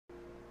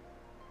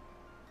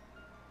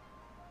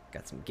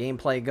Got some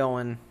gameplay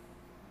going.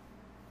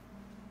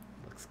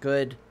 Looks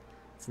good.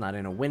 It's not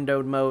in a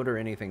windowed mode or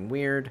anything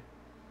weird.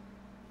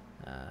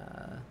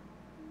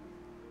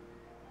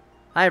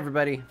 Hi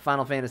everybody,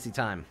 Final Fantasy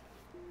time.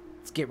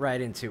 Let's get right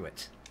into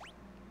it.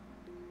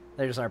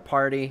 There's our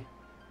party.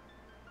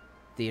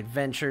 The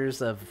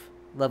adventures of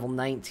level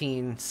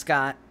 19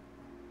 Scott,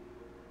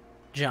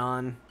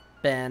 John,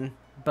 Ben,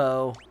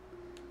 Bo.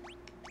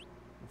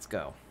 Let's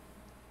go.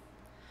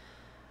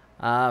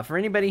 For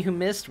anybody who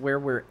missed where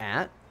we're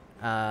at,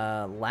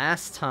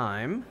 last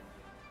time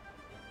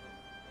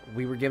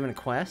we were given a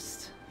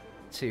quest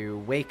to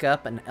wake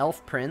up an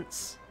elf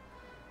prince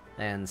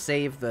and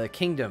save the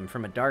kingdom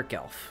from a dark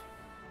elf.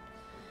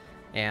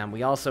 And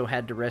we also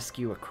had to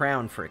rescue a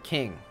crown for a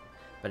king.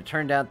 But it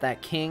turned out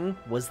that king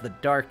was the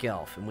dark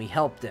elf, and we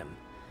helped him.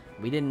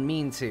 We didn't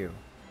mean to.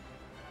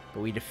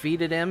 But we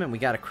defeated him, and we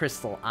got a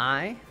crystal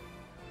eye.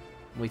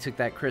 We took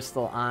that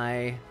crystal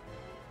eye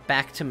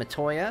back to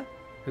Matoya,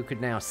 who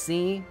could now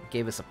see,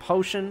 gave us a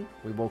potion.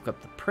 We woke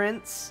up the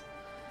prince.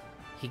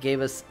 He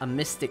gave us a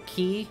mystic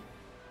key.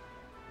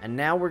 And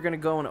now we're going to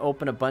go and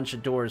open a bunch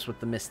of doors with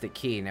the mystic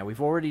key. Now,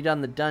 we've already done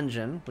the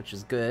dungeon, which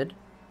is good.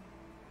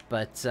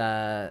 But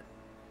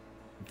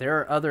there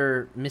are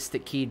other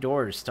mystic key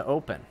doors to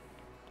open.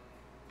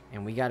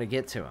 And we got to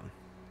get to them.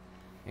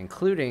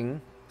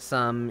 Including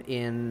some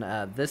in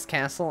this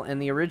castle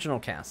and the original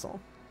castle.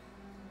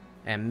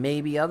 And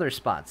maybe other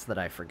spots that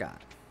I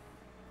forgot.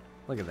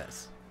 Look at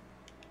this.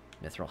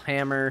 Mithril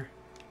Hammer,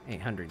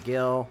 800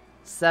 gil,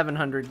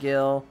 700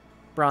 gil,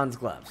 bronze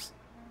gloves.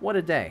 What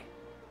a day.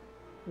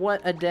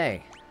 What a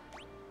day.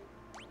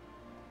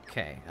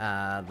 Okay,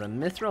 the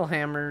Mithril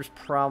Hammer's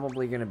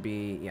probably going to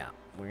be... Yeah,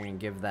 we're going to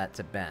give that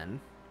to Ben.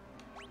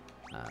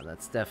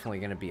 That's definitely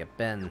going to be a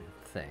Ben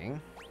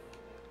thing.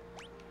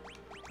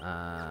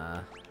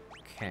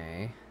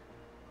 Okay.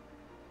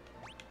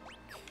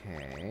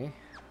 Okay.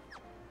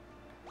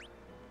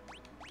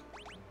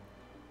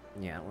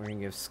 Yeah, we're going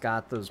to give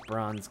Scott those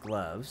bronze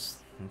gloves.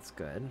 That's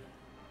good.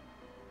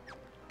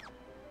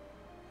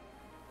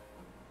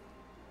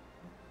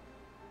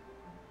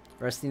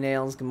 Rusty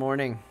Nails, good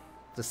morning.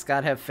 Does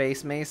Scott have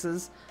face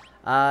maces?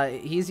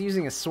 He's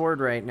using a sword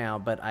right now,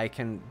 but I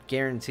can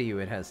guarantee you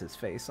it has his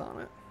face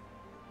on it.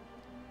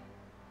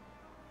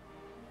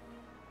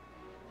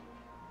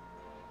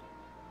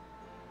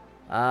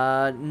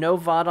 No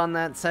VOD on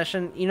that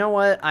session. You know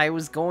what? I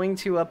was going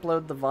to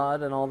upload the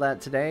VOD and all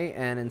that today,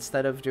 and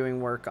instead of doing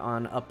work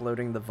on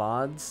uploading the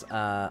VODs,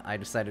 I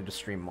decided to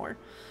stream more.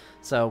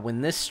 So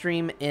when this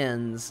stream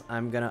ends,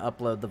 I'm going to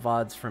upload the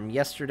VODs from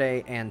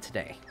yesterday and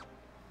today.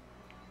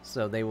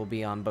 So they will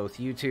be on both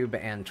YouTube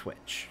and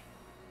Twitch.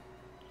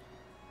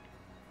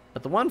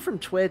 But the one from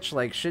Twitch,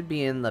 like, should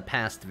be in the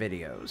past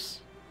videos.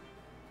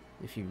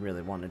 If you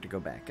really wanted to go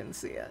back and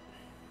see it.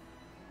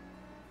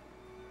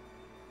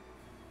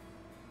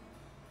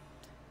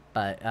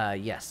 But,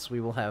 yes, we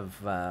will have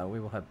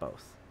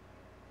both.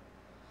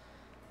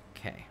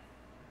 Okay.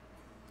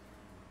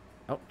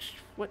 Oh,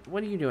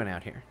 what are you doing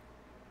out here?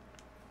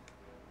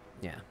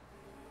 Yeah.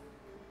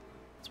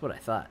 That's what I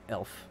thought,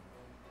 elf.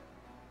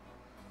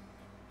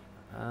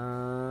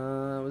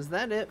 Was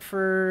that it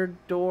for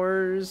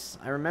doors?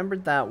 I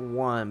remembered that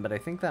one, but I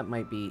think that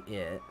might be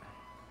it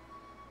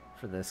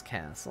for this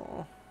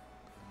castle.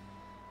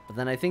 But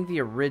then I think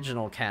the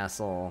original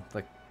castle,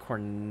 the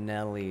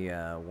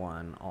Cornelia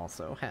one,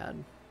 also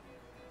had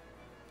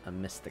a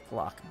mystic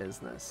lock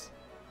business.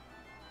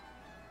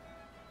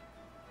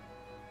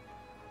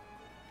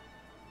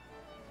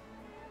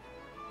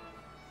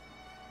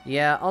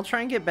 Yeah, I'll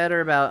try and get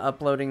better about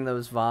uploading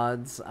those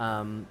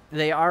VODs.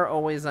 They are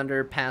always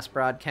under past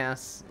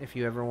broadcasts, if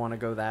you ever want to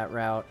go that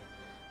route.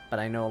 But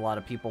I know a lot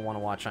of people want to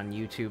watch on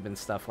YouTube and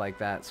stuff like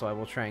that, so I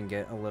will try and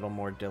get a little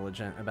more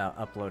diligent about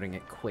uploading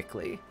it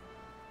quickly.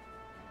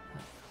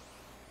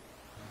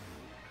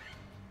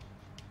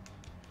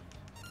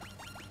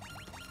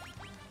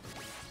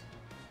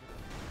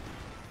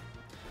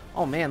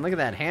 Oh man, look at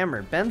that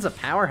hammer. Ben's a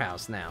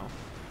powerhouse now.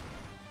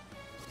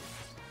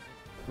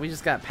 We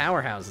just got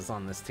powerhouses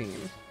on this team.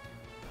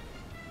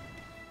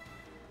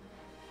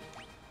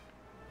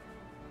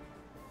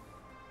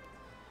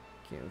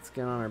 Okay, let's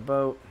get on our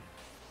boat.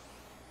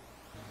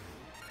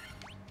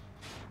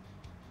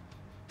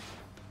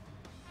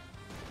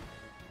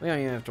 We don't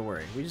even have to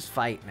worry. We just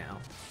fight now.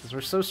 Because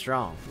we're so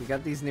strong. We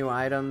got these new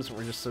items.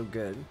 We're just so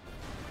good.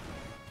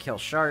 Kill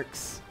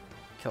sharks.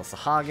 Kill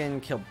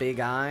Sahagin. Kill big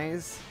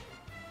eyes.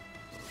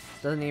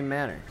 Doesn't even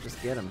matter.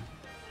 Just get them.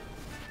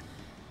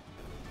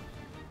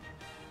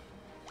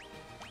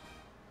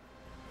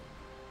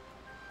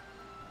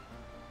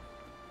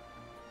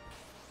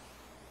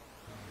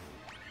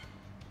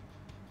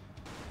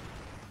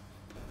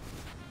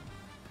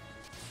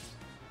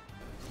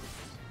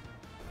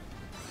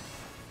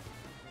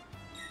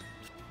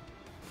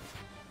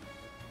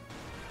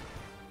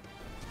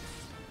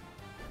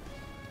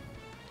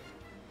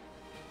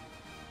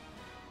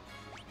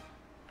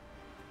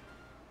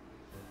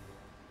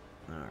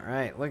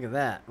 Alright, look at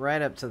that.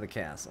 Right up to the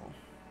castle.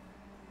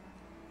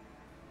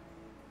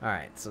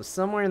 Alright, so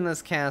somewhere in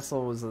this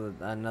castle was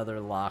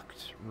another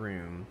locked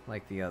room,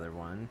 like the other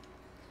one.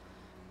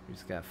 We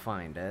just gotta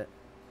find it.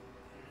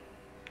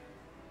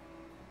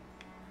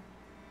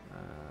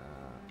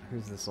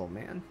 Who's this old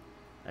man?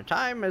 The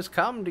time has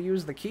come to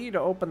use the key to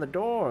open the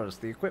doors.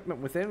 The equipment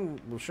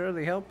within will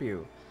surely help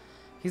you.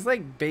 He's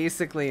like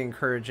basically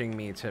encouraging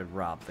me to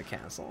rob the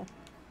castle.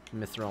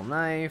 Mithril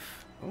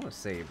knife. Oh, a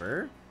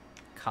saber.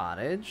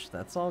 Cottage.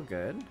 That's all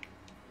good.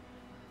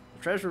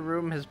 The treasure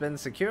room has been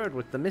secured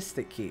with the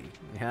mystic key.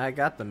 Yeah, I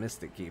got the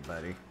mystic key,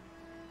 buddy.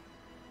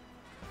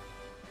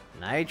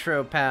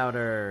 Nitro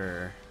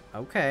powder.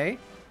 Okay.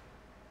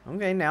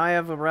 Okay, now I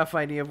have a rough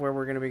idea of where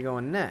we're going to be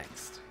going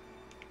next.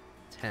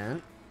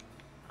 Tent.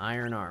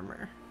 Iron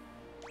armor.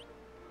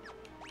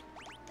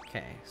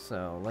 Okay,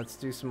 so let's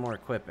do some more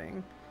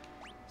equipping.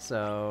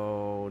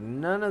 So,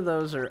 none of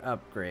those are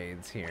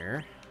upgrades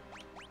here.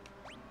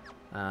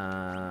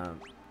 Oh,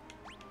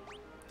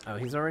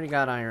 he's already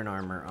got iron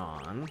armor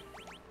on.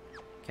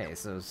 Okay,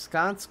 so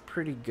Scott's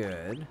pretty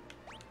good.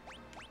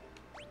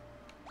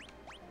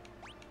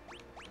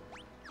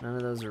 None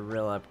of those are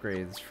real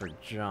upgrades for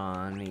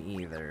John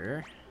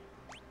either.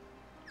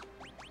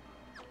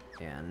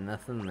 Yeah,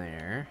 nothing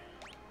there.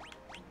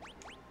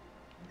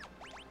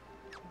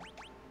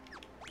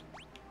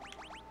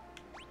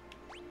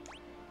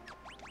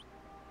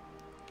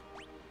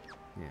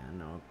 Yeah,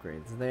 no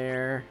upgrades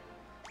there.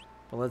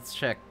 But let's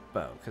check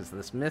bow, because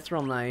this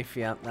mithril knife,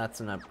 yep,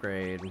 that's an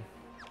upgrade.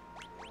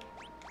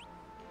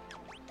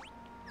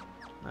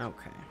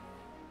 Okay.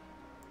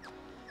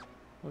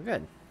 Well,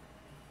 good.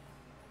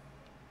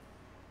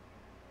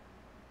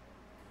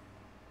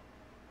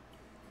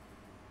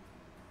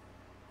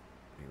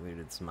 We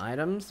looted some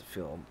items.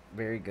 Feel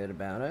very good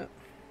about it.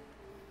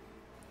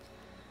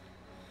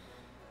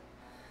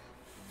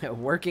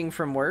 Working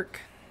from work.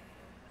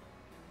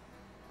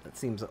 That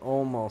seems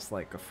almost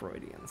like a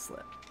Freudian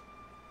slip.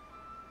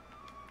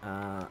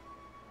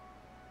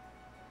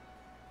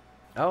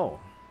 Oh.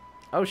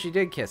 Oh, she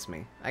did kiss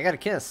me. I got a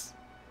kiss.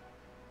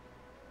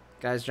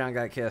 Guys, John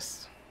got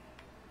kissed.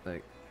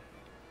 Like,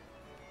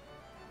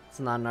 it's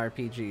not an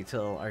RPG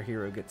till our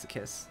hero gets a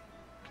kiss.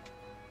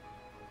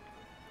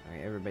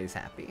 Alright, everybody's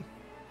happy.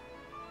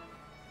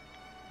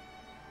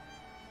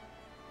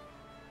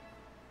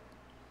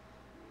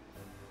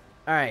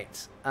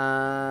 Alright,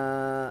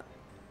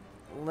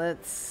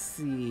 let's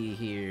see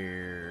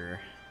here.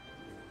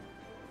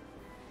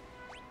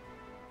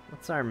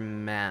 What's our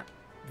map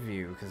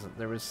view? Because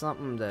there was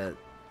something that...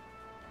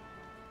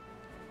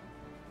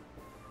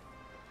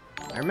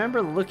 I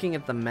remember looking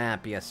at the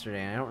map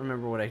yesterday, and I don't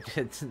remember what I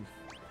did to...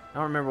 I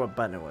don't remember what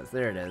button it was.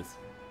 There it is.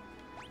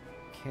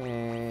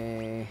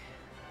 Okay...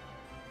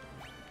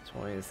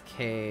 Toys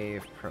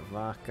Cave,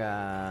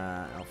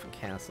 Pravaka, Alpha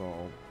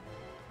Castle,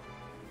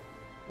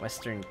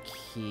 Western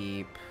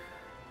Keep,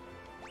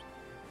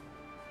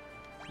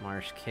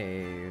 Marsh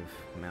Cave,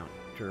 Mount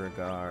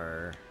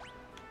Duragar.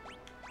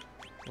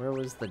 Where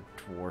was the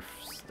dwarf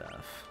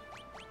stuff?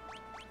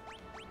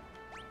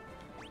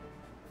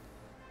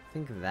 I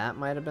think that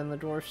might have been the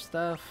dwarf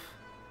stuff.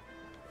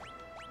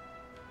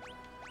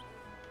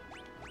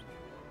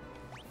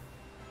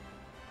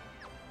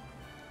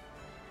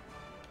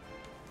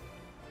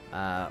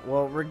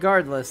 Well,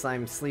 regardless,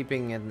 I'm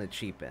sleeping in the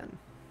cheap inn.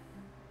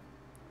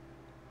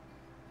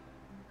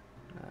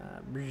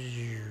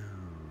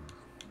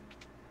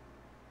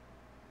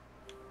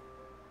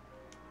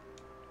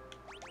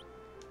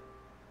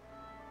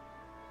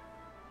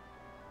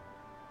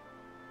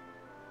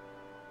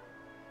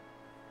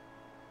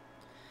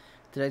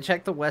 Did I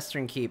check the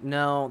Western Keep?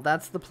 No,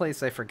 that's the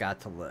place I forgot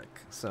to look.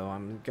 So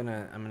I'm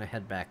gonna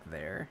head back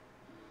there.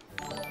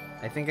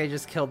 I think I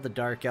just killed the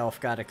Dark Elf,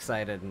 got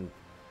excited, and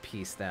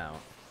peaced out.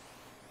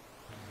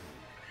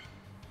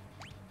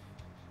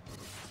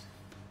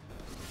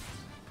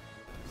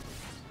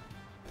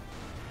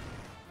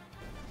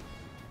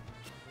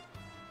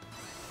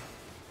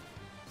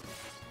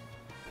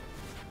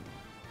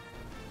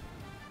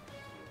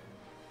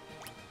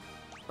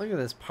 Look at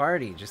this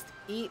party, just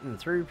eating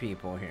through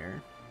people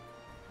here.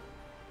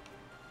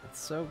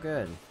 It's so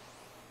good.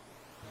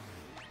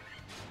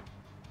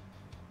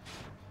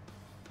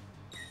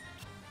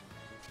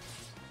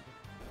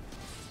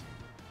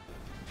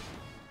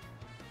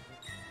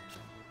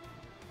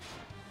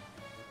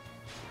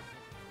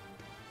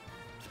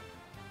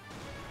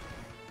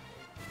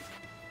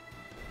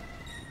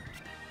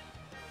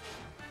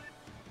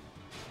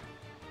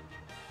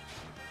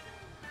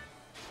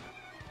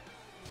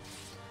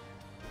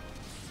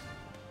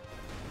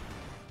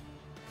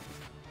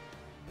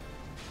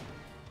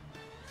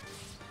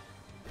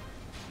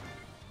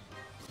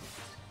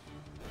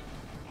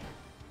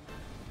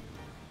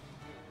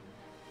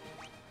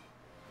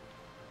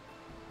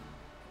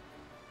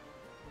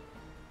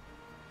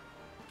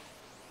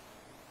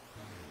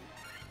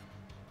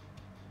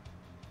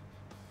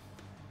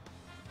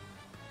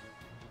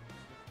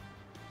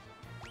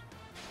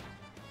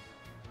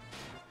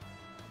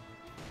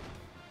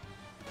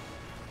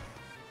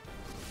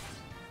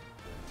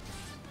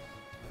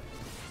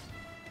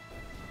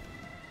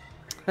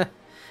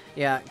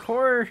 Yeah,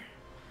 core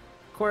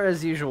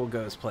as usual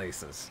goes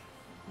places.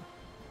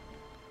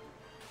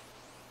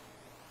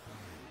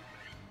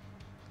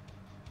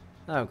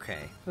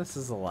 Okay, this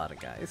is a lot of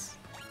guys.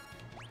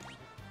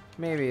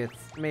 Maybe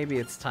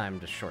it's time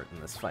to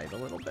shorten this fight a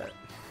little bit.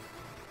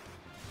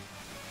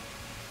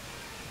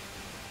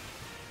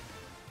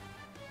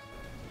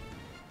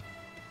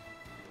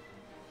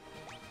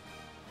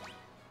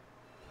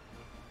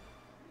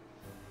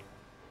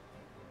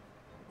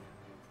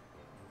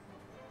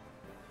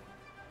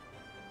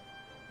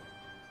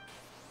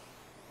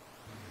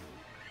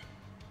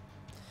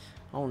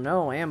 Oh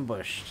no,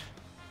 ambushed.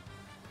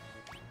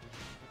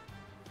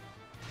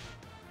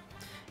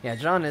 Yeah,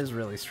 John is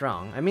really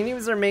strong. I mean, he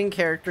was our main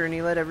character, and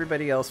he let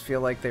everybody else feel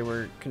like they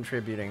were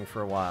contributing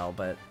for a while,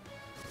 but...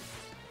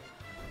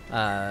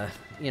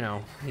 you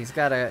know, he's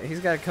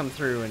gotta come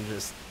through and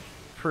just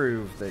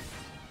prove that...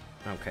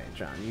 Okay,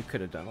 John, you could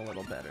have done a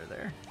little better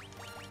there.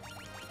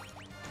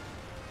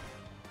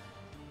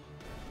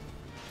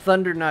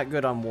 Thunder not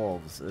good on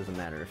wolves, as a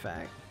matter of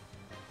fact.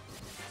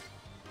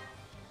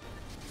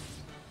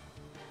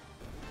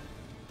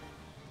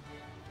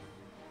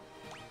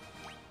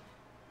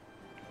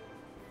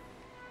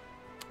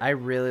 I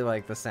really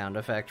like the sound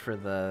effect for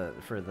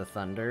the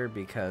thunder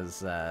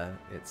because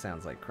it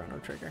sounds like Chrono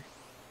Trigger.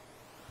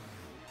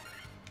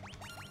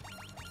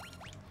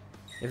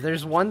 If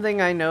there's one thing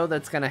I know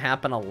that's going to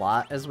happen a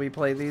lot as we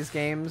play these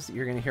games,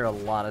 you're going to hear a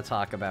lot of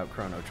talk about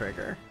Chrono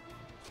Trigger.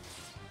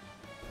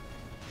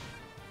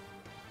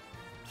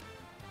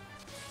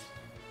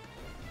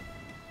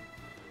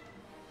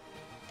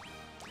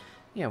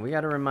 Yeah, we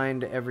got to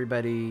remind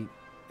everybody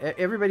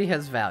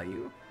has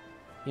value.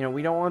 You know,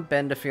 we don't want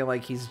Ben to feel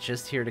like he's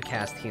just here to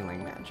cast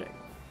healing magic.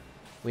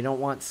 We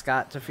don't want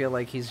Scott to feel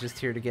like he's just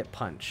here to get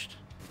punched.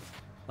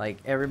 Like,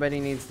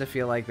 everybody needs to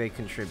feel like they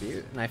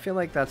contribute. And I feel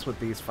like that's what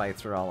these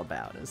fights are all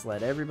about, is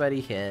let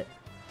everybody hit.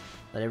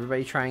 Let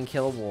everybody try and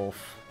kill a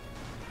wolf.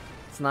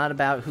 It's not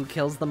about who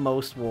kills the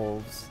most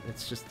wolves.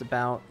 It's just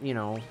about, you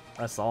know,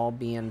 us all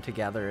being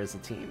together as a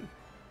team.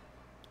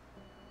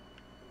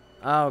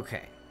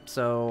 Okay,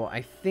 so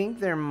I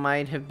think there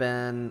might have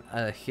been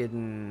a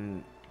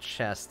hidden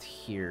chest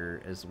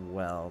here as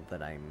well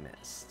that I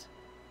missed.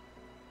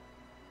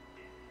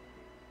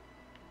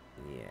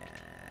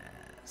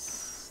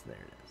 Yes, there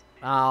it is.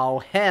 Oh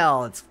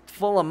hell, it's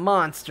full of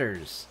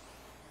monsters.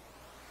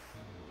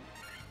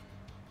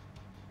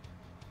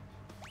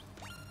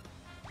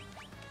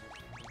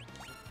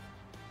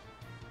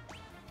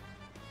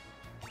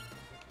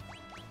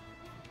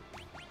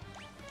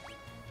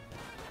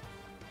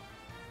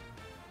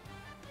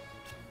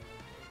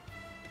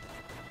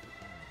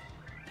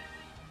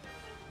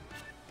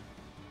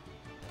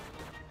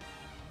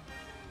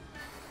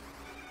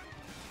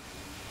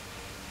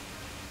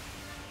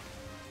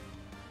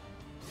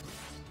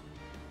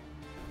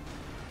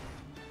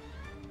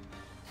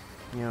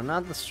 You know,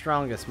 not the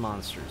strongest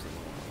monsters in the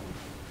world.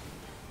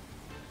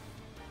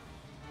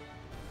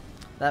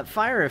 That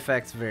fire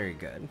effect's very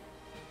good.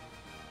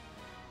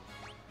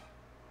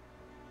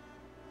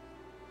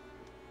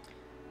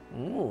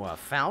 Ooh, a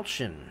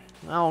falchion.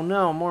 Oh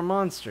no, more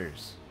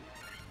monsters.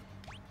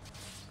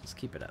 Let's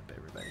keep it up,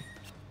 everybody.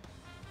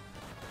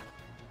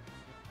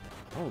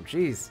 Oh,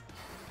 jeez.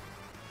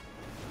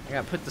 I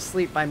got put to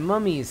sleep by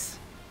mummies.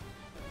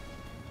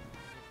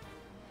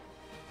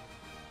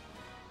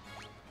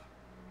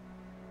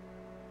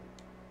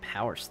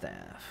 Power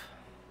staff.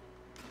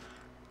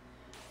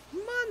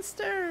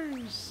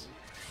 Monsters!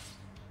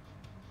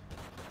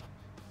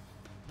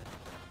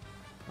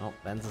 Oh,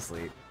 Ben's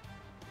asleep.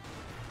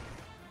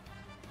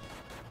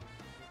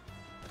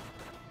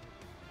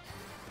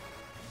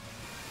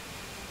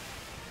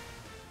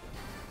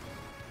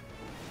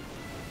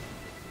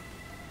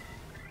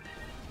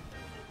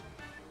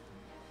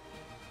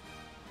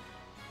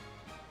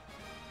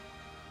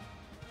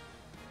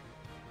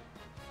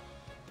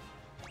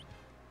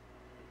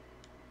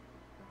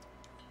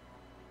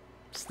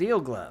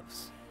 Steel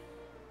gloves.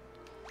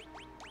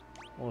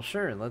 Well,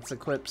 sure, let's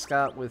equip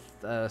Scott with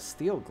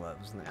steel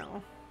gloves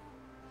now.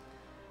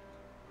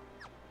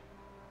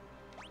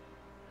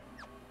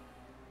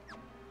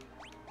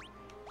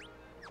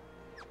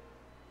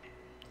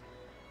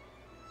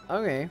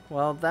 Okay,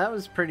 well, that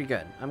was pretty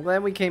good. I'm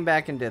glad we came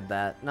back and did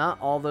that.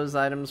 Not all those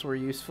items were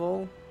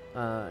useful,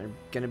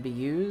 gonna be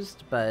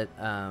used, but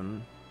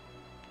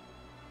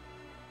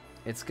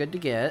it's good to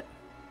get.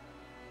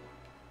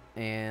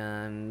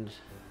 And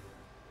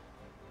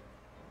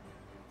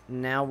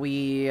now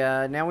we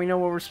know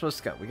where we're supposed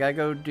to go. We gotta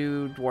go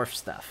do dwarf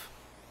stuff.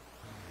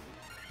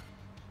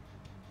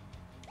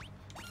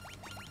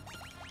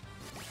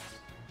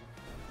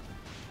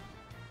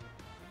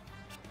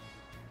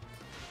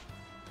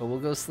 But we'll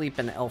go sleep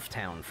in Elf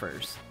Town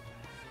first.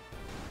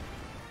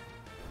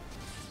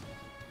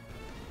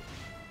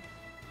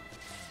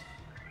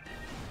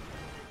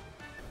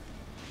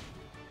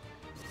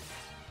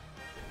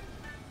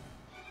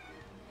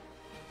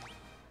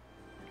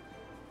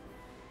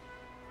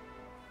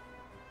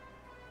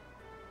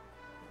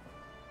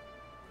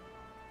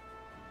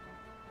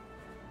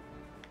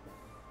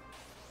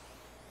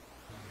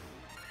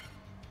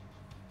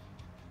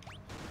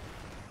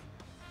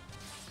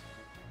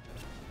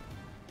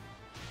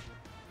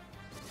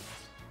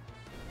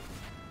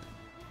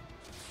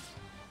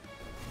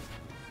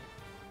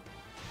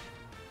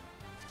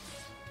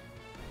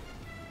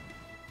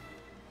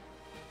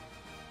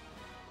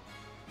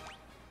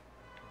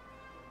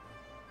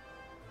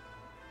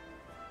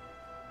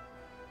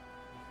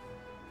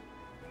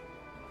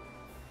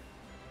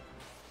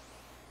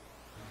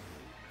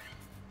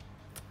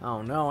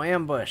 Oh no,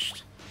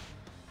 ambushed.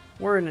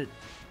 We're in a,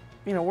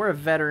 you know, we're a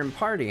veteran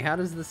party. How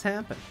does this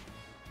happen?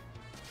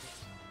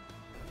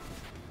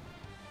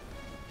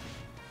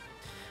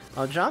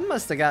 Oh, John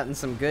must have gotten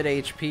some good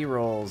HP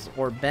rolls,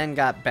 or Ben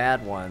got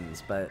bad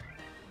ones, but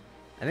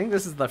I think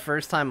this is the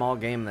first time all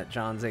game that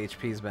John's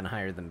HP's been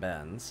higher than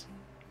Ben's.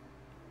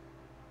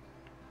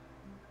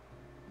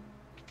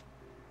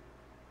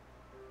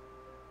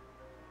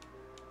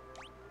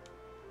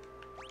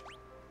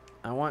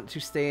 I want to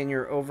stay in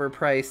your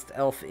overpriced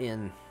elf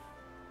inn.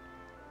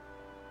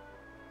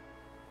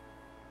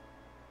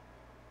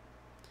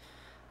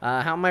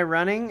 How am I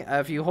running?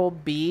 If you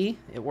hold B,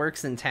 it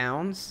works in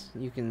towns.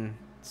 You can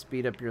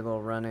speed up your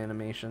little run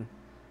animation.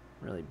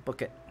 Really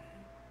book it.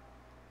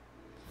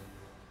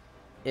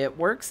 It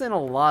works in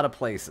a lot of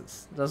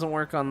places. It doesn't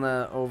work on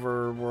the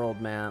overworld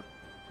map,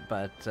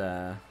 but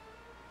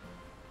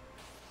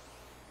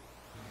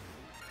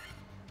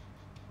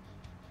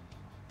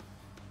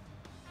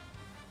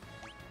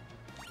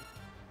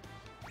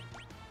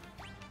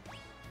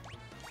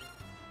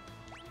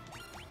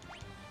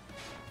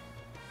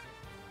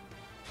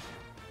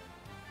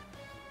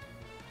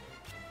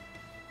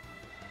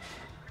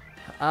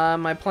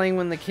am I playing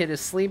when the kid is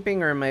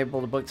sleeping, or am I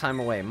able to book time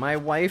away? My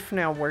wife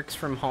now works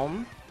from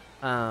home,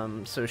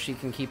 so she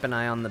can keep an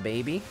eye on the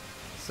baby.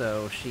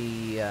 So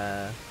she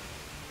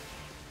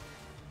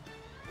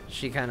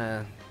kind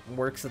of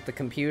works at the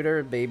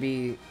computer.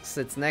 Baby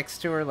sits next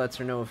to her, lets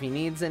her know if he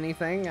needs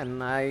anything,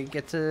 and I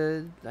get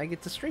to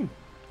stream.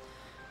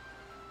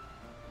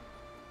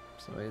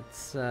 So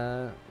it's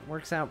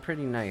works out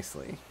pretty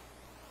nicely.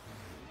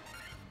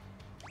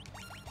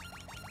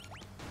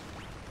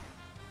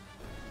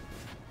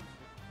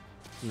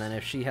 And then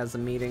if she has a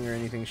meeting or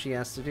anything she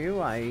has to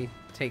do, I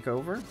take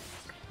over.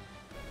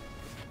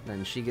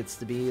 Then she gets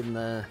to be in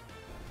the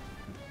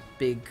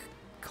big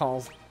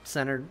call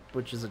center,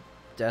 which is a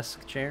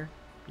desk chair,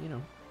 you know.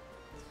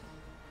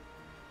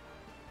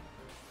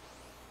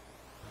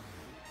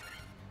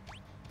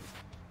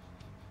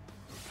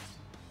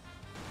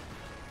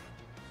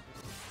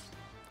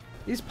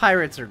 These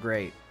pirates are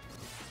great.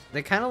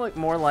 They kind of look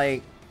more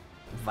like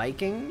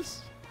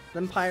Vikings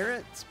than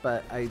pirates,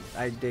 but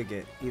I dig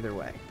it either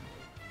way.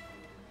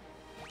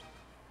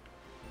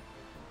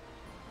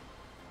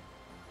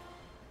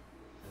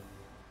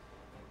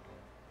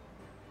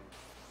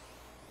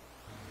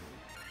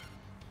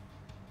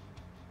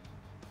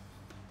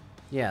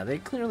 Yeah, they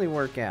clearly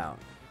work out.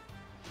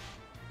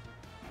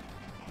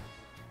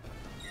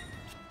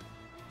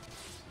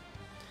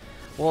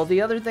 Well,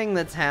 the other thing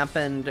that's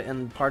happened,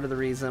 and part of the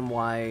reason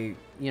why,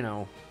 you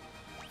know,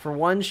 for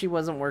one, she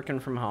wasn't working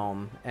from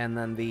home, and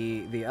then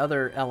the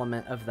other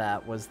element of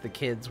that was the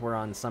kids were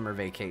on summer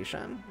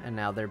vacation, and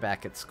now they're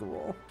back at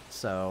school.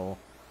 So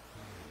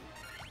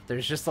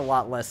there's just a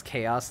lot less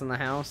chaos in the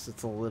house.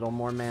 It's a little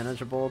more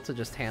manageable to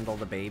just handle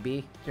the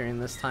baby during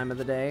this time of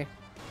the day.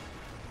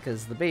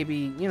 Because the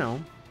baby, you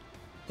know,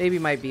 baby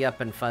might be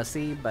up and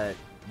fussy, but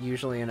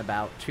usually in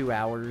about 2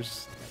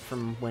 hours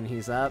from when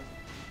he's up,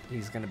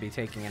 he's going to be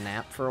taking a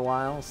nap for a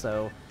while,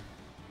 so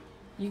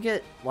you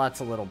get lots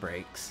of little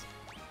breaks.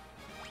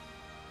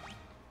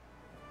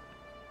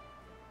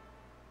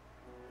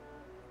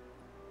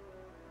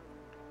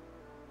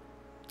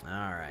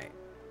 Alright.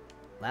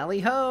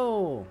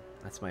 Lally-ho!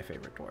 That's my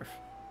favorite dwarf.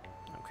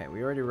 Okay,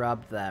 we already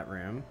robbed that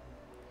room.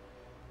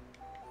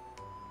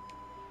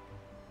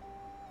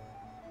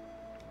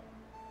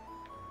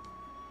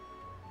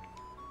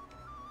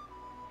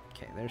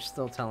 Okay, they're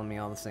still telling me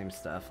all the same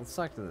stuff. Let's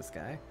talk to this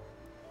guy.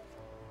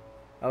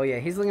 Oh yeah,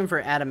 he's looking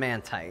for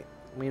adamantite.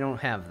 We don't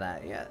have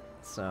that yet,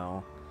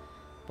 so...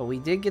 But we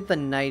did get the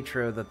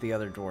nitro that the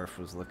other dwarf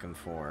was looking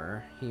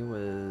for. He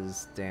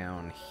was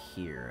down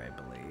here, I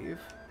believe.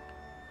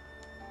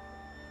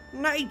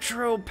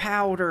 Nitro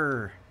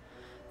powder!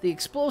 The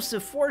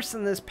explosive force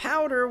in this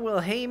powder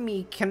will hae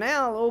me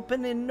canal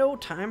open in no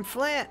time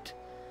flat.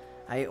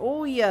 I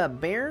owe ya,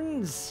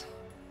 bairns.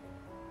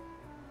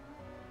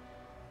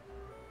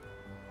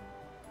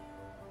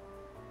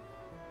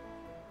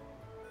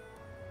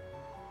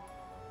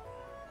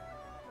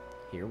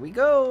 Here we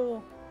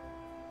go.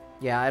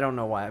 Yeah, I don't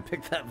know why I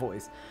picked that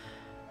voice.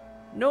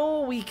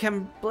 No, we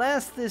can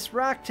blast this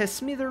rock to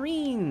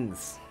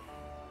smithereens.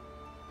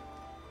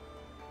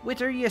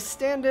 What are you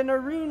standing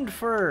around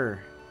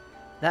for?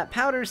 That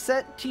powder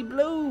set to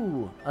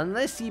blow.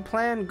 Unless ye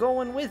plan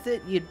going with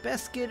it, you'd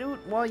best get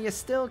out while you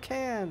still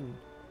can.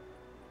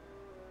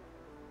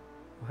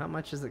 Well, how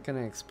much is it going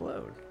to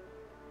explode?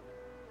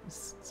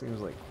 This seems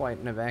like quite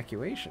an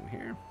evacuation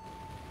here.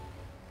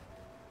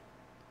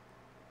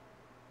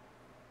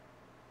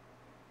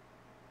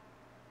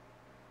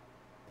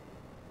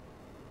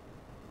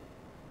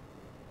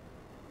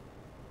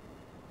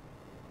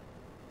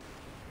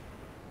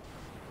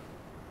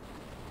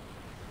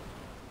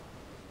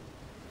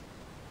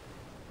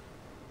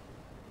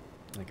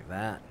 Look at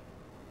that.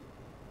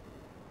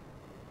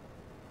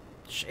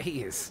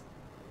 Jeez.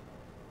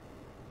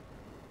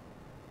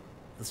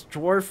 This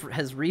dwarf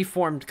has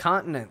reformed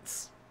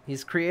continents.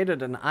 He's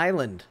created an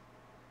island.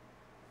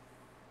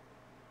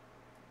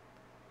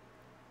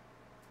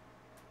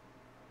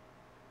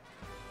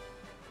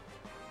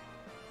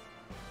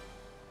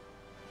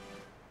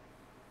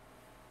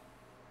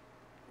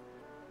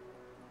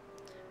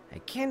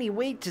 can't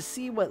wait to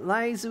see what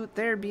lies out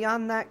there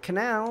beyond that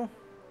canal.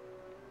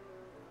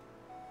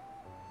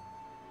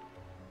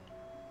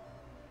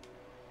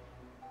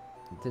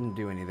 It didn't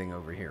do anything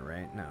over here,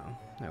 right? No.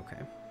 Okay.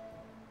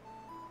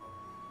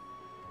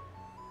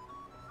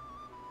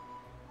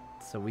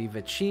 So we've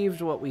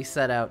achieved what we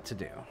set out to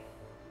do.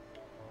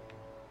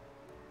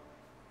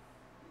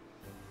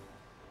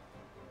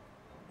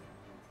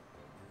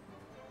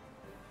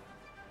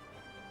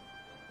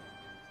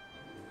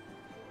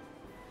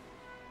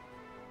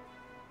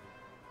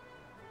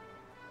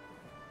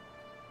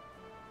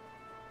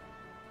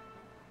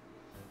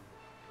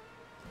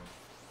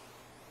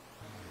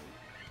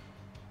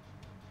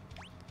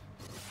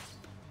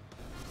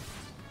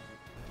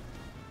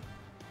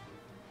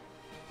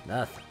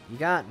 Nothing. You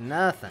got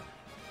nothing.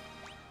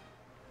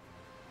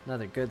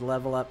 Another good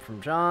level up from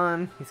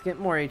John. He's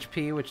getting more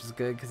HP, which is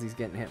good because he's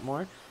getting hit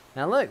more.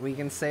 Now look, we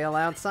can sail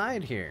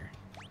outside here.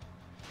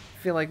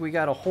 I feel like we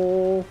got a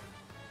whole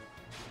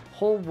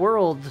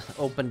world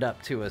opened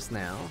up to us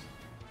now.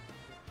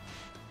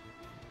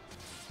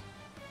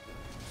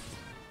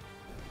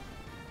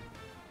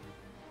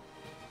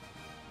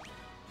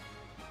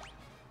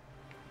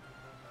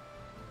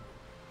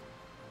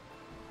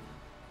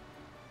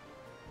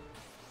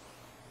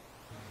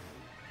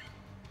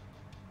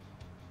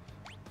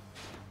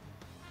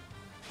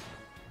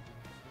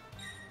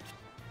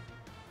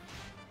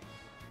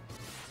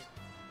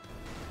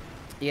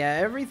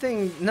 Yeah,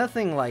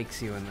 nothing likes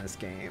you in this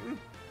game.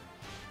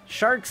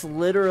 Sharks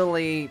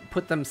literally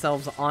put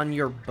themselves on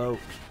your boat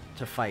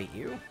to fight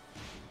you.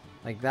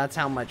 Like, that's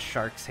how much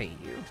sharks hate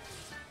you.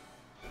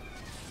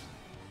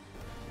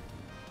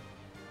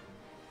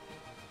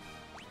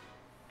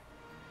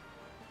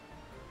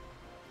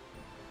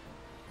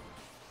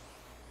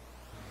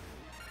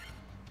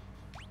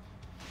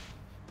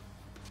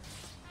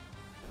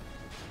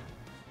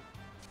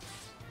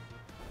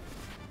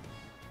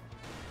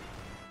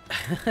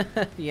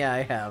 Yeah,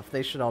 I have.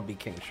 They should all be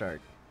King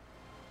Shark.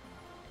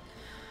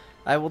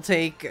 I will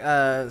take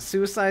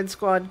Suicide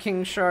Squad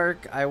King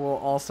Shark. I will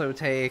also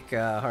take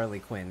Harley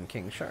Quinn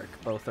King Shark.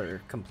 Both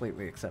are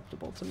completely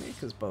acceptable to me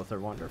because both are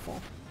wonderful.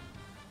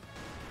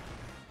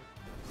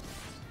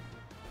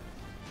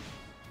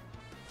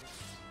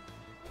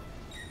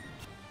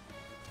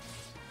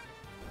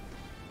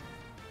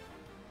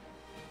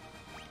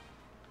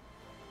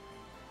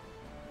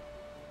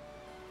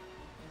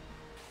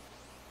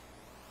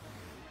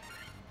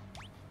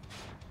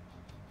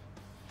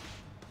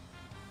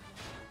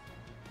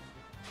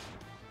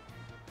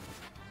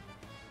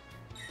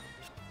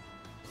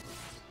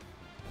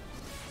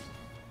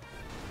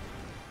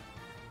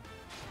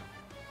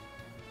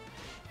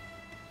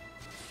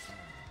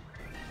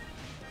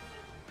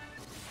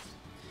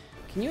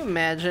 Can you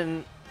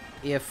imagine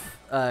if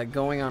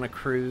going on a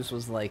cruise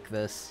was like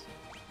this?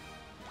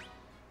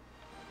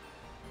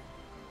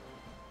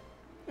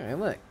 Alright,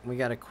 look. We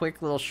got a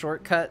quick little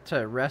shortcut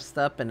to rest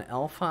up in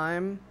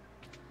Elfheim.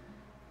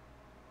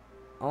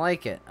 I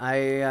like it.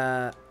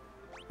 I'm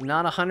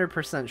not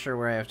 100% sure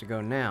where I have to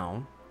go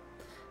now.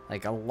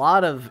 Like, a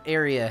lot of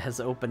area has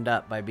opened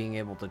up by being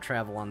able to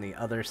travel on the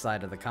other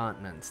side of the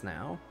continents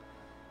now.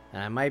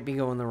 And I might be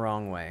going the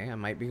wrong way. I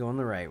might be going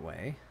the right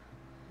way.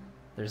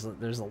 There's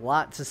a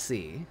lot to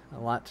see, a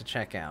lot to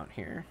check out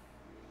here.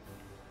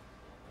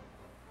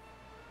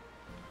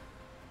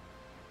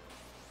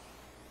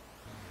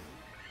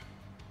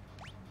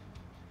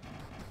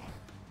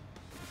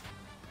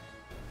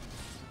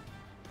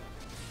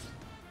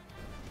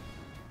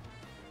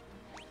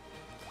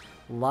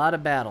 A lot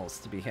of battles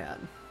to be had.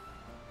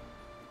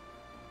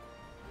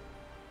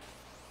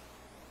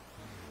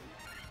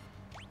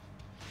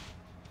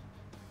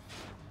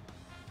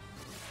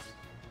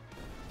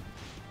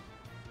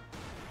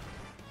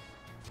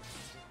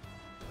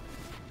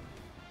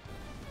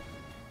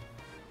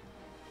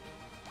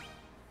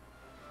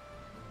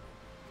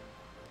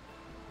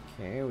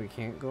 Okay, we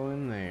can't go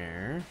in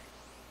there.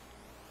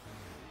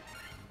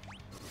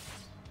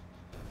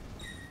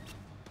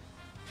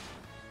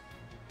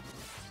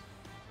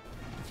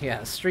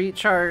 Yeah, street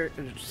sharks,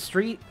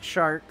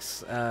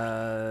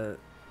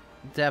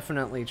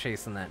 definitely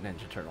chasing that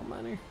Ninja Turtle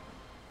money.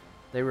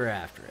 They were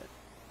after it.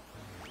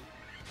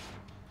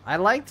 I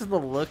liked the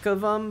look of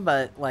them,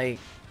 but, like,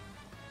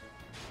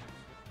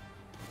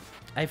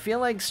 I feel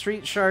like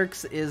Street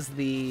Sharks is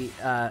the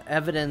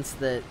evidence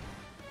that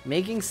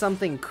making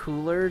something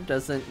cooler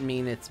doesn't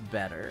mean it's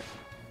better.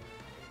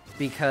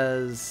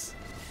 Because,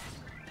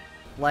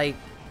 like,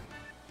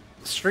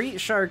 Street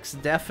Sharks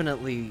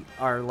definitely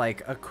are,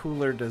 like, a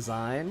cooler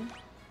design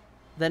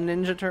than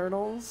Ninja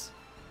Turtles.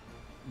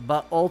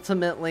 But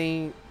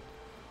ultimately,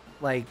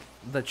 like,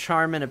 the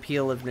charm and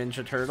appeal of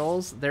Ninja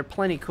Turtles, they're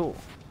plenty cool.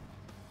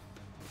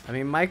 I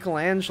mean,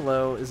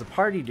 Michelangelo is a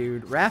party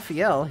dude.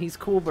 Raphael, he's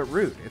cool but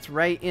rude. It's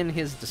right in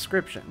his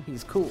description.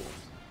 He's cool.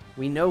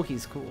 We know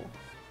he's cool.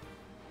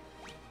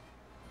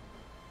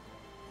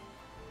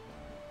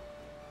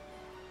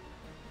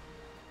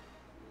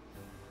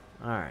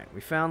 Alright, we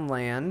found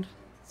land.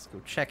 Let's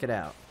go check it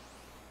out.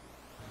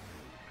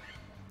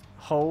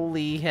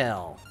 Holy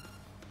hell.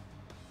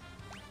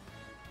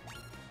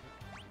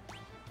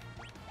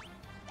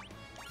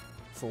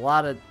 It's a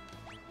lot of...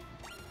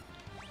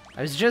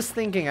 I was just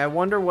thinking, I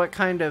wonder what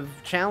kind of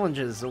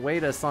challenges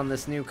await us on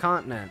this new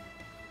continent.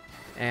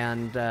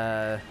 And,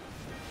 the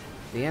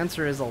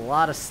answer is a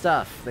lot of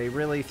stuff. They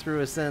really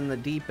threw us in the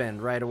deep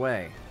end right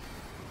away.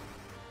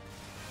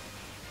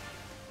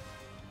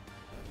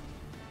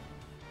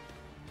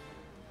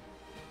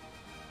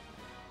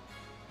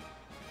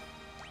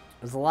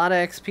 There's a lot of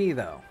XP,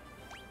 though.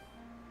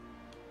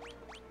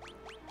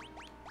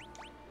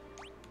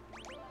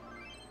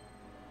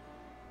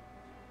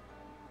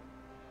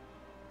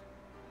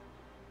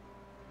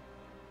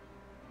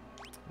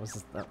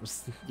 That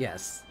was...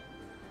 Yes.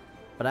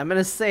 But I'm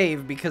gonna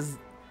save because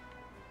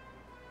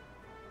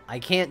I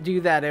can't do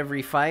that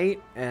every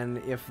fight, and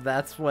if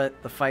that's what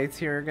the fights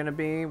here are gonna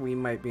be, we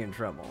might be in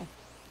trouble.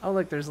 Oh,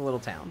 look, there's a little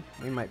town.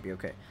 We might be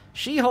okay.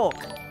 She-Hulk!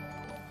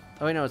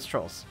 Oh, wait, no, it's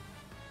trolls.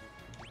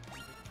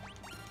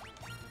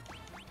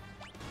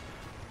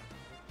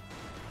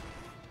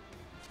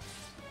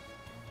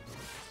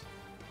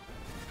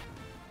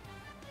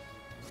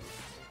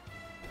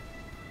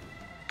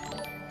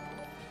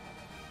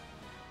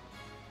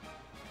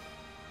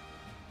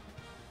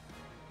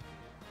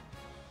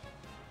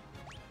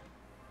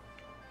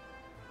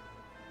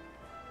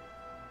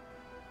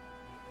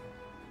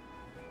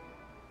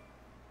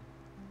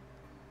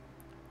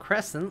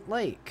 Crescent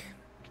Lake.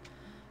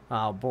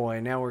 Oh boy,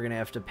 now we're gonna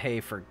have to pay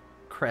for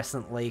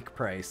Crescent Lake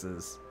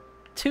prices.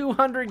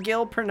 200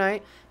 gil per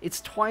night? It's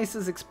twice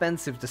as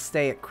expensive to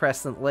stay at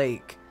Crescent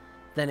Lake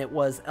than it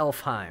was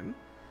Elfheim.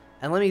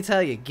 And let me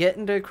tell you,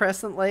 getting to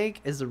Crescent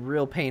Lake is a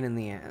real pain in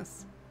the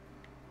ass.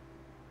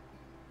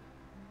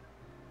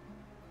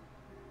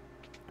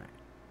 Alright,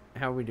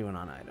 how are we doing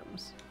on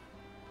items?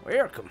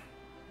 Welcome!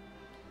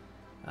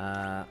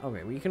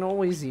 Okay, we can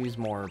always use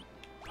more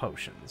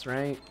potions,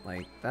 right?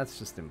 Like, that's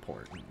just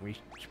important. We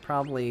should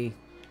probably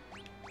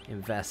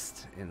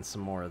invest in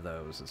some more of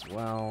those as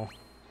well.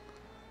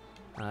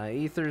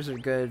 Ethers are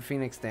good.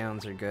 Phoenix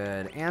Downs are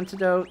good.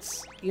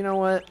 Antidotes, you know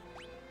what?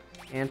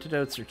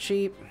 Antidotes are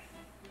cheap.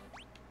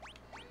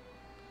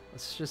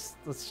 Let's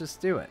just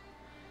do it.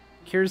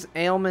 Cures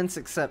ailments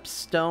except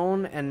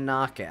stone and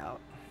knockout.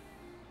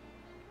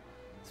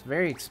 It's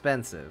very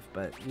expensive,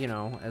 but, you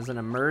know, as an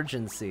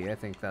emergency, I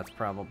think that's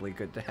probably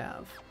good to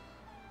have.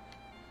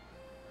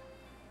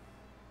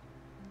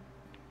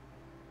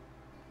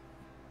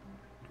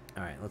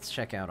 Alright, let's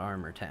check out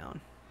Armor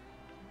Town.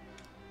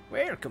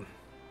 Welcome!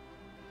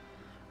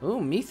 Ooh,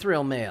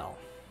 Mithril Mail.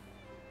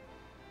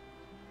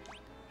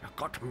 I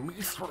got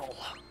Mithril.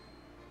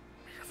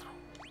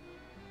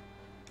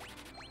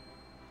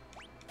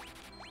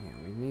 Yeah,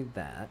 we need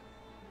that.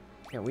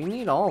 Yeah, we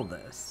need all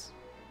this.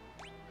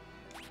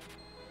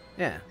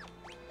 Yeah.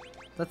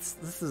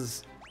 This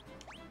is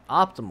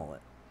optimal.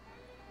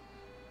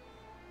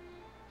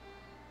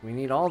 We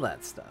need all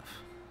that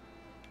stuff.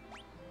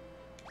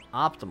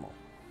 Optimal.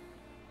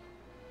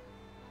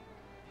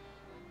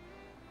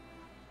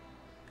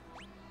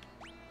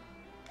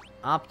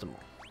 Optimal.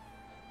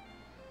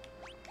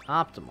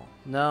 Optimal.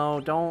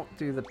 No, don't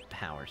do the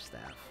power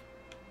staff.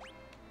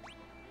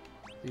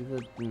 Do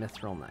the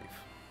mithril knife.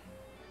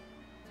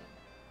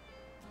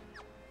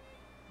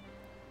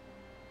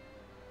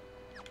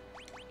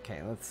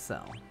 Okay, let's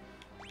sell.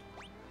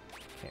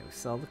 Okay, we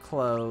sell the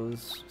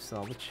clothes,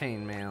 sell the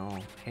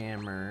chainmail,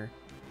 hammer.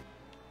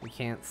 We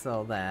can't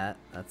sell that.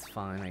 That's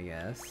fine, I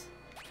guess.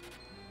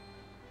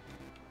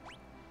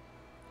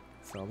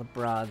 Sell the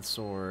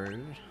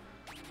broadsword.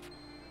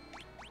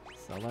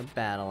 Sell our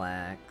battle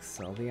axe,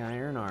 sell the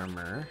iron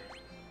armor,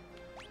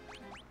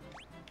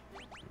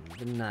 and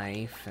the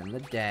knife, and the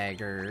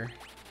dagger.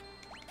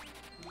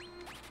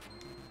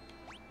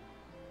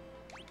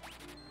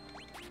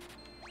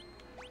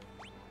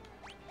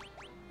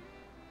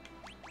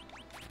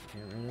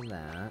 Get rid of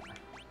that.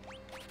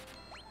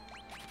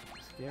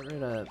 Just get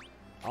rid of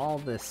all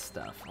this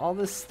stuff. All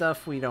this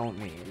stuff we don't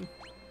need.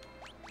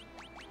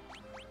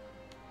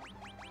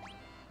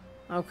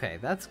 Okay,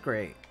 that's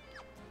great.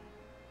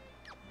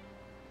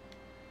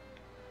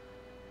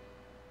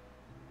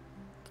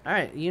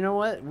 Alright, you know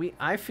what?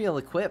 I feel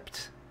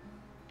equipped.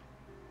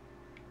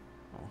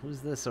 Oh,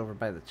 who's this over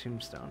by the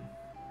tombstone?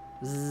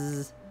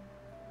 Zzz,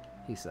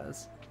 he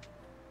says.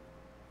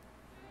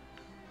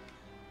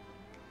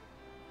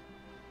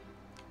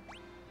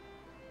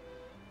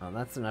 Oh,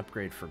 that's an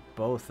upgrade for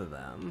both of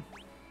them.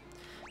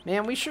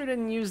 Man, we sure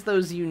didn't use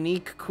those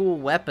unique, cool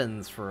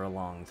weapons for a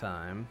long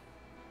time.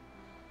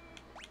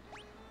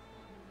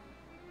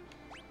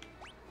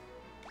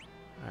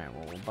 Alright,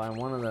 well, we'll buy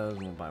one of those,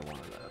 and we'll buy one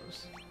of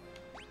those.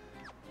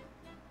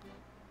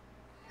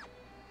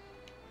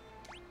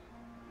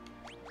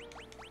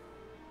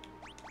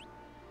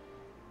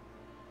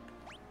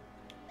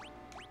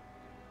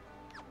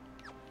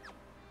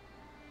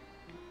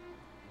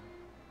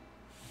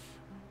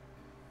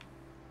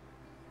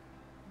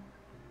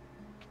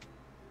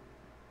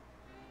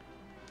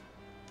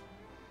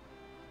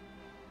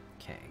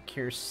 Okay,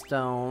 cure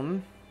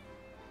stone.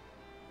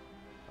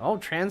 Oh,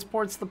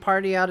 transports the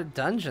party out of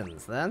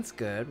dungeons. That's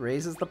good.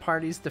 Raises the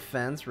party's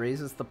defense,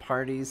 raises the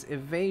party's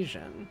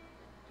evasion.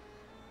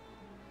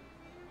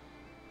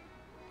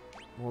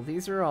 Well,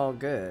 these are all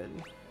good.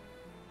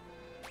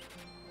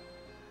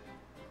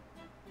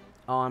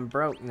 Oh, I'm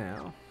broke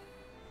now.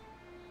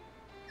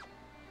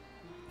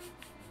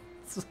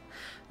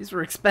 These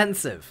were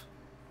expensive.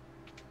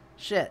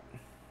 Shit.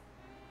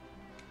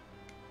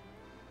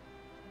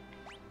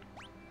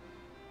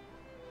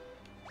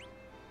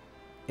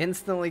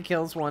 Instantly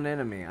kills one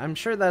enemy. I'm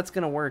sure that's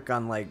gonna work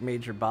on, like,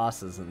 major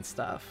bosses and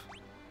stuff.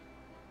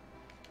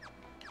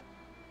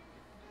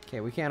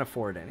 Okay, we can't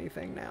afford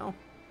anything now.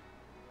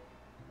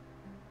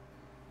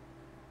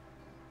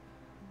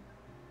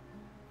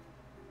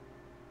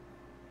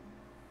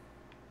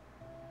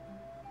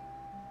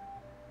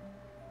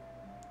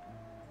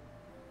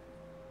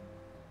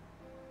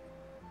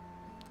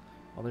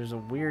 Well, there's a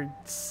weird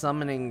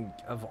summoning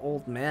of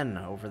old men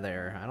over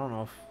there. I don't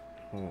know if...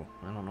 Ooh,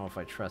 I don't know if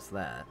I trust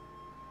that.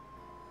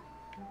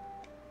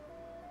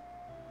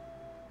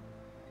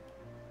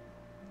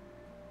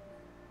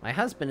 My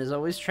husband is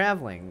always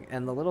traveling,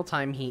 and the little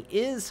time he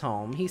is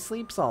home, he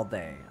sleeps all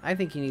day. I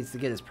think he needs to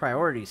get his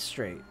priorities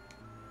straight.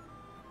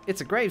 It's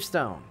a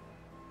gravestone.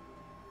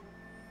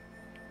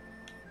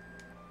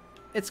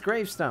 It's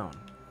gravestone.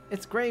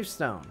 It's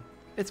gravestone.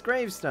 It's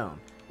gravestone.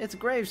 It's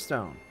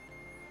gravestone.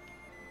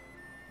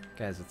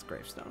 Guys, it's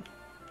gravestone.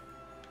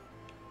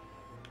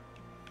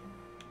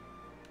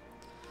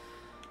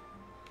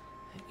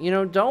 You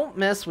know, don't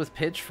mess with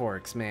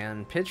pitchforks,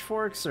 man.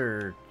 Pitchforks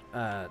are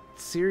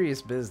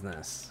serious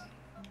business.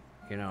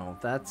 You know,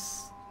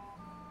 that's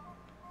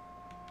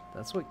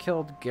what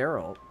killed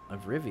Geralt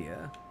of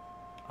Rivia.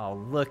 Oh,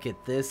 look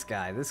at this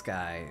guy. This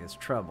guy is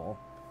trouble.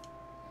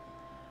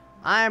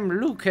 I'm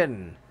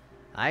Lucan.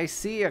 I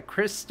see a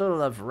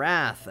crystal of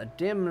wrath, a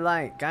dim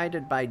light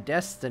guided by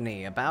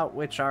destiny, about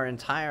which our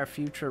entire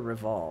future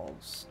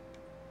revolves.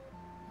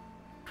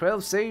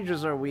 12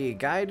 sages are we,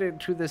 guided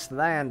to this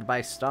land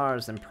by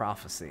stars and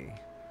prophecy.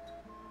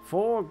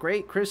 4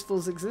 great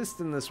crystals exist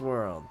in this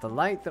world. The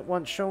light that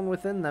once shone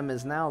within them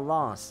is now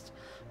lost.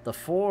 The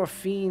 4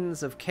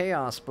 fiends of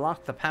chaos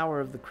block the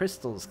power of the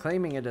crystals,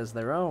 claiming it as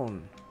their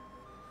own.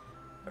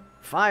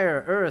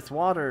 Fire, earth,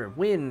 water,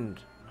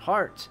 wind,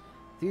 heart.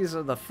 These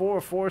are the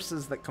 4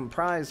 forces that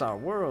comprise our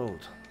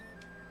world.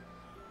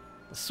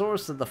 The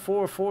source of the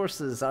 4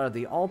 forces are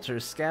the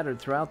altars scattered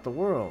throughout the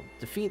world.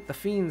 Defeat the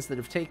fiends that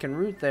have taken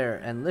root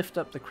there and lift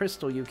up the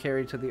crystal you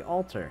carry to the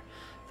altar.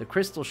 The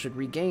crystal should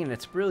regain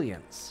its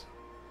brilliance.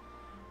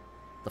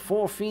 The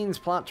 4 fiends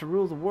plot to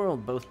rule the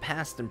world, both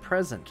past and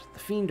present. The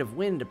Fiend of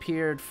Wind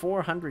appeared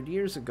 400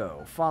 years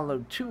ago,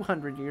 followed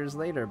 200 years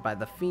later by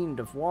the Fiend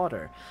of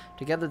Water.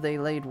 Together they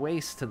laid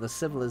waste to the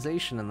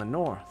civilization in the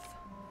north.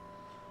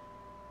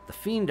 The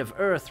Fiend of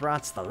Earth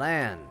rots the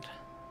land.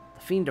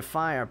 The Fiend of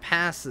Fire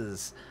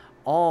passes.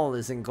 All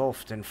is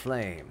engulfed in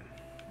flame.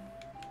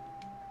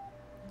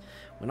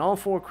 When all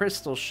 4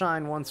 crystals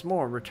shine once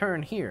more,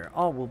 return here.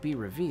 All will be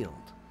revealed.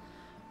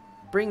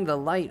 Bring the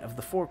light of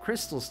the 4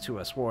 crystals to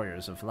us,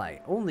 warriors of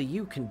light. Only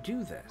you can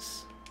do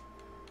this.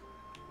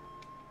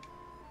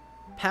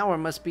 Power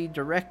must be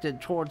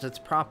directed towards its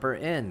proper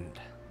end.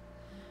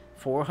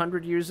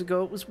 400 years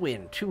ago it was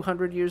wind.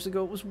 200 years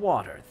ago it was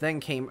water. Then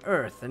came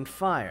earth and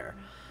fire.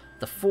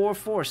 The 4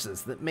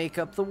 forces that make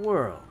up the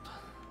world.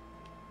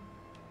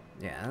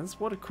 Yeah, that's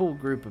what a cool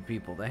group of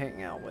people to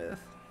hang out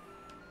with.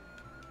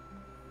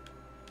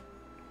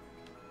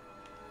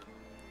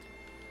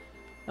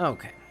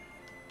 Okay.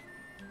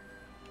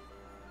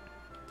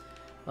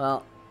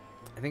 Well,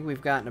 I think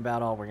we've gotten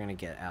about all we're going to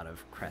get out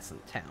of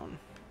Crescent Town.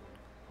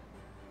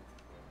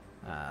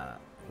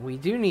 We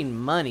do need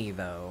money,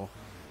 though,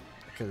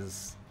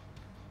 because...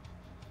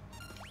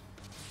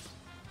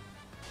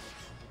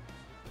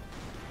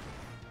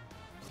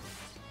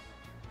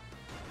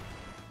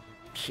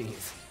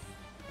 Jeez.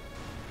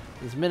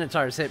 These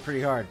Minotaurs hit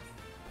pretty hard.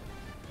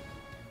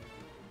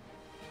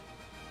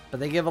 But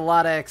they give a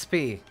lot of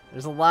XP.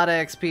 There's a lot of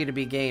XP to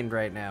be gained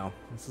right now.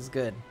 This is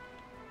good.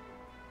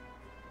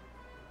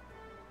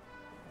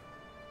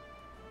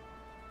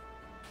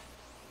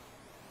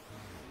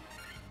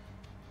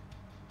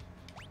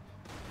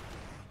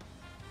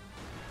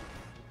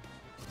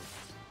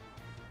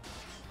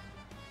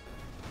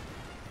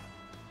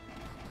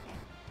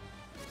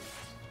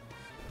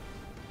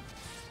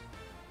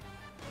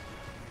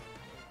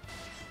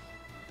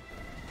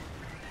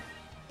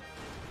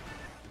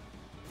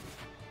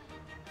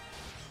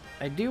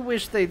 I do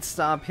wish they'd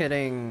stop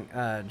hitting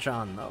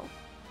John, though.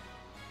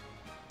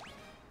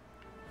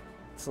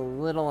 It's a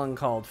little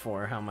uncalled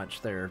for how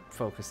much they're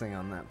focusing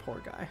on that poor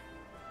guy.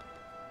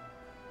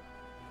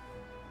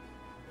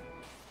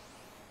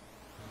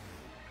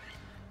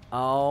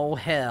 Oh,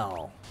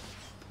 hell.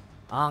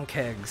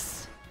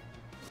 Onkegs.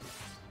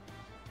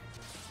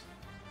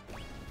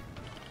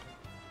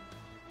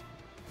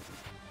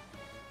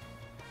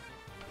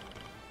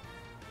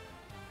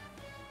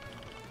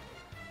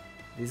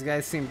 These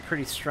guys seem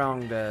pretty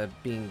strong to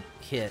being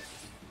hit.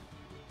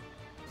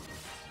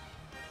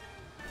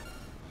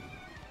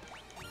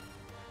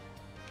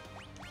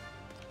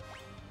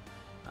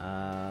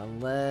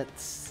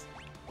 Let's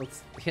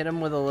hit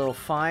him with a little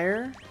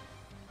fire.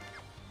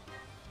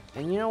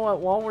 And you know what?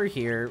 While we're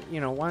here, you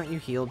know, why don't you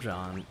heal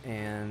John?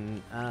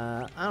 And,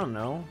 I don't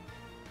know.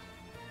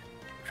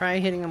 Try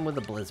hitting him with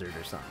a blizzard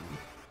or something.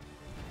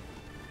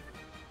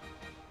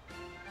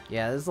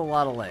 Yeah, there's a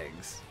lot of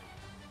legs.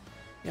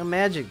 You know,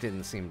 magic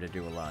didn't seem to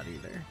do a lot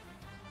either.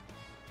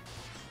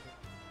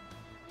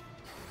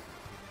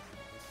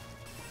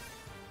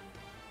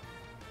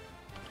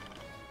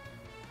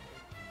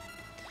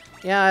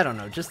 Yeah, I don't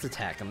know. Just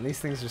attack them. These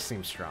things just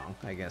seem strong,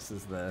 I guess,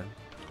 is the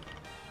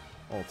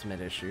ultimate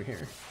issue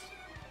here.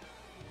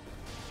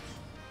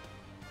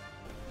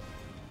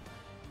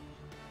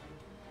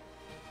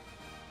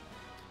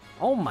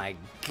 Oh my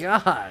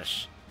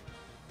gosh!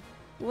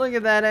 Look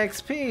at that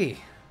XP!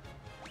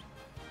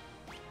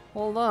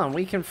 Hold on,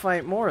 we can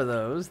fight more of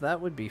those. That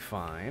would be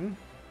fine.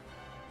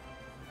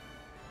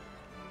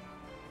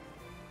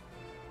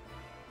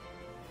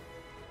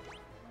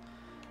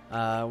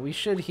 We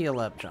should heal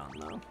up John,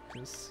 though,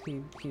 because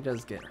he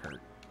does get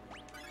hurt.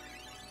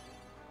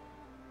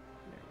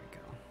 There we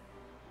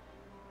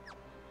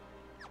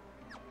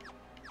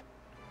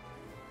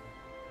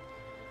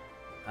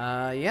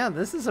go. Yeah,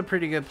 this is a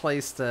pretty good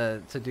place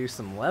to do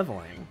some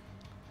leveling.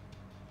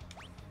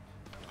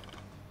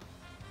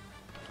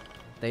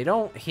 They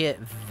don't hit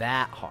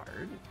that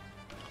hard.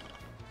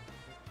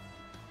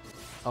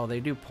 Oh, they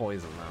do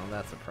poison, though.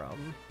 That's a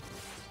problem.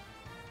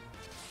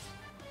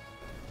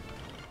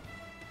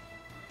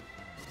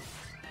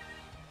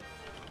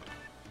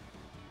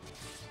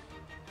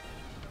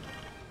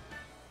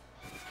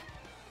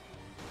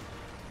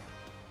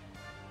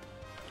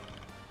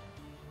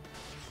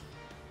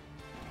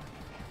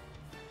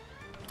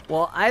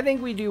 Well, I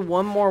think we do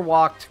one more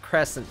walk to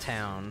Crescent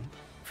Town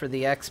for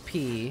the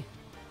XP.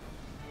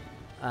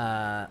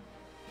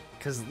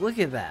 Because look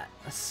at that.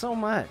 That's so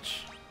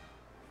much.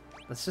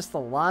 That's just a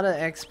lot of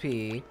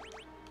XP.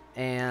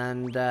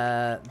 And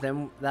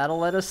then that'll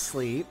let us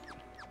sleep.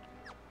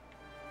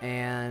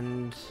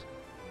 And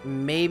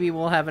maybe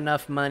we'll have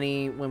enough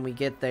money when we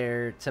get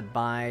there to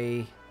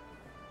buy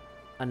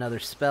another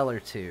spell or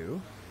two.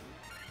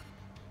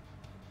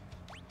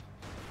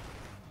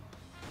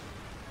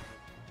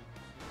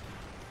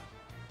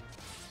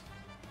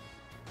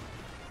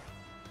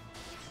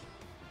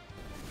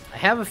 I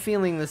have a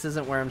feeling this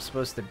isn't where I'm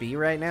supposed to be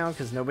right now,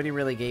 because nobody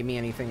really gave me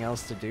anything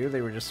else to do. They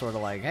were just sort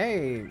of like,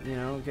 hey, you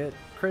know, get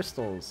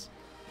crystals.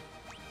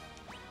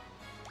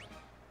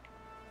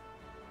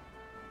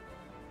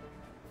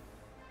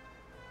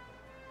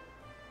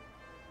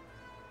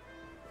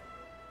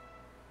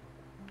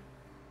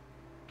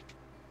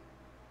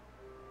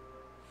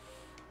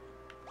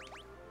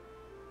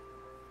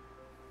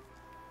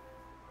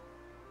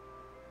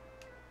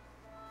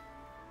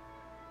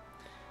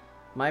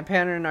 My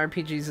pattern in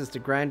RPGs is to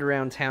grind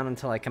around town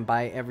until I can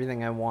buy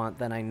everything I want,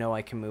 then I know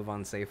I can move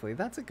on safely.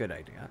 That's a good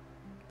idea.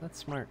 That's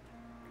smart.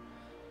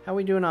 How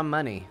we doing on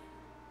money?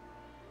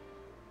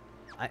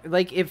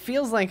 Like, it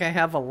feels like I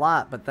have a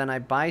lot, but then I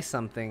buy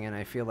something and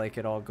I feel like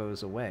it all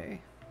goes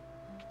away.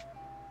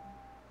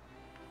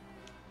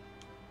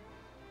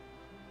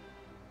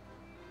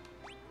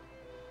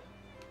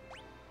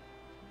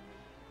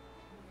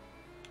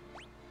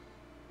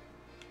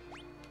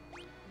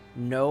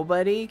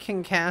 Nobody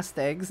can cast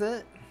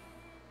Exit?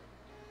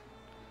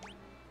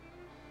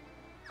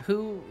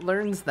 Who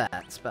learns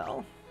that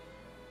spell?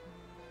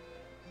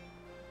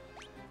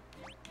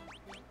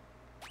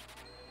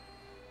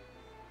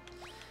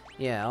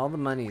 Yeah, all the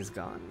money's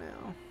gone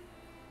now.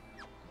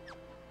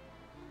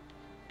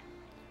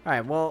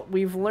 Alright, well,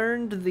 we've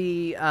learned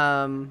the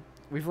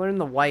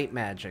white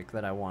magic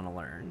that I want to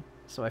learn.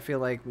 So I feel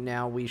like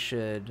now we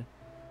should...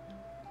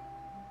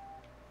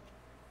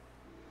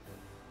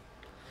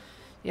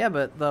 Yeah,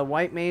 but the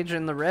white mage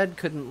and the red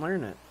couldn't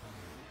learn it.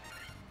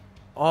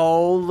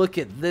 Oh, look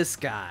at this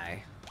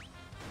guy.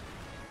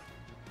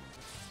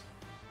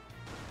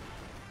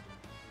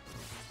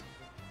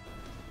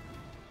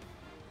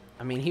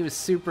 I mean, he was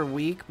super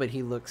weak, but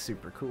he looks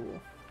super cool.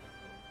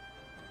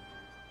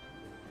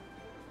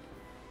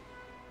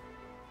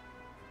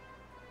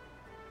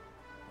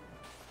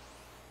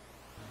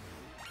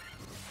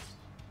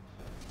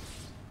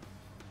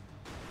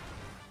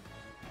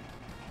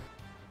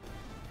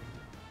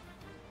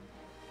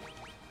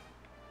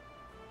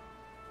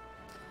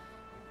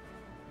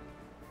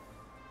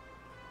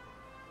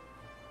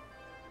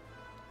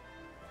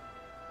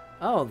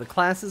 Oh, the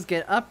classes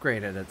get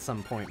upgraded at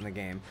some point in the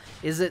game.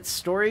 Is it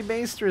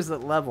story-based or is it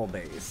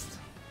level-based?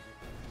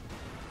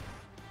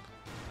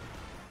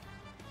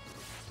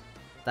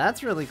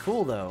 That's really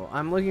cool, though.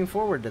 I'm looking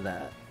forward to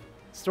that.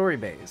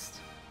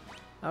 Story-based.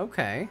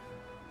 Okay.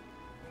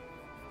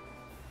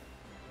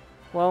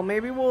 Well,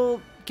 maybe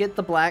we'll get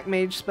the black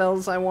mage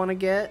spells I want to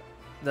get,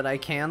 that I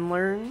can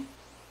learn,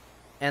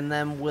 and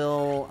then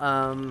we'll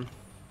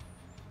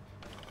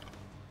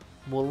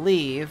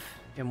leave,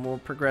 and we'll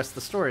progress the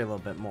story a little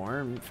bit more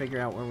and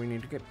figure out where we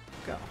need to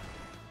go.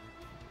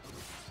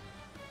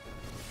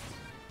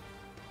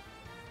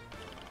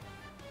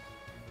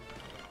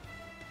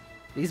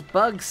 These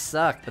bugs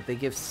suck, but they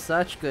give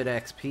such good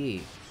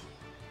XP.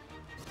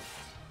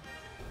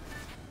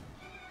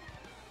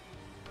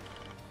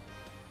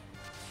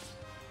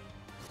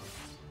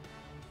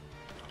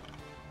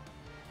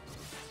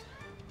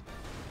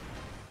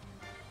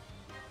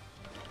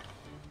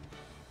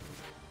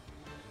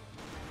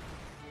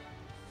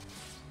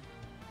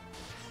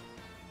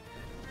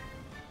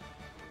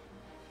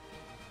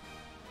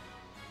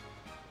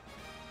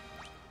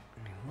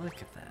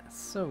 Look at that, it's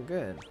so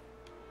good.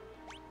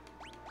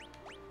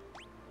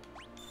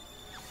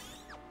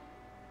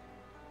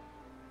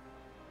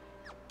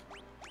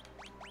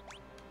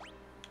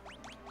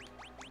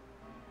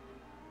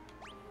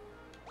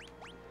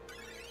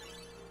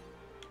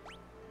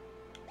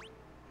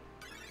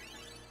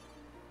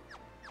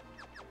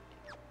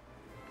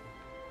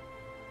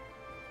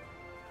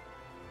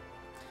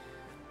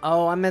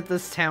 Oh, I'm at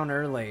this town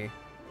early.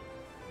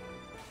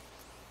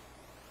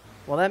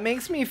 Well, that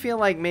makes me feel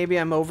like maybe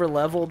I'm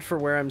over-leveled for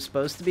where I'm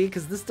supposed to be,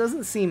 because this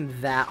doesn't seem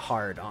that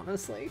hard,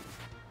 honestly.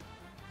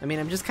 I mean,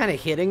 I'm just kind of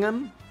hitting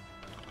them.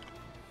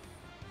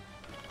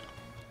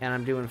 And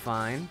I'm doing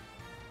fine.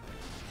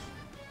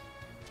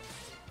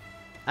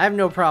 I have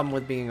no problem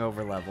with being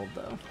over-leveled,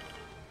 though.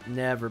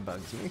 Never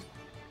bugs me.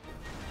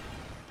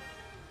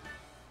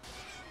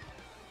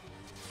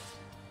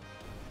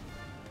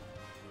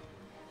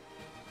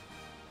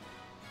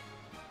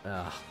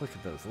 Ugh, look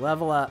at those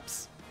level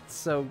ups. It's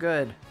so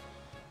good.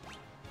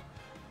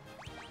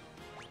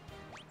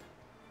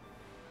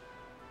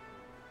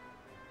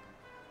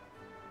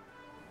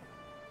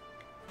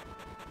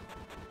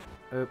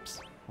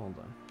 Oops, hold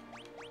on.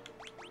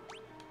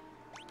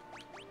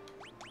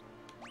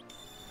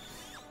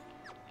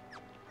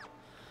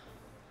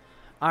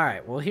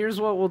 Alright, well here's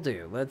what we'll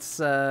do.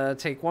 Let's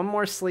take one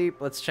more sleep,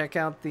 let's check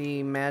out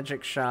the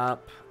magic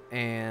shop,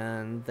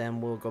 and then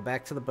we'll go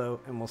back to the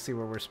boat and we'll see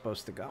where we're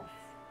supposed to go.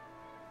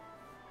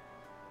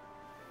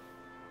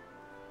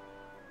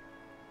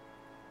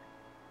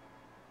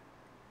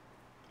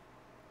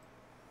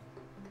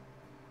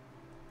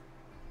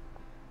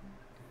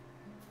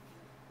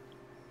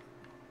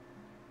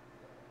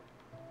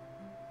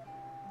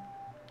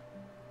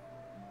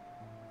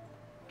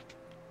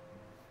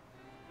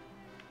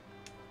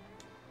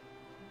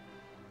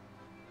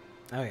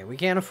 Okay, we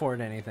can't afford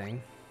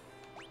anything.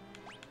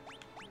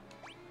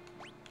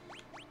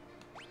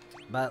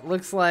 But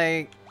looks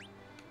like...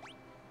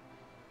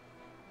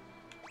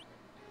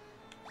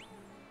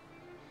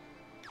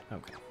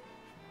 Okay.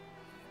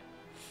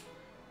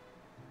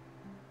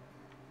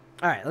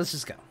 Alright, let's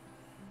just go.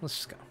 Let's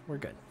just go. We're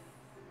good.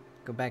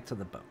 Go back to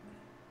the boat.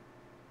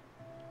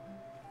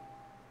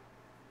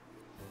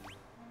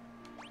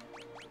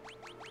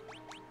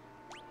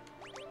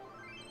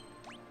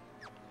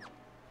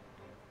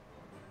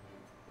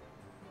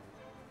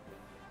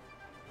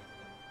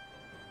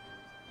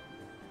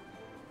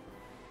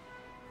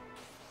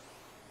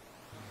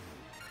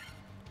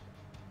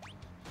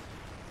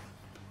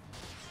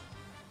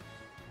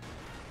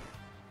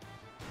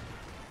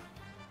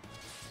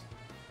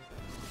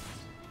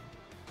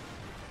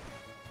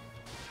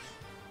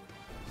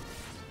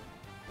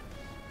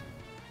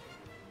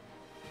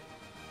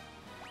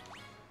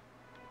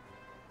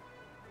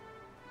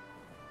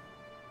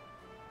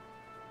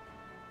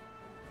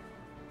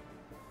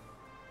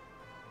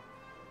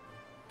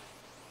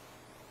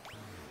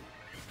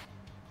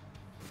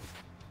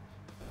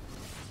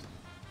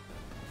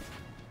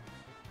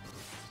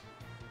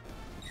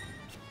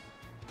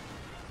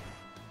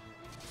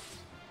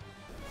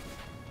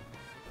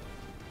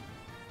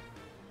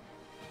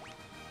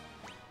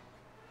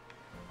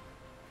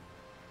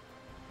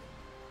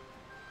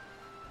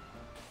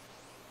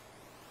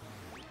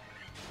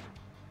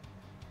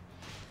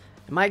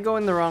 Am I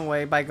going the wrong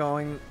way by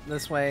going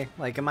this way?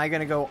 Like, am I going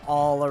to go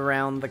all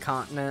around the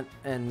continent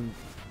and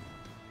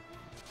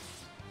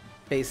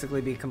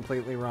basically be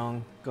completely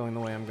wrong going the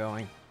way I'm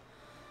going?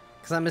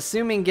 Because I'm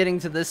assuming getting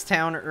to this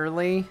town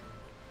early...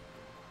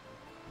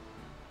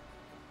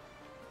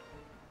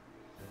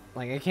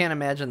 Like, I can't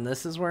imagine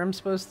this is where I'm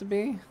supposed to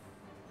be.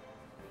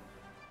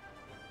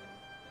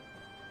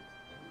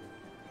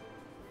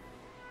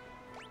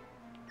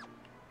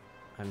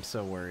 I'm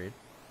so worried.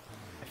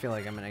 I feel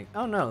like I'm gonna...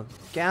 Oh no,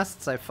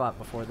 ghasts I've fought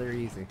before, they're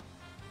easy.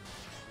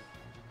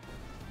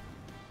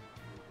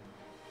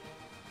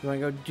 You wanna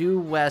go due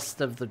west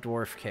of the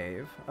dwarf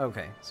cave.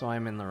 Okay, so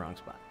I'm in the wrong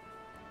spot.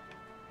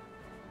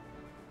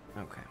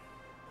 Okay.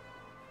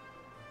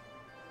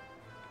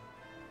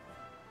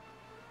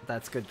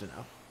 That's good to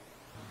know.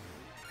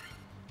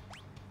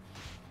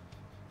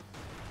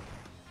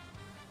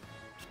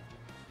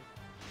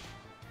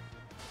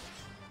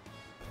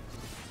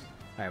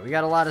 Alright, we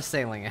got a lot of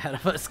sailing ahead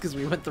of us because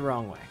we went the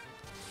wrong way.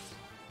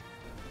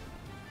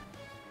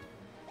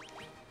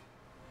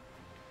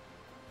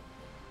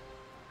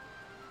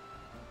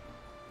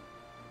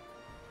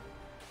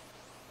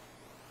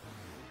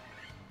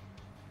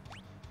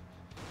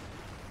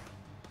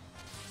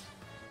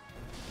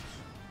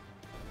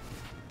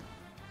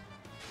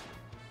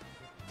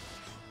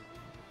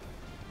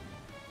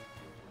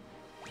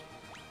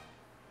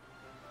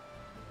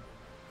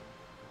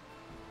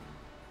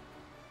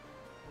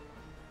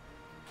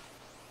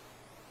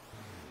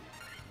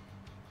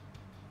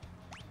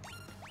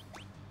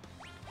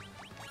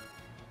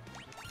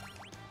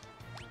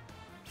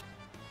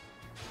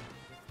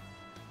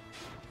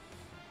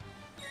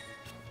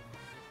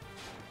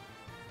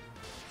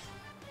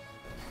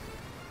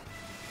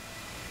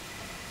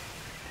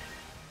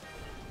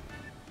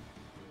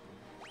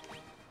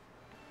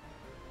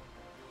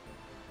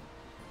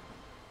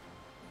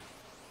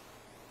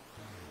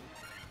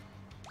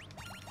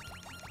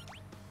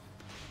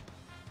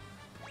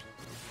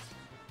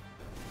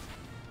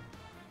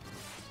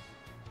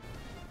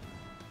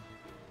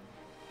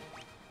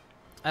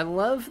 I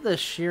love the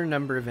sheer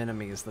number of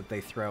enemies that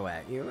they throw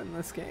at you in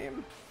this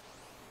game.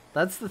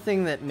 That's the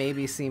thing that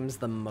maybe seems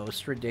the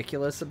most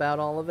ridiculous about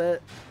all of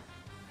it.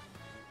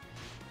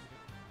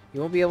 You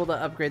won't be able to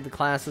upgrade the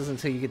classes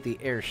until you get the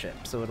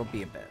airship, so it'll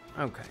be a bit.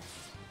 Okay.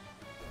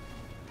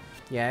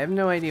 Yeah, I have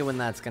no idea when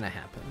that's gonna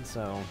happen,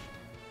 so...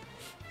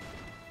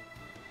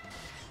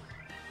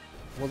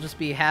 We'll just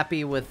be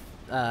happy with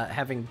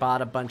having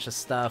bought a bunch of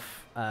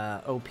stuff,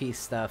 OP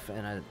stuff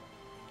in a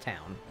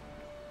town.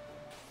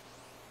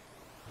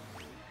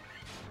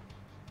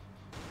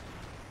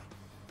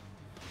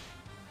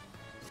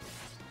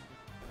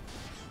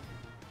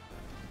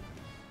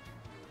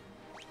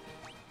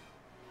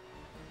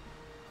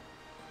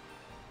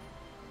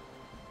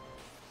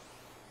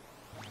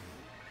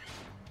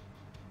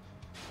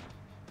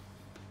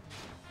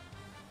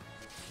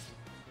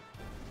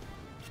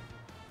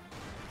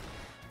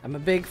 I'm a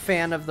big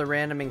fan of the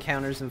random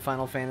encounters in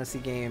Final Fantasy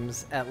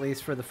games, at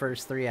least for the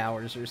first 3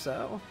 hours or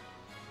so.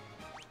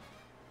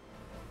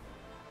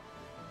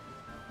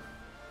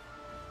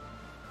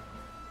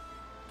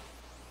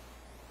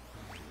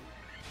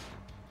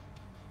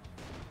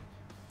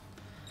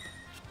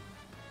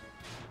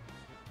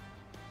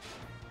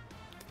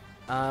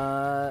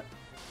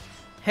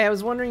 Hey, I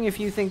was wondering if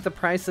you think the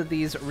price of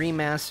these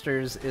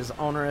remasters is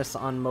onerous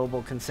on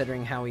mobile,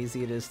 considering how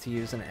easy it is to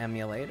use an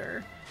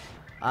emulator.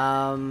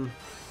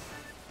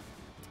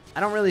 I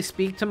don't really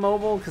speak to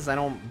mobile because I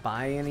don't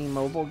buy any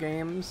mobile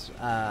games.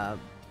 I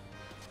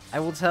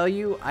will tell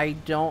you, I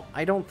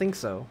don't think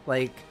so.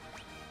 Like,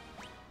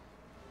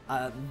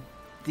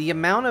 the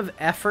amount of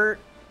effort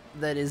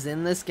that is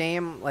in this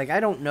game, like, I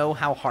don't know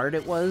how hard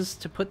it was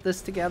to put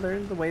this together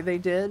the way they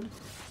did.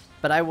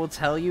 But I will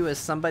tell you, as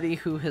somebody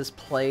who has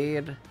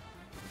played,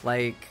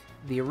 like,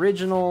 the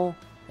original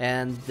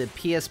and the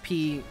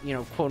PSP, you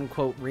know,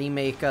 quote-unquote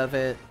remake of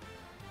it,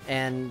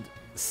 and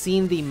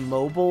seen the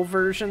mobile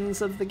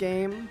versions of the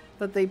game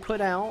that they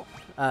put out,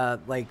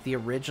 like the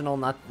original,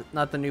 not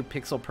the new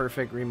pixel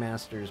perfect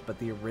remasters, but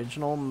the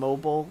original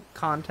mobile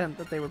content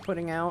that they were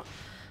putting out,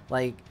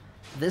 like,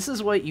 this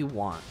is what you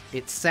want.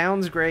 It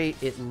sounds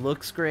great, it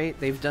looks great,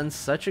 they've done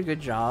such a good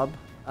job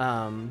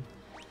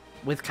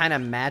with kind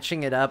of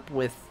matching it up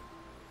with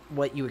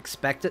what you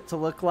expect it to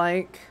look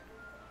like,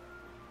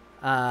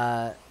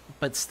 but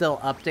still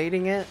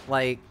updating it.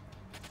 Like,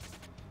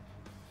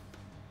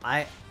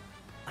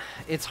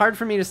 it's hard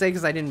for me to say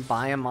because I didn't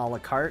buy them a la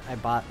carte. I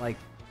bought, like,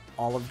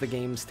 all of the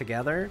games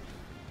together,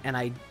 and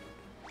I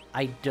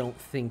don't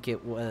think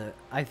it was...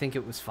 I think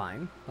it was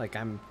fine. Like,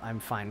 I'm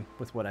fine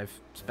with what I've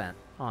spent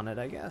on it,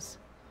 I guess.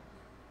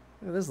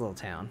 Look at this little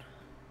town.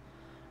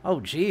 Oh,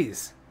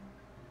 jeez.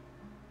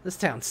 This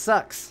town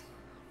sucks.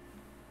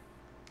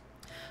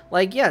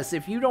 Like, yes,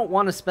 if you don't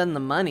want to spend the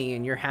money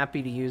and you're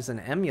happy to use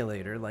an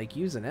emulator, like,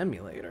 use an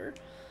emulator.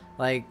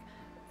 Like,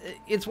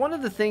 it's one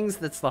of the things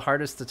that's the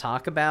hardest to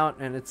talk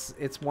about, and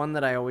it's one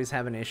that I always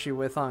have an issue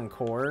with on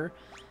Core,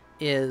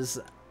 is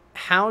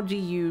how do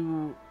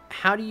you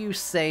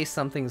say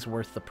something's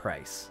worth the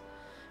price?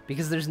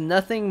 Because there's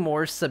nothing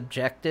more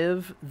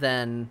subjective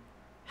than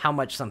how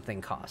much something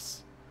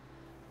costs.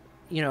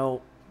 You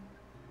know,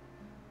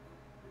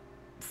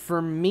 for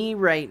me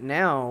right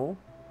now,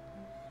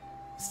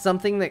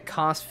 something that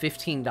costs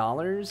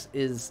 $15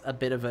 is a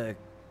bit of a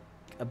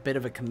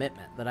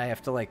commitment that I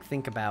have to, like,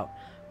 think about.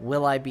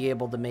 Will I be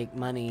able to make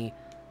money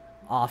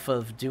off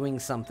of doing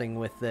something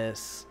with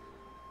this?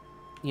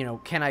 You know,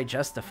 can I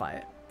justify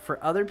it?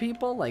 For other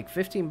people, like,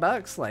 15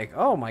 bucks, like,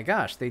 oh my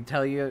gosh, they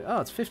tell you,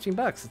 oh, it's 15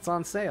 bucks, it's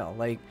on sale.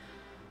 Like,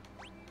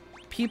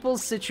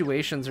 people's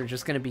situations are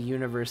just going to be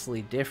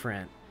universally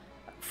different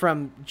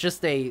from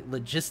just a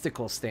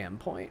logistical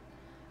standpoint,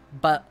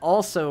 but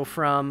also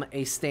from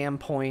a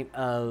standpoint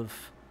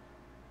of,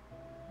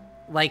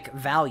 like,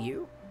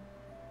 value.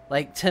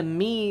 Like, to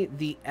me,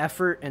 the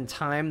effort and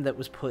time that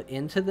was put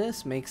into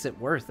this makes it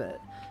worth it.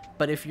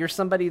 But if you're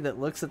somebody that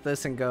looks at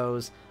this and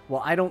goes,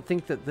 well, I don't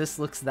think that this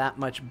looks that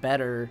much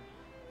better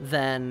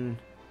than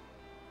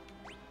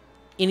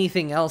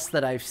anything else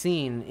that I've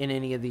seen in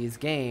any of these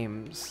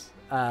games,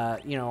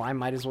 you know, I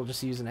might as well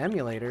just use an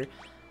emulator,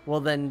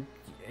 well, then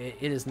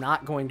it is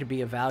not going to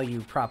be a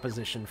value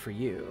proposition for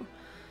you.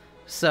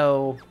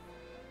 So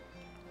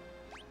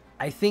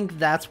I think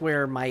that's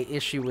where my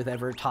issue with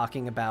ever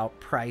talking about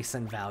price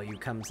and value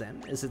comes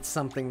in, is it's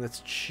something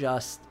that's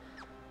just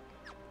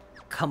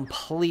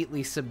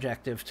completely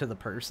subjective to the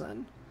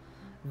person.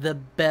 The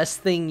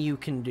best thing you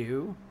can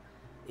do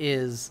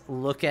is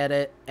look at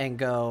it and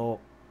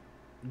go,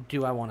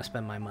 do I want to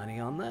spend my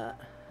money on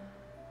that?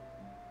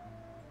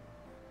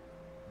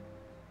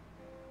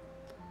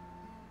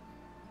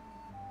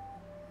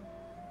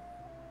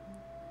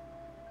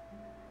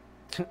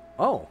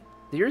 Oh,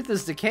 the earth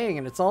is decaying,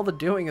 and it's all the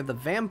doing of the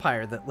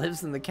vampire that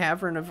lives in the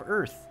cavern of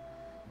earth.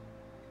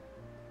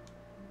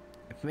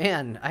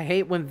 Man, I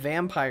hate when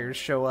vampires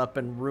show up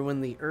and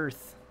ruin the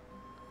earth.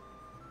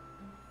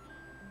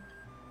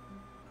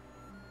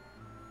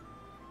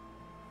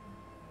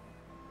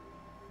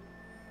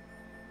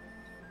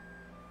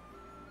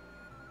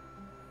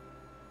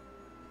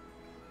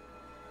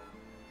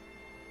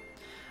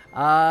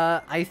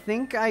 I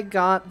think I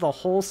got the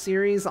whole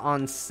series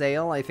on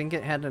sale. I think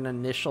it had an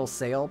initial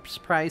sales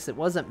price. It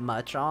wasn't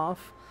much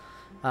off,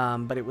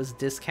 but it was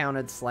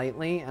discounted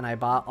slightly, and I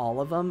bought all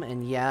of them.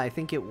 And yeah, I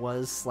think it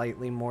was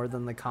slightly more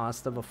than the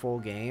cost of a full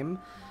game.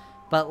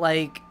 But,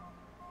 like,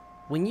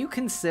 when you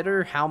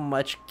consider how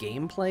much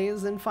gameplay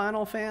is in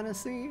Final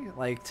Fantasy,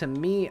 like, to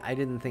me, I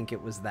didn't think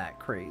it was that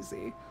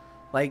crazy.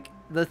 Like,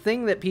 the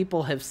thing that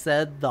people have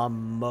said the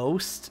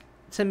most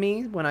to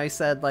me when I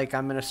said, like,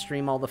 I'm going to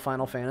stream all the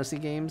Final Fantasy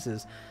games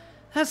is,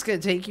 that's going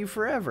to take you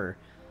forever.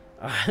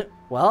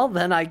 Well,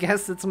 then I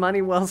guess it's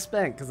money well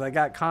spent, because I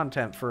got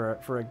content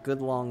for a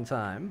good long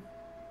time.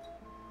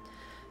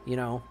 You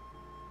know?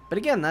 But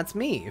again, that's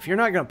me. If you're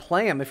not going to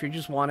play them, if you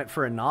just want it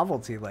for a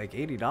novelty, like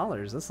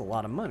 $80, that's a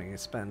lot of money to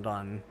spend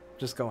on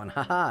just going,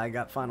 haha, I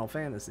got Final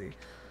Fantasy.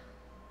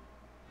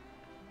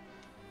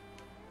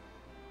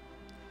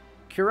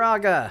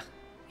 Kiraga.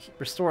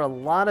 Restore a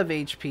lot of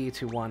HP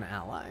to one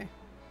ally.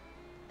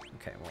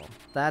 Okay, well,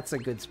 that's a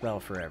good spell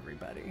for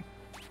everybody.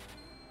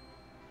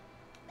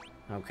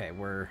 Okay,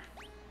 we're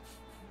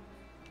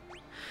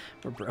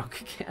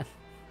broke again.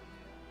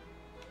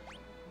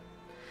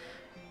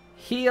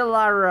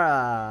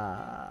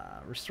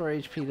 Healara! Restore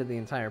HP to the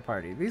entire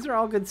party. These are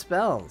all good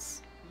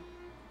spells.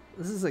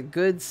 This is a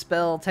good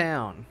spell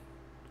town.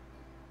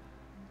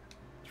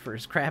 For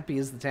as crappy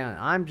as the town.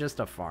 I'm just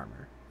a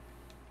farmer.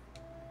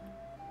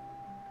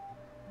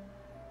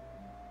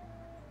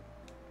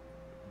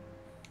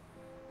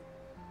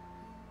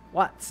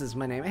 Watts is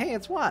my name. Hey,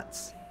 it's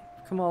Watts.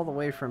 I've come all the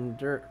way from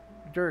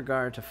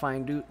Durgar to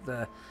find out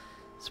the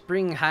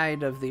spring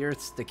hide of the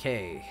Earth's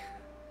decay.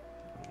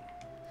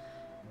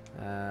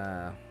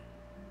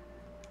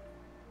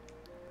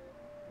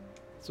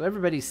 So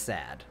everybody's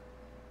sad.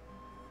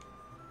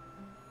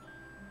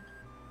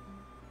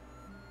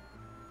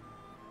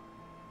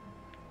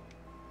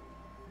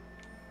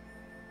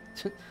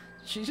 Did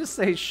she just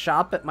say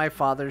shop at my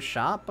father's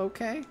shop?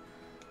 Okay.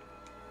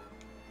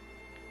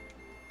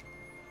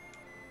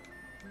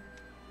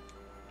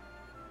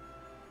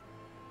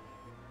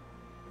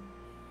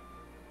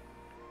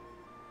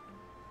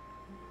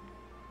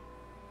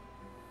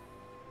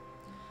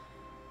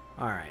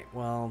 Alright,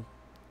 well,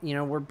 you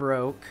know, we're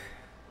broke.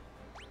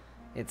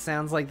 It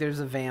sounds like there's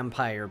a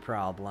vampire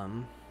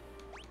problem.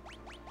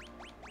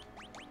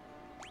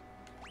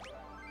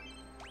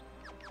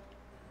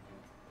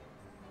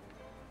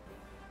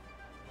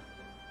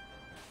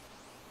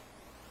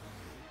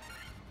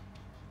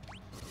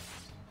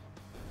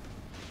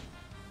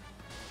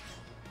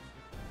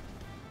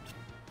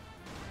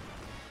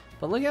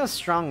 But look how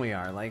strong we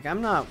are. Like,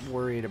 I'm not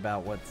worried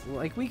about what's...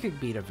 Like, we could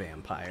beat a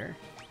vampire.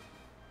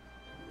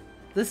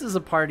 This is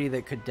a party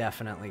that could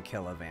definitely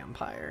kill a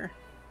vampire.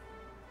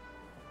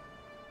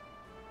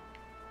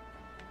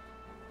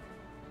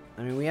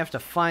 I mean, we have to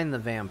find the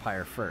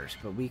vampire first,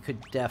 but we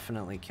could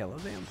definitely kill a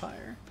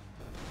vampire.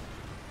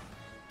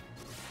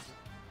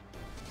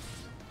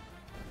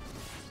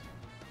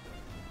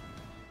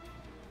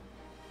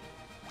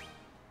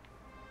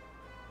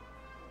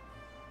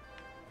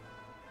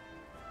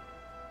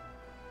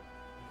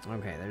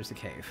 Okay, there's the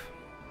cave.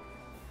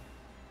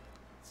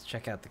 Let's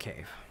check out the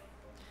cave.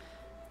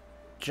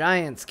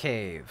 Giant's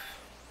Cave.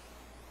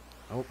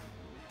 Oh.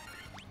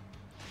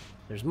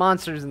 There's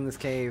monsters in this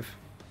cave.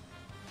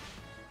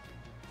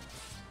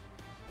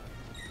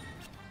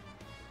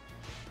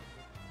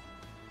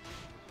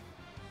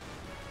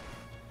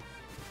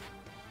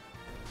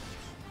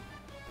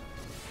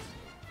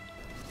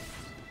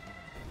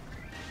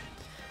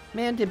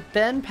 Man, did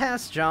Ben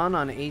pass John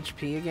on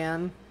HP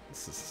again?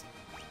 This is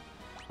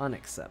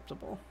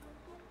unacceptable.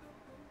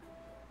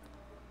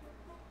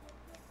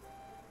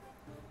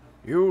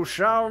 You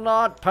shall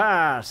not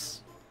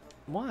pass.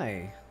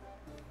 Why?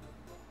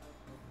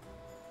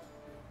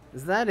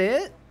 Is that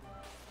it?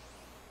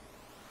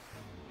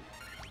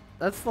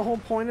 That's the whole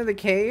point of the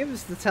cave,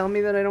 is to tell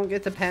me that I don't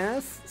get to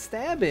pass?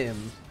 Stab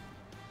him.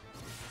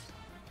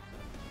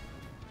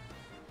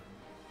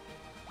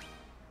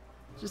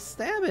 Just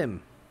stab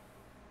him.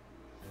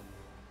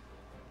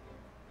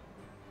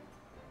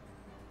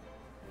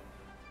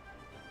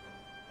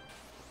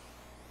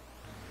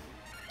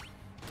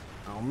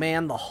 Oh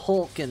man, the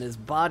Hulk and his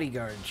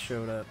bodyguard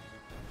showed up.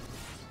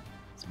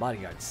 His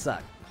bodyguard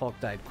sucked. Hulk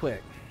died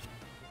quick.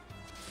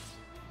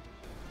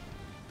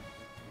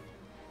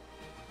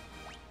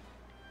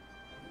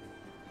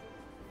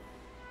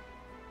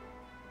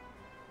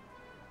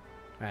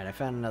 Alright, I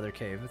found another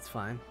cave. It's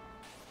fine.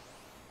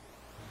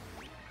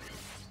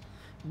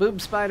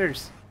 Boob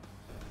spiders!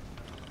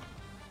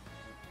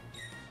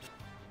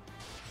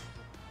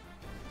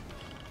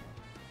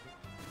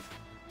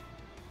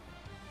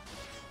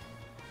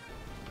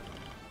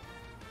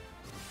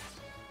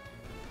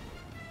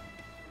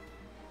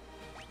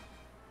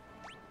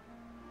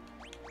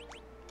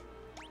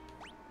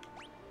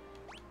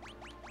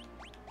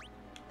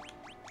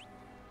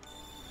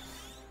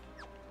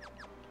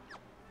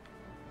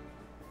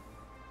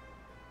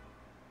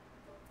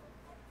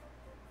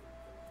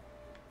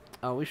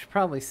 Oh, we should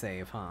probably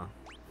save, huh?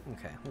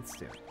 Okay, let's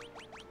do it.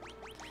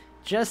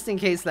 Just in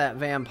case that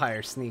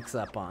vampire sneaks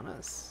up on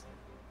us.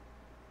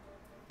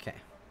 Okay.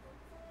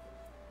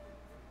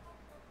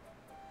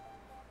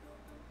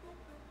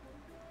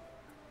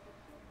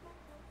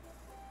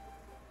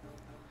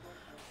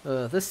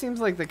 This seems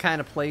like the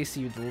kind of place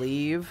you'd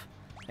leave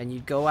and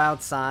you'd go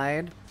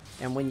outside,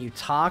 and when you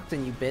talked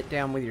and you bit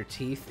down with your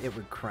teeth, it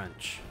would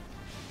crunch.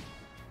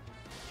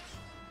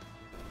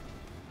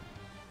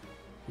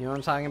 You know what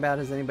I'm talking about?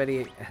 Has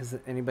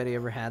anybody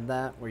ever had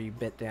that where you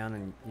bit down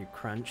and you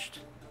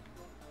crunched?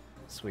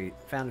 Sweet.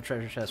 Found a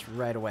treasure chest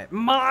right away.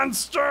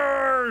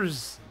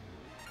 Monsters!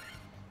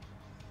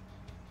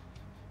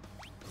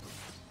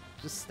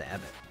 Just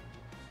stab it.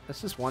 That's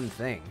just one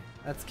thing.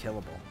 That's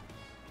killable.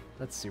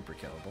 That's super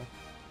killable.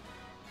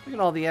 Look at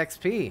all the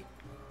XP.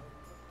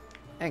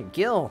 And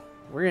Gil.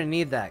 We're gonna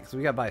need that because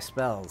we gotta buy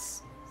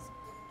spells.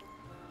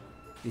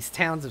 These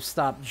towns have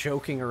stopped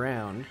joking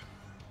around.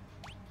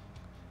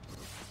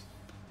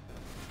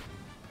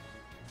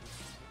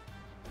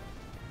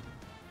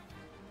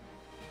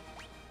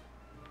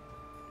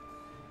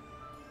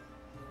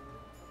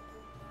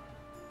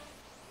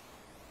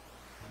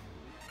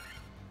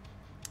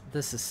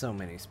 This is so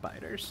many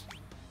spiders.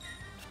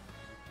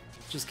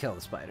 Just kill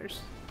the spiders.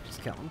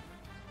 Just kill them.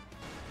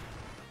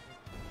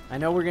 I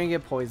know we're gonna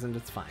get poisoned,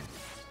 it's fine.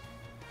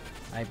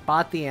 I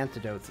bought the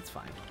antidotes, it's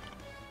fine.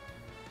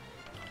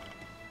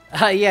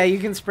 Yeah, you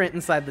can sprint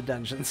inside the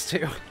dungeons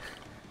too.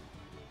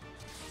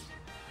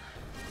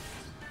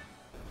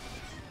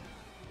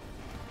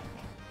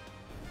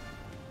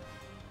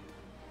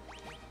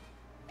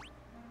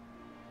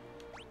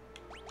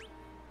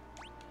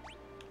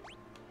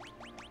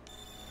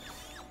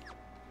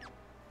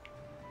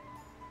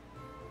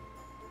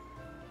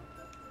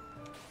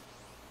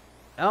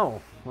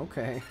 Oh,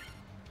 okay.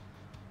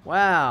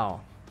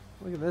 Wow.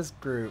 Look at this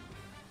group.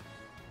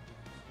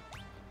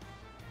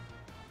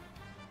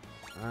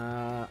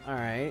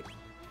 Alright.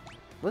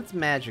 Let's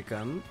magic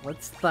them.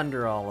 Let's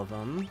thunder all of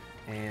them.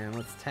 And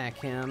let's attack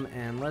him.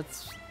 And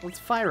let's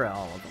fire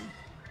all of them.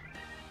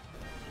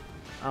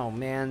 Oh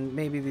man,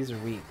 maybe these are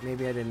weak.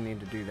 Maybe I didn't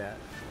need to do that.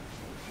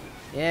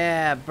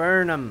 Yeah,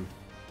 burn them.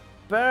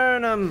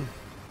 Burn them.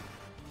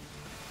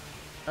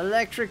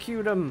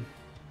 Electrocute them.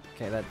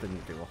 Okay, that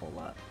didn't do a whole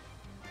lot.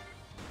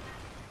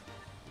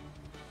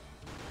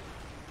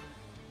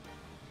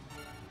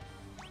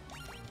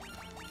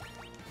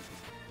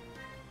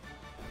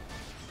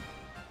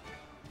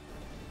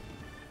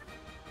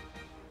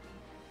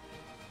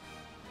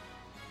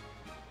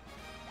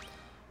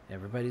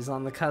 Everybody's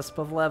on the cusp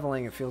of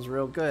leveling. It feels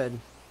real good.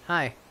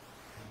 Hi.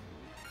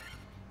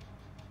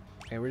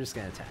 Okay, we're just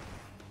gonna attack.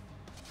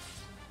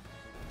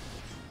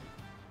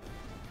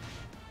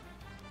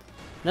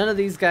 None of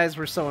these guys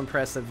were so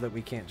impressive that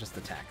we can't just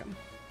attack them.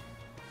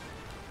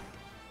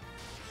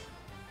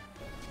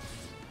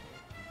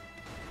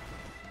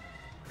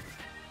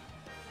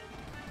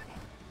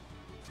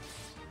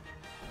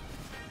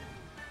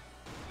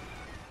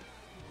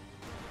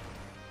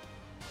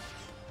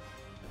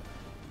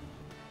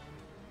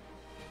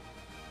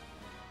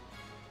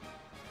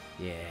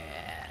 Yeah,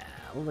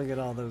 look at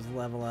all those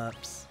level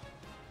ups.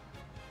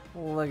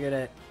 Look at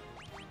it.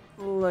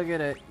 Look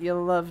at it. You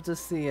love to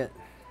see it.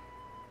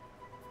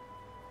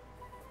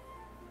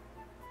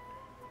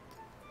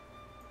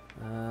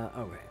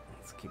 Okay,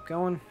 let's keep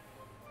going.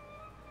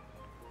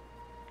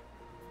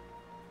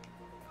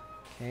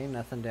 Okay,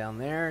 nothing down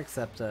there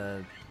except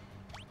a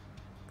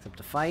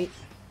fight.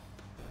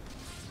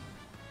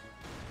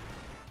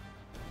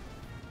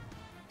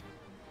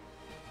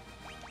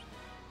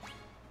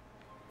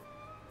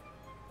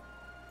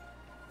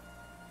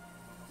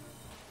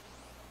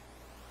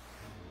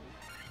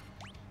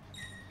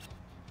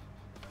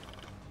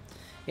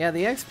 Yeah,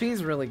 the XP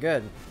is really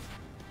good.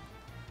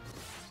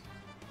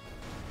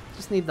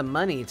 Just need the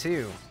money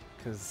too,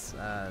 because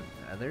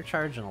they're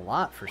charging a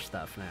lot for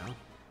stuff now.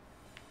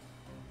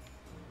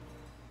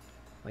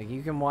 Like,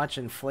 you can watch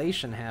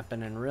inflation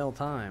happen in real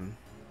time.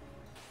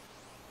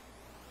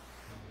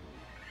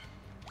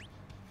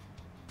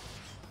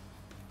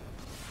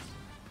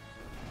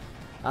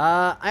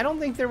 I don't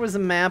think there was a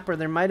map, or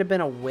there might have been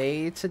a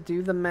way to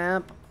do the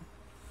map.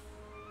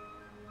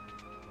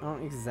 I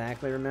don't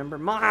exactly remember.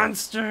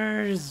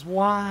 Monsters!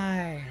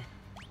 Why?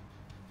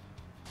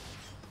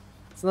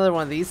 It's another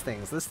one of these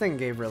things. This thing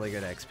gave really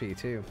good XP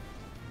too.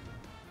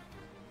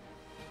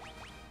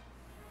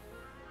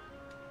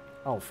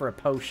 Oh, for a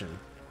potion.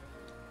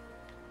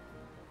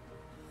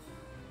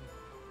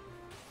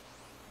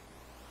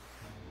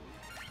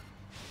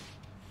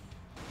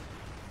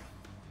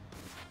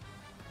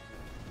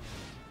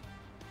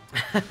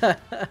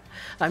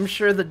 I'm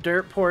sure the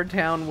dirt poor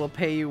town will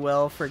pay you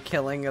well for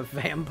killing a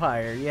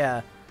vampire.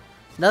 Yeah.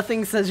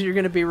 Nothing says you're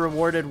going to be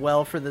rewarded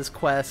well for this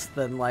quest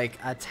than, like,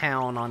 a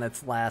town on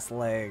its last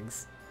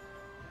legs.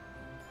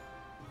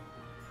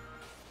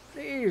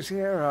 Please,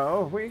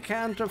 hero, we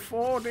can't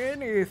afford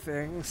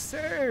anything.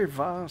 Save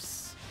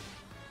us.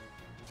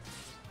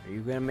 Are you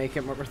going to make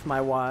it worth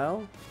my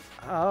while?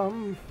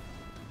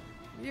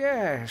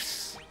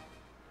 Yes.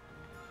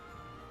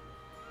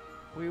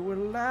 We will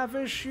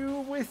lavish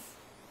you with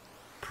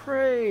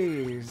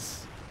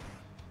praise.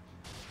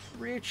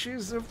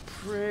 Riches of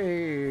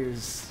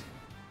praise.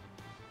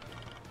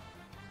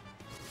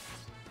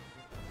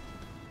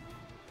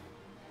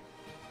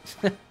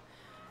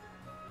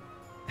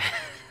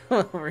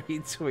 I'll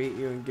retweet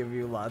you and give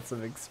you lots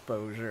of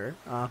exposure.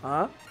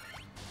 Uh-huh.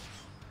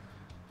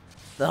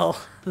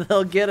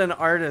 They'll get an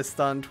artist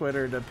on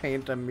Twitter to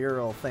paint a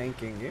mural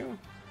thanking you.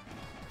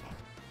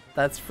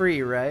 That's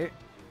free, right?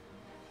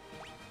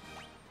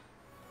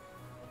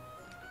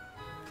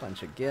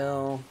 Bunch of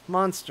gill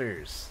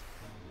monsters.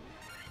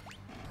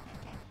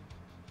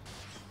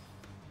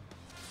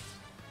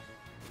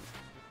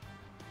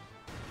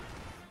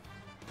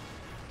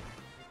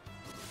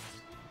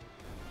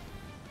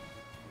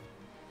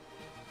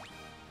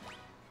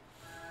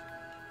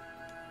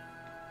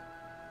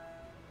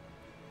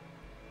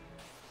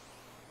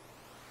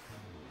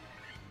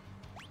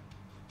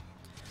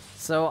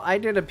 So I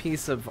did a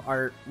piece of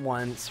art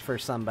once for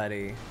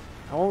somebody.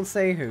 I won't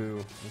say who.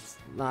 It's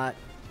not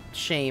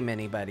shame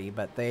anybody,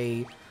 but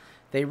they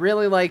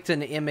really liked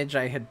an image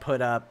I had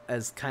put up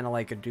as kind of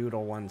like a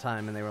doodle one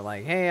time, and they were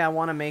like, "Hey, I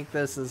want to make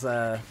this as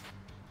a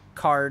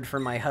card for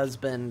my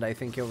husband. I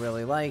think he'll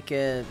really like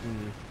it.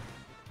 And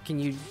can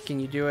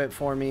you do it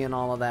for me and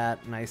all of that?"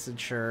 And I said,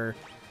 "Sure."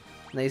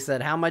 And they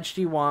said, "How much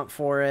do you want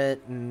for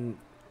it?" And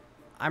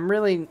I'm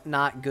really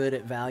not good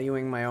at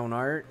valuing my own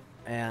art,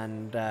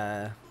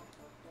 and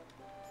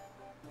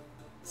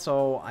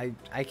so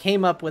I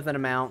came up with an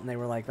amount, and they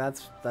were like,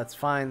 that's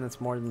fine, that's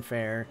more than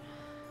fair.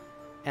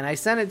 And I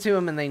sent it to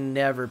them, and they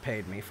never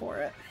paid me for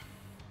it.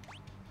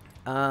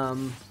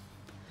 And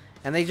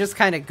they just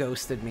kind of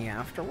ghosted me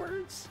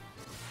afterwards.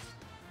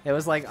 It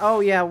was like,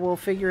 "Oh yeah, we'll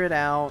figure it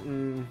out,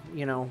 and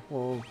you know,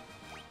 we'll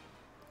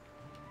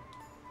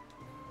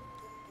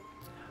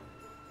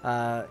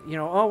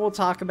we'll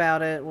talk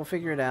about it, we'll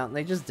figure it out," and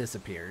they just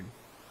disappeared.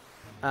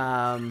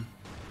 And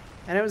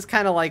it was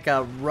kind of like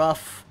a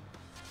rough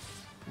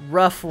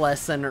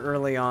lesson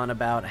early on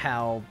about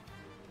how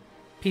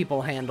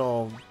people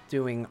handle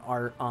doing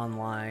art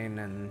online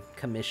and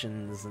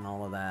commissions and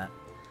all of that.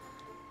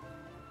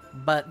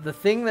 But the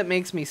thing that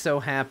makes me so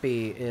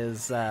happy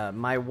is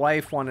my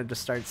wife wanted to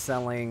start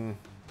selling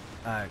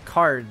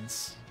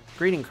cards,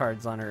 greeting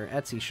cards on her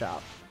Etsy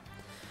shop.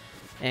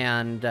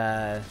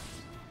 And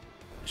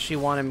she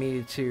wanted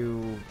me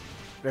to,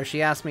 or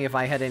she asked me if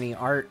I had any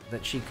art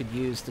that she could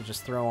use to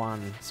just throw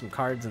on some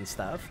cards and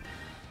stuff.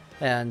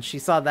 And she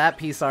saw that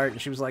piece of art,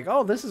 and she was like,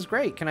 "Oh, this is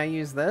great. Can I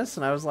use this?"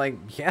 And I was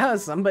like, "Yeah,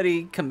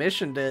 somebody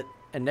commissioned it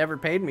and never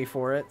paid me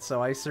for it,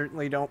 so I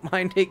certainly don't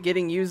mind it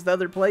getting used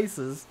other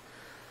places."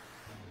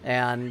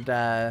 And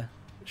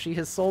she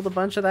has sold a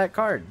bunch of that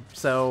card.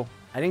 So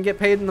I didn't get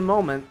paid in the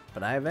moment,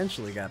 but I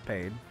eventually got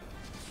paid.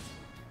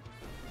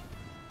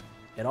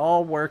 It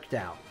all worked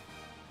out.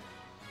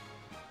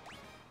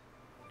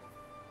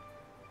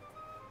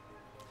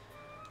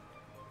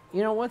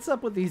 You know, what's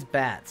up with these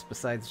bats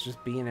besides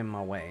just being in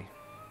my way?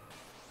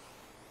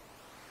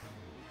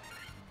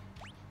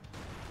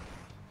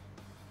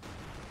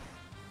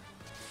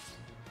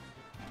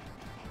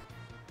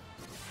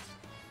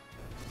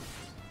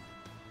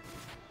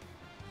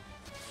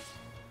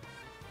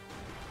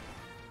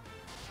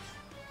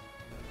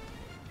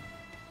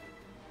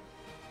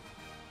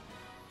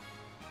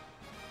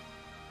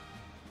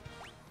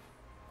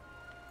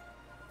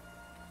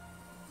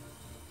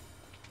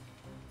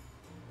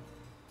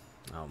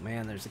 Oh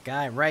man, there's a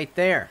guy right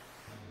there.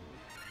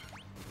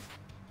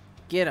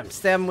 Get him.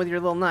 Stab him with your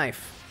little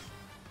knife.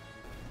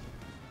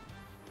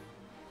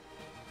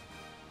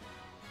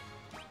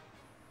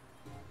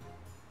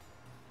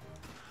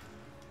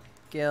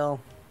 Gil.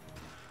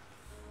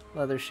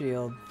 Leather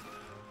shield.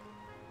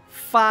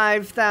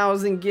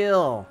 5,000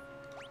 gil.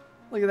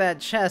 Look at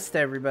that chest,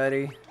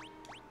 everybody.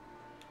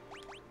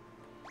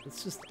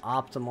 Let's just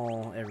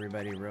optimal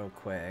everybody real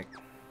quick.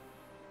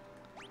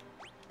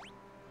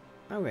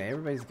 Okay,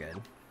 everybody's good.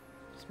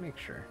 Just make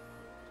sure.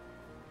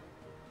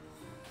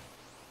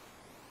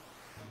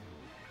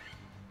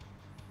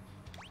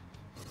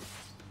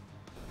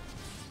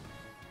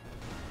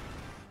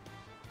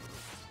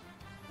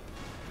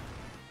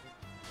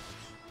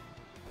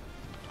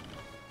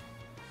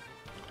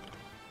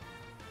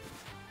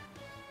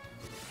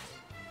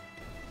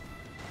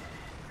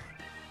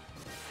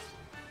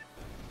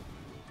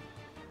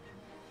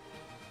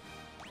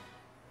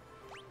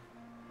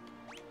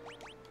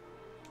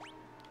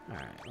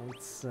 Alright,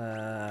 let's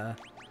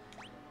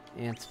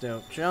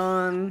antidote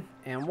John.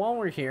 And while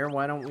we're here,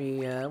 why don't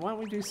we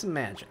do some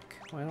magic?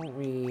 Why don't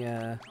we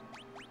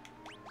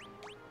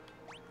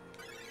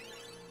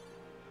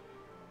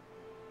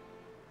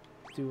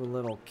do a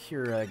little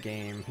Cura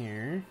game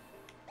here?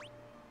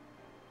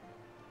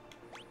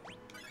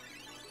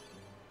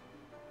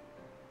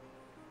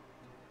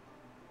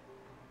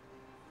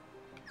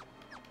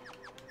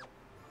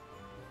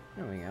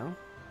 There we go.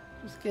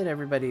 Just get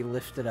everybody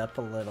lifted up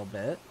a little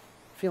bit.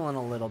 Feeling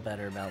a little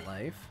better about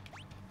life.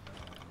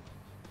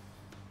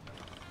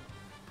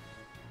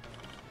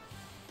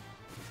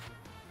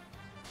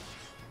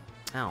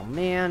 Oh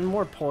man,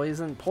 more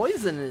poison.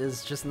 Poison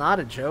is just not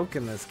a joke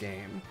in this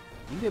game.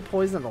 You get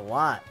poisoned a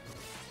lot.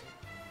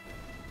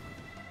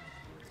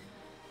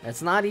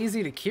 It's not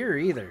easy to cure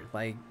either.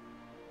 Like,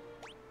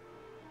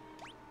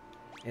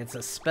 it's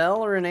a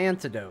spell or an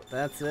antidote.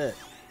 That's it.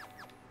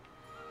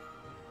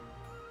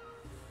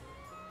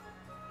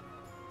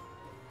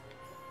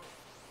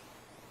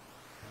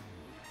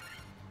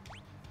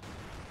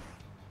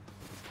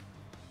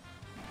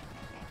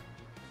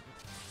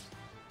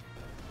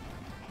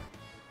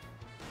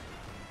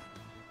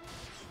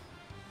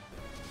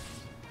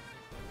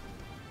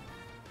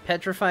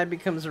 Petrified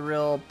becomes a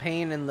real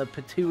pain in the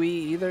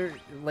patooey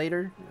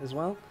later as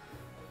well.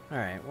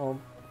 Alright,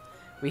 well,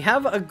 we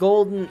have a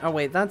golden... Oh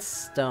wait, that's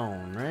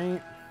stone,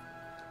 right?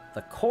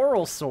 The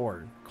coral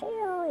sword.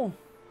 Coral!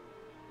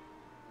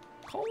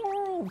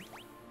 Coral!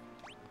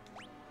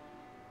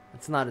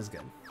 It's not as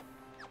good.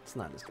 It's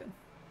not as good.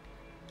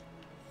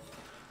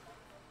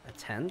 A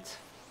tent.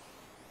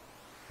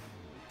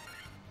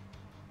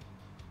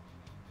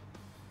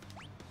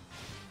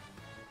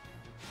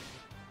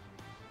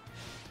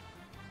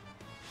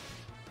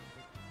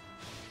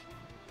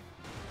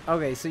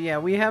 Okay, so yeah,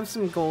 we have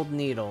some gold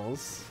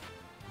needles.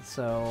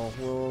 So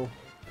we'll...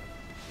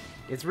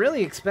 It's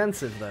really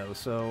expensive though,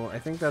 so I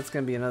think that's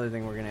going to be another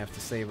thing we're going to have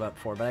to save up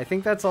for. But I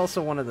think that's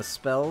also one of the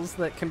spells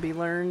that can be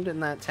learned in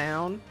that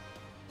town.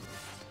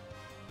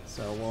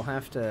 So we'll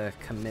have to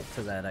commit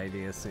to that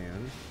idea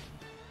soon.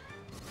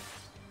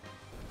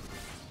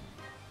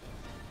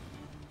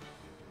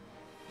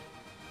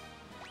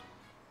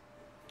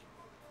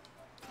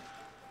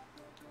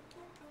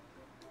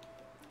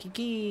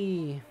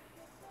 Kiki!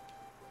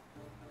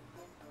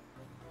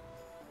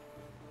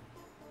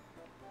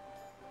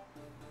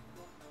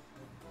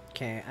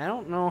 Okay, I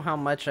don't know how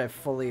much I've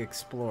fully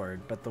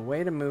explored, but the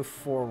way to move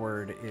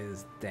forward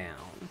is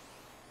down.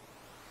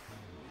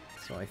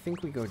 So I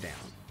think we go down.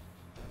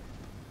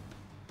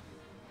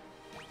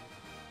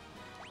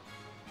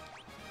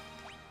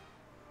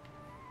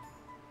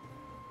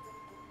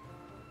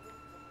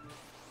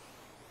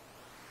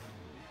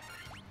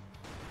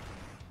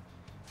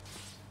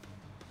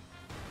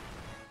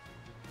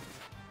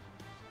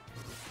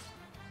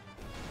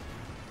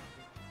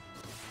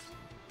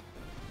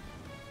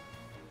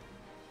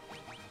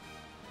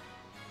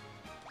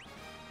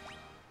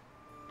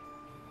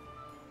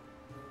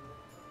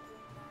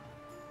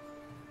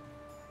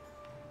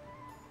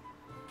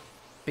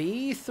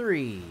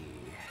 B3.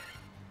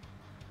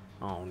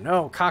 Oh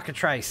no,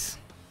 cockatrice.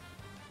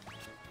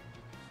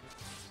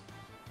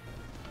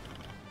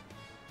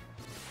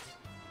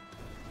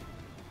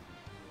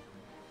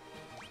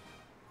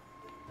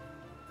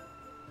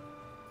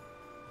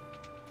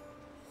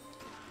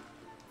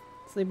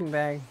 Sleeping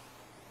bag.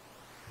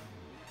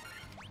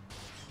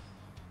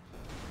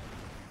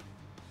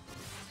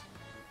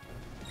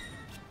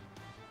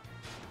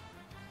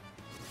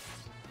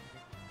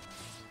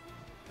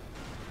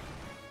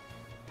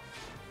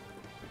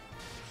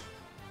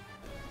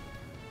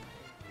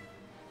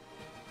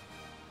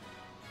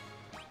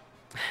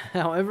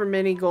 However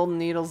many golden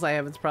needles I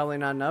have, it's probably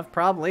not enough.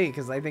 Probably,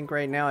 because I think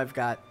right now I've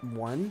got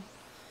one.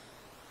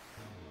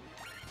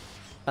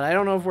 But I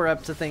don't know if we're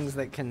up to things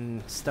that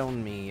can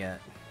stone me yet.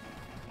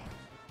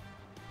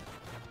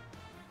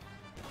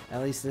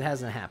 At least it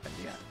hasn't happened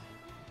yet.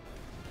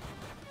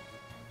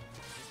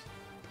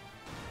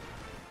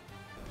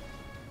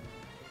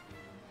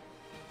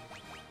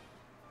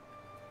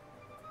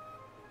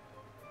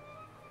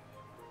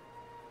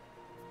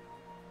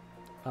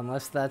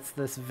 Unless that's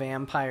this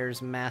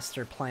vampire's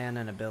master plan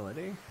and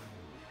ability.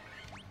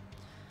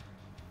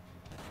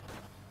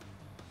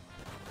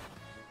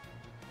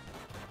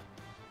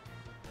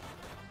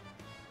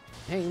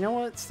 Hey, you know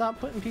what? Stop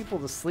putting people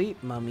to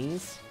sleep,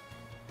 mummies.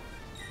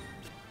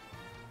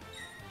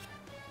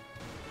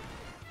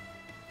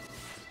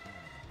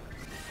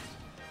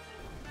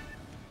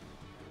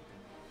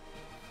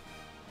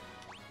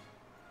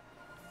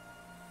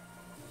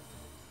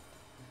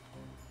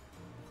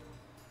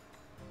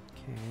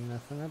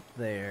 Nothing up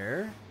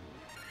there.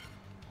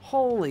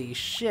 Holy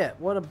shit,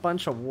 what a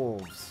bunch of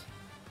wolves.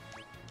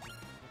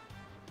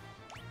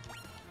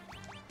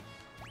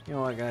 You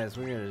know what, guys,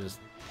 we gotta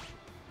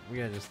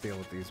just deal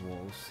with these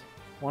wolves.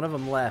 One of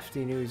them left,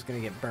 he knew he was gonna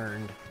get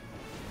burned.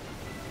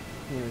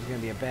 He knew it was gonna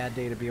be a bad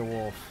day to be a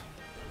wolf.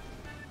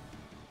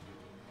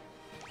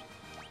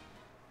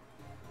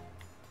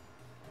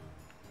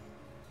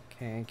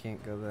 Okay,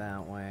 can't go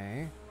that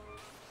way.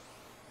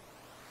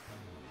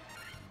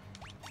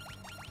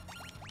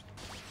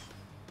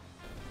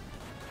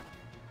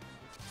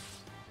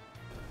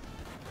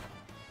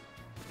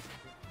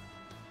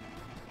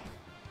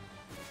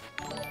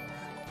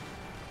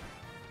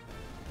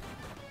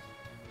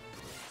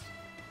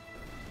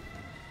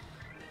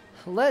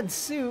 Lead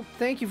Soup,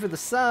 thank you for the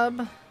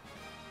sub.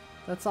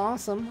 That's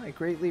awesome. I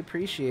greatly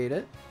appreciate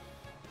it.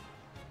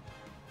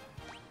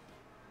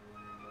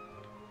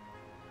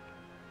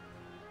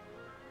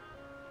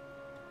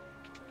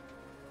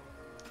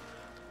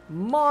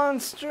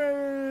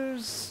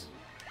 Monsters!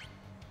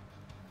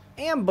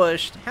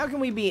 Ambushed? How can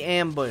we be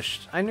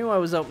ambushed? I knew I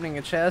was opening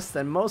a chest,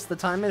 and most of the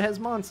time it has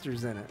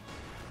monsters in it.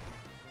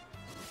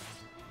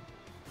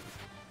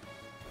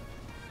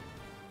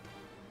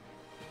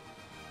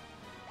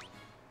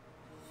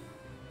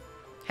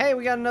 Hey,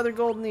 we got another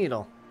gold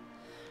needle.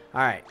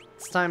 Alright,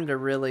 it's time to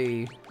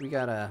really... We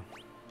gotta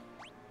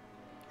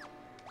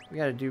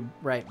do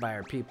right by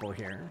our people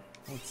here.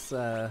 Let's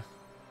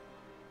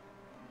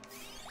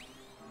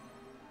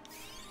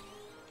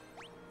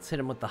hit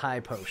him with the high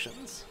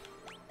potions.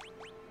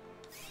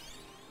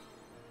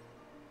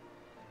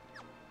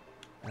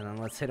 And then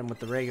let's hit him with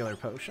the regular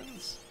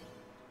potions.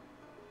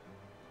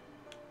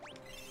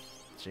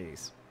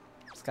 Jeez.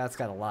 Scott's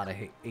got a lot of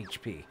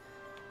HP.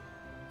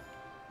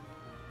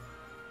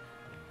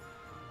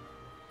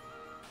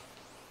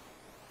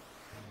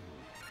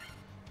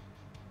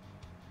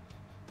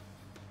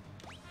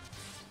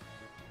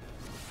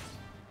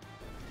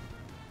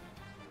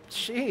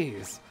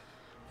 Jeez.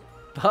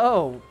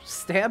 Oh,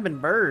 stabbing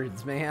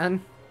birds,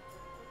 man.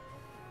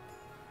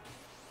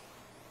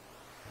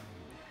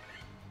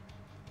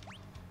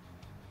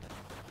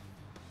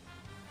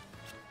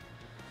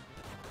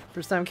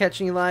 First time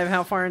catching you live.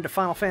 How far into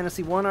Final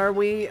Fantasy 1 are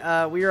we?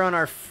 We are on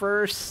our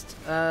first,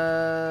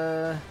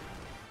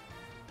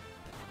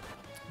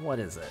 what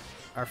is it?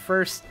 Our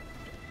first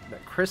the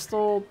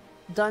crystal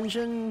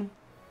dungeon?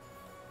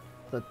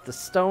 The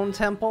stone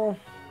temple?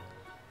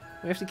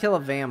 We have to kill a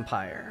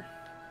vampire.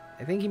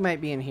 I think he might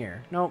be in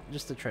here. Nope,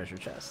 just a treasure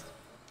chest.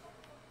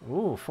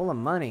 Ooh, full of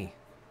money.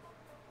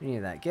 We need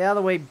that. Get out of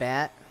the way,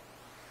 bat.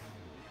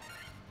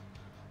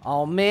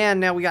 Oh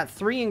man, now we got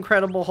 3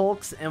 Incredible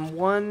Hulks and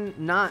 1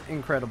 not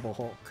Incredible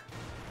Hulk.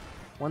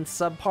 1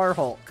 subpar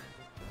Hulk.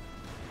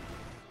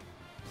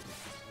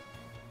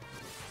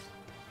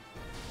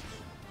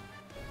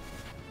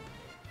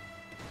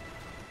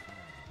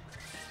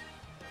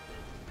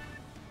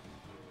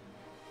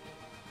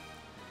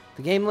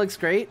 The game looks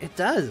great. It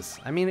does.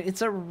 I mean,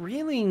 it's a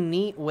really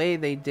neat way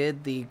they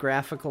did the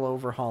graphical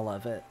overhaul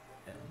of it.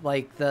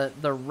 Like, the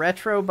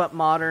retro but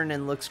modern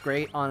and looks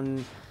great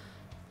on,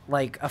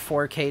 like, a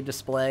 4K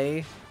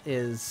display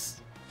is...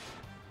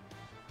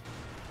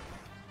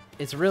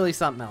 It's really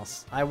something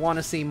else. I want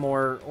to see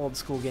more old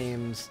school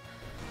games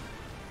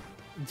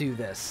do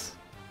this.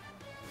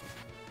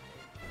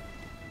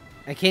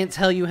 I can't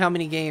tell you how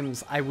many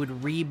games I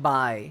would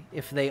re-buy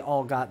if they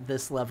all got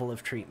this level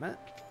of treatment.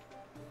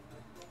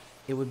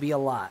 It would be a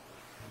lot.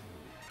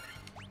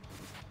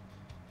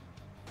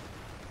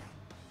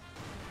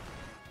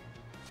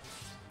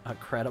 A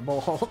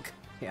credible Hulk?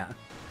 Yeah.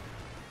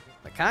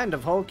 The kind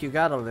of Hulk you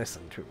gotta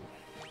listen to.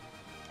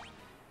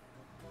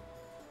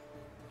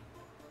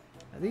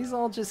 Are these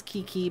all just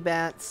Kiki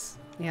bats?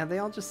 Yeah, they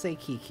all just say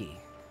Kiki.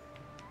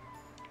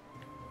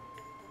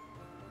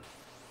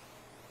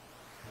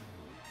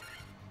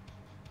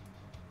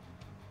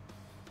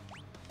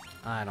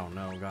 I don't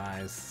know,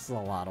 guys. This is a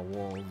lot of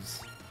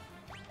wolves.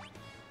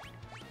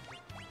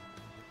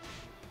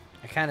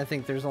 I kind of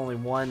think there's only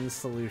one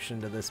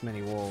solution to this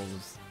many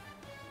wolves.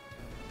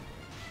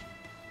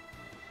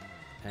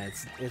 And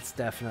it's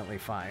definitely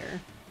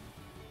fire.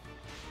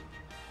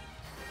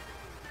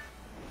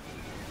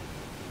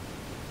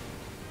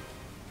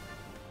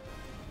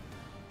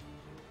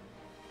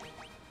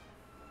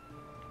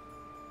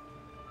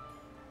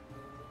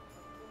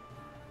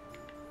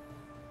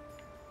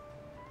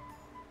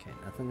 Okay,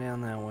 nothing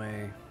down that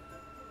way.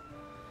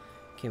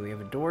 Okay, we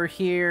have a door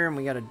here, and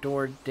we got a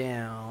door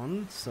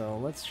down. So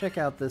let's check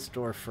out this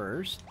door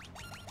first.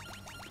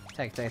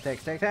 Tack, tack,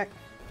 tack, tack, tack.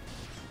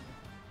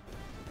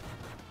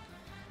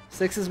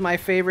 6 is my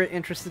favorite.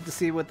 Interested to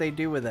see what they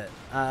do with it.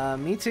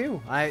 Me too.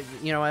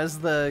 You know, as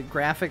the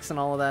graphics and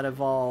all of that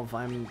evolve,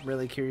 I'm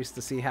really curious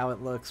to see how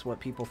it looks, what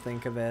people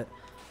think of it.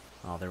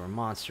 Oh, there were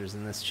monsters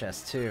in this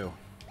chest too.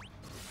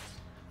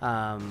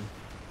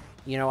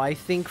 You know, I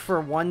think for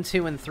 1,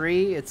 2, and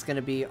 3, it's going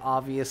to be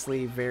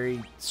obviously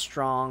very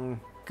strong,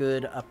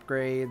 good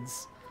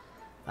upgrades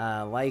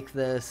like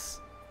this.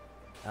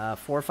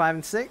 4, 5,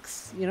 and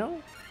 6, you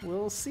know,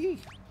 we'll see.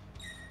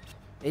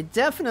 It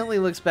definitely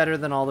looks better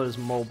than all those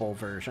mobile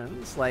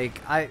versions.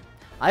 Like,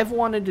 I've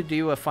wanted to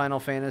do a Final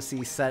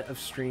Fantasy set of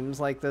streams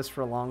like this for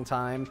a long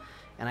time,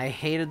 and I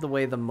hated the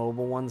way the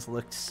mobile ones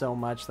looked so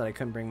much that I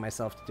couldn't bring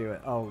myself to do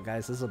it. Oh,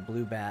 guys, this is a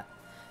blue bat.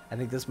 I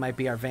think this might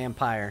be our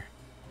vampire.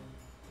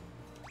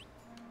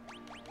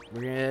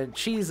 We're gonna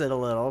cheese it a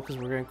little because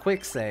we're gonna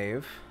quick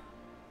save.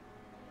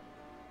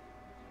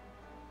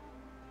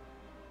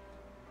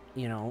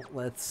 You know,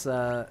 let's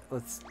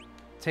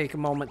take a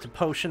moment to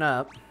potion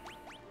up.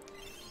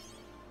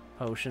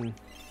 Potion,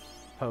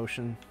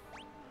 potion,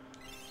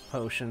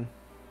 potion,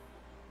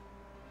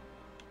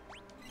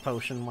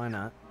 potion. Why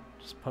not?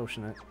 Just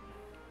potion it.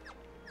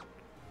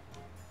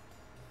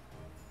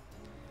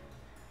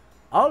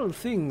 All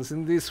things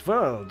in this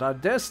world are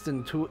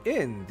destined to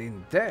end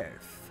in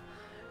death.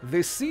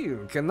 The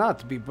seal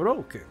cannot be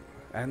broken,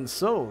 and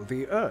so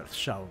the earth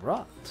shall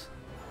rot.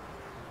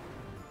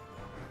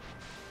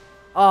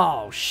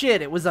 Oh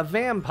shit, it was a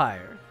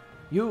vampire.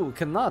 You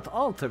cannot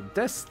alter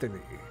destiny.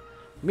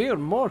 Mere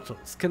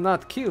mortals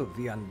cannot kill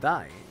the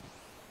undying.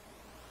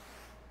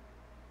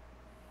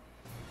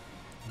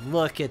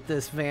 Look at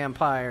this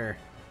vampire.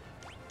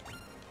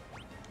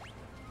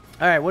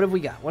 Alright, what have we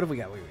got? What have we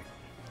got?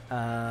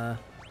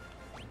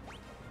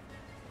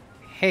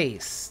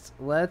 Haste.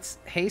 Let's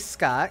haste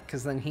Scott,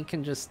 because then he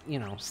can just, you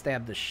know,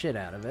 stab the shit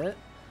out of it.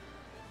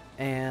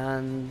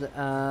 And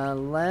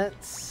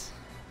let's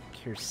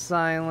cure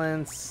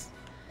silence,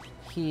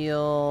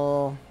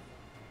 heal,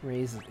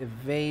 raise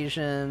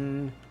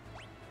evasion,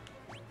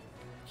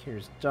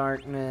 cures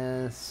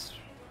darkness.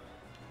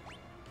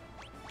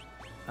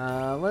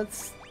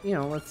 Let's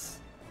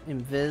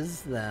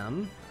invis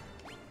them.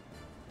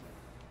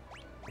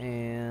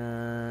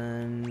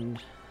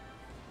 And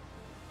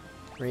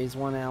raise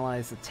one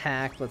ally's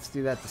attack. Let's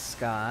do that to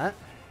Scott.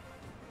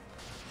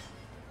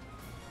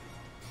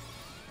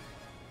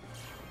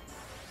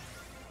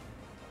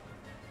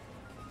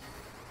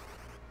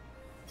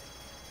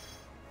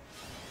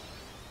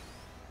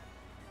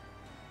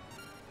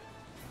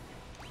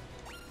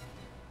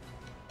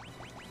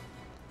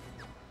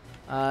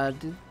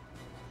 Did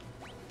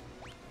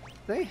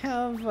they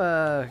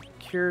have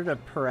cure to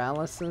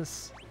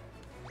paralysis?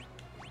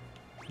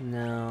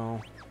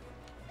 No.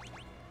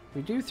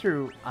 We do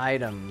through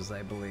items,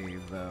 I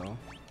believe, though.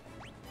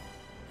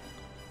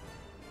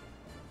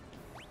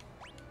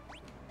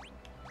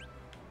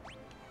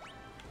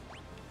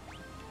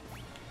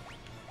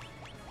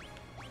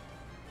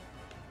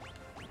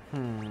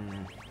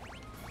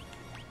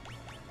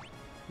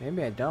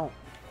 Maybe I don't.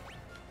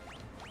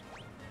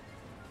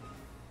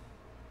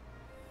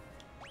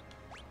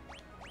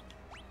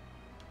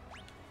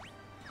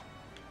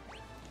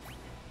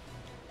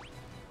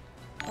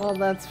 Well,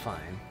 that's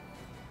fine.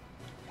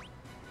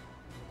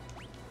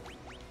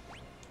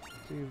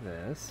 Do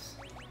this.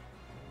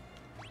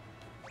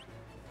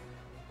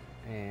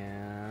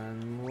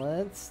 And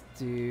let's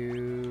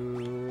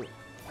do...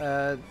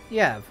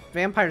 yeah,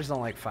 vampires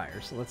don't like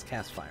fire, so let's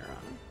cast fire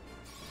on them.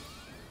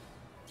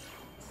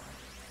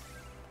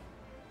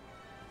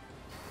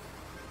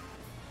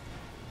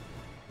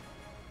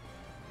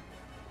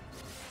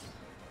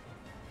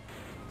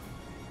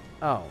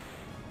 Oh.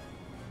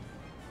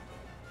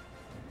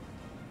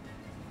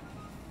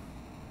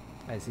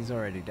 Guys, he's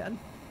already dead.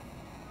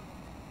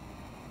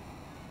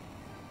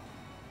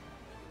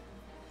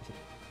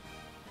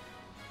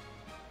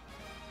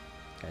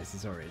 Guys,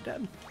 he's already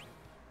dead.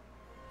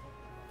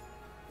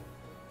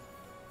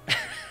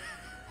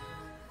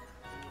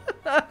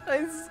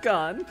 He's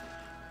gone.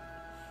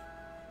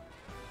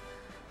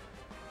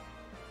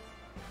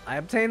 I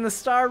obtained the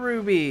Star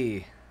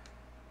Ruby.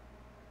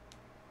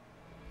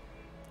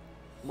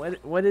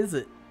 What is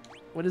it?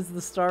 What is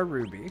the Star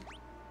Ruby?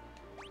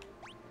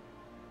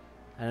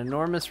 An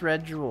enormous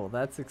red jewel.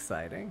 That's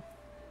exciting.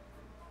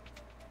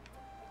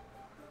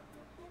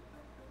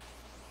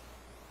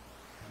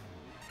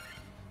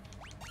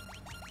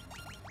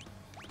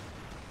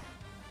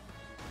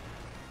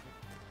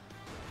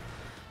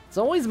 It's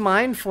always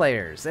mind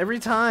flayers. Every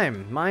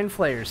time, mind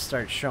flayers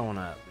start showing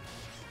up.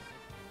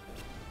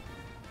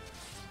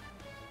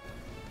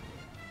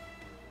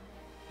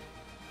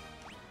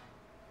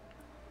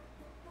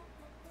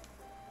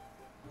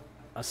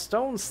 A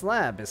stone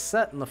slab is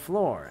set in the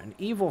floor. An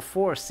evil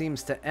force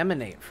seems to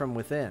emanate from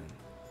within.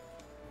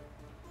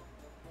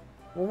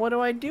 Well, what do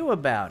I do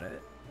about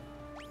it?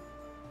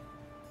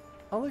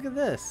 Oh, look at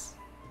this.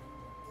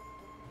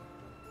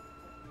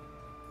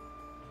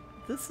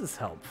 This is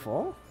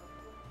helpful.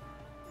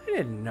 I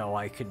didn't know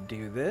I could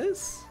do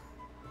this.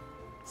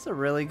 It's a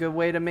really good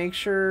way to make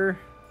sure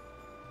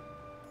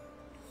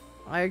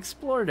I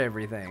explored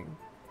everything.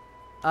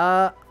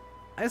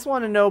 I just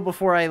want to know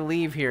before I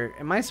leave here,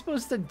 am I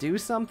supposed to do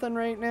something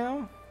right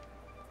now?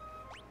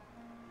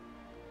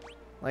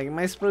 Like, am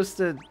I supposed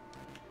to...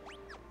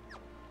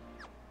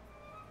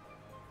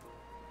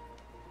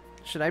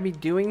 Should I be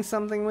doing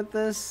something with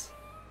this?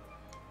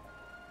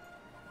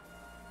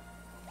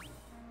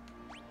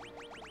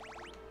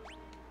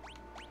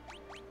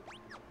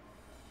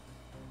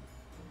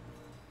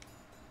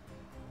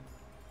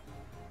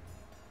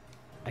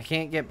 I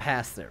can't get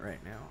past it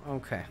right now.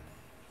 Okay.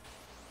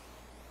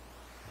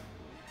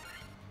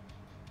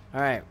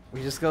 Alright,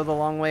 we just go the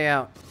long way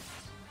out.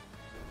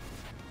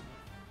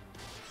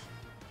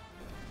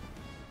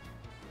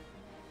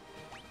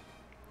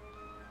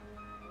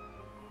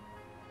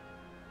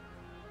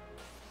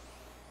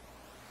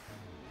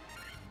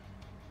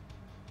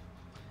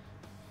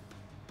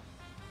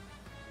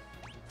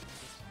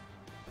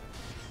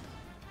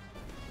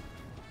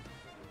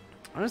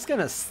 I'm just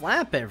gonna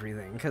slap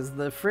everything, because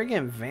the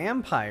friggin'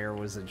 vampire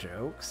was a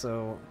joke,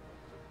 so...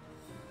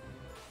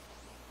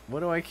 What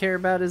do I care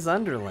about his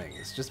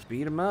underlings? Just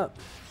beat him up.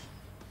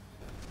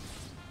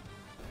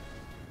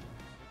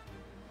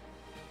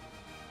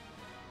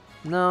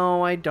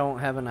 No, I don't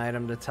have an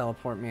item to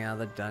teleport me out of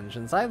the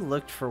dungeons. I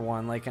looked for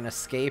one, like an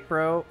escape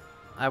rope.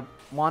 I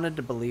wanted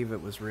to believe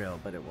it was real,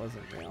 but it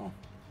wasn't real.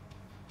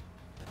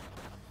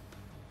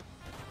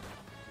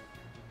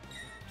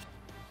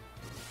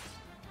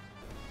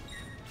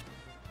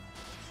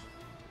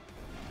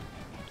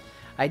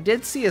 I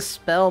did see a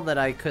spell that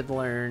I could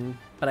learn,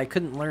 but I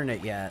couldn't learn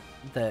it yet,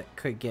 that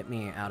could get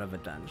me out of a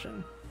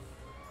dungeon.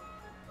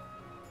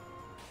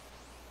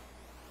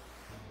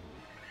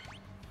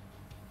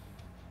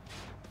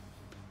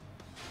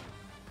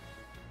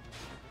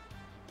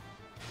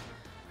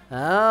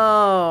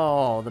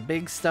 Oh, the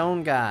big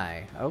stone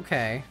guy.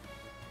 Okay.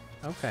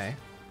 Okay.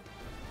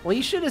 Well,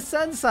 he should have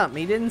said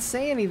something. He didn't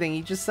say anything.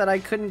 He just said I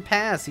couldn't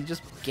pass. He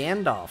just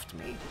Gandalf'd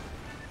me.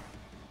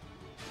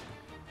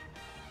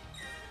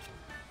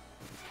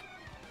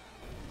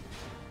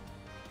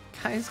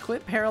 Guys,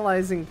 quit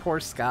paralyzing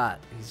poor Scott.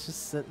 He's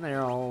just sitting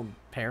there all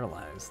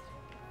paralyzed.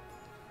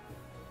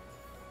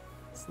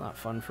 It's not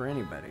fun for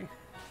anybody.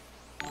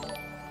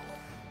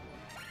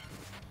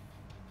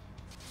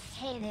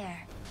 Hey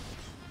there.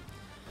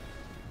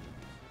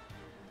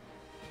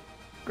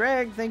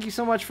 Greg, thank you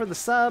so much for the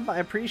sub. I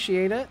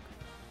appreciate it.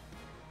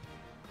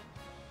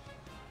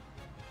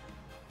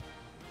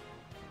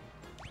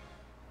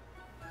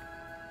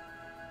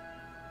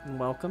 And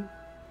welcome.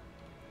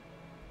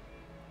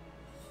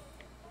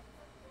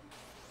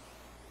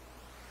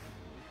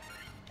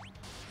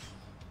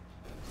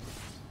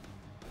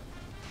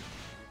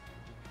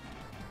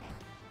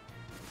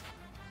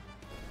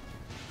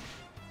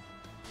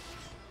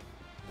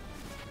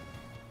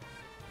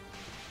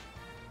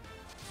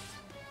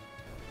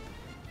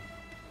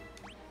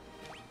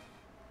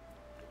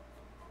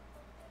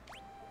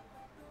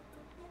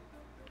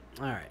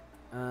 Alright,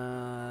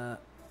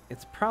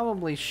 it's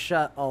probably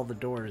shut all the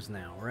doors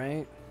now,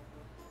 right?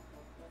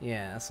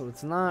 Yeah, so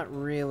it's not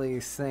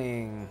really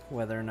saying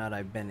whether or not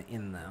I've been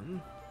in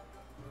them.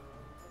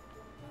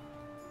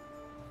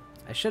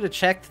 I should have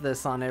checked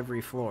this on every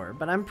floor,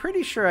 but I'm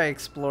pretty sure I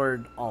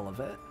explored all of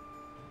it.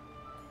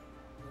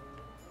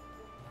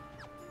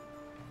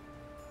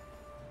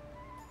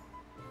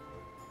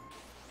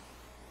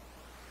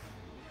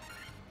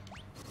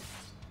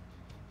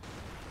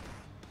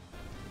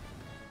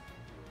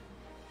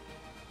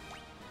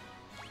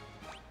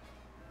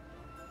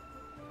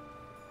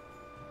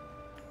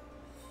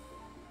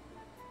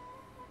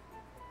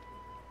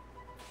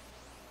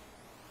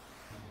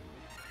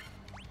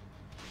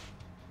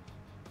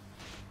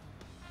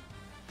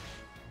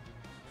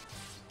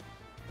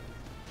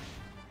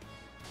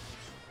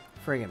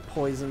 Friggin'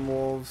 poison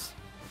wolves.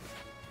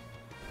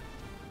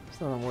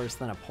 There's nothing worse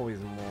than a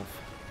poison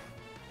wolf.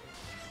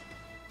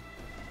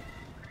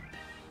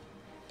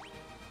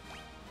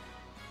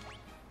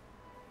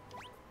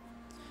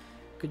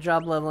 Good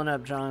job leveling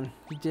up, John.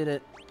 You did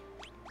it.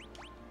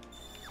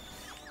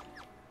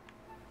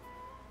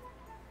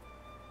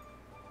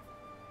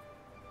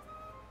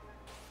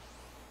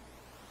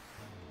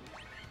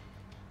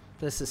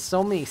 This is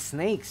so many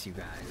snakes, you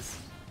guys.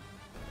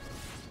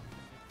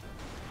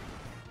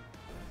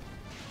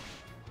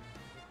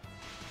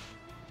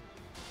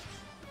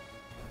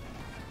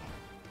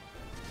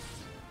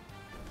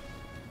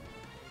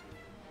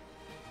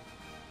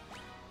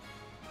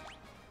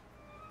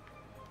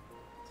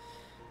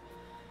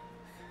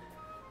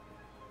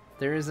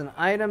 There is an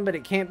item, but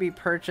it can't be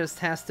purchased.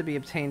 Has to be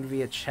obtained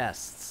via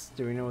chests.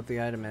 Do we know what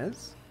the item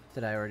is?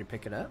 Did I already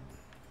pick it up?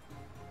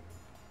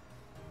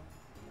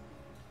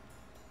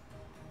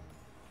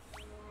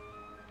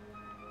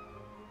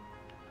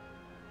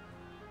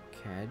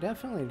 Okay, I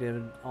definitely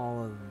did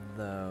all of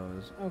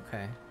those.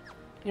 Okay.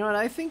 You know what?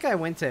 I think I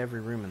went to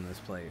every room in this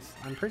place.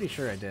 I'm pretty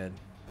sure I did.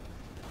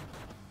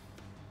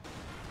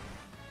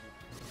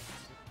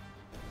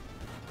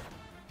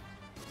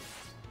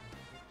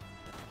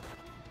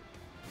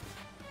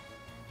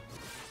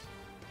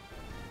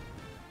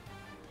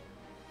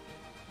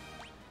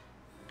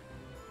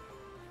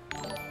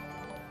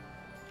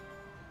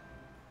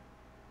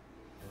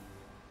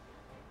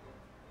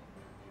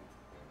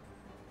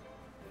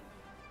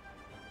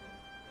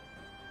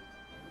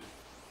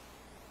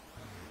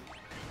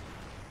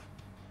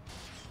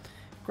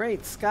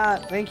 Great,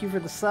 Scott. Thank you for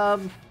the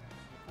sub.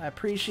 I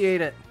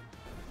appreciate it.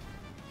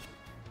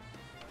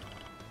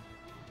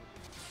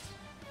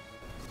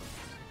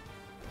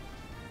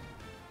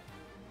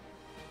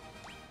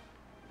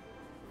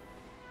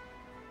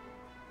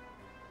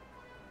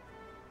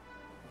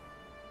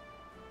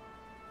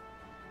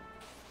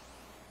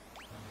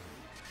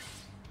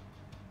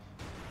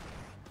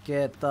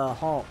 Get the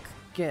Hulk.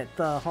 Get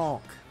the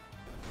Hulk.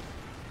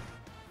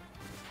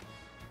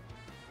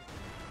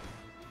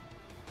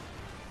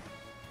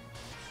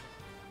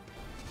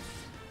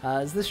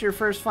 Is this your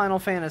first Final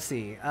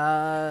Fantasy?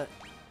 No,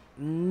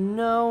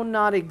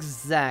 not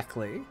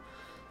exactly.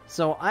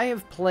 So I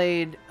have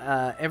played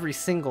every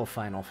single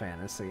Final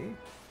Fantasy,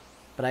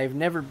 but I've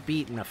never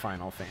beaten a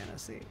Final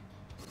Fantasy.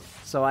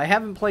 So I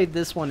haven't played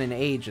this one in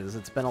ages.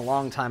 It's been a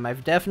long time.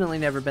 I've definitely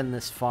never been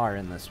this far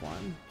in this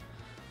one.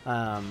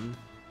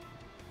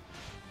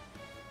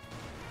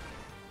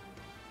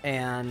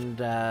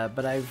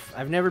 But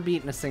I've never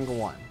beaten a single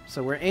one.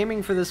 So we're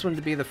aiming for this one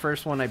to be the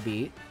first one I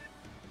beat.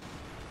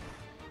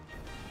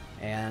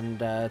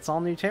 And it's all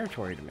new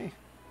territory to me.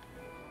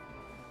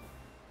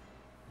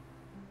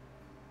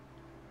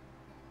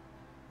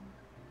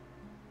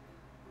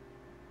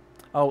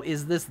 Oh,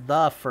 is this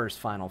the first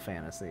Final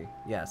Fantasy?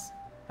 Yes.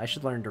 I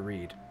should learn to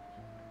read.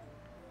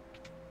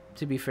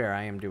 To be fair,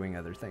 I am doing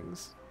other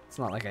things. It's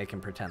not like I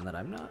can pretend that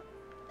I'm not.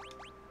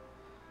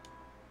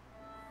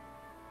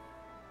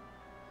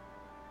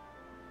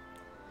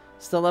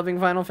 Still loving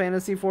Final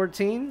Fantasy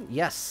XIV?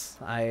 Yes.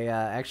 I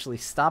actually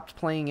stopped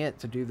playing it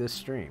to do this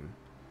stream.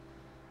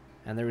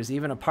 And there was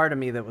even a part of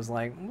me that was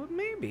like, well,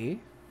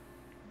 maybe.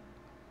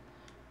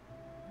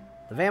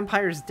 The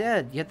vampire's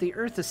dead, yet the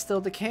earth is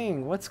still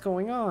decaying. What's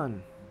going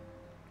on?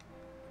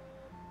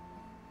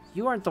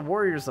 You aren't the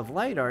warriors of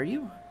light, are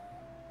you?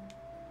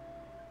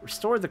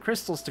 Restore the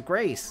crystals to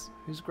Grace.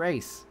 Who's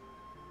Grace?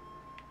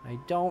 I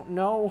don't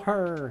know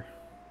her.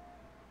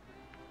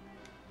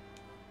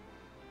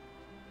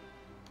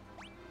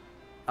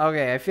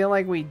 Okay, I feel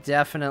like we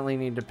definitely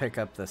need to pick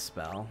up this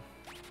spell.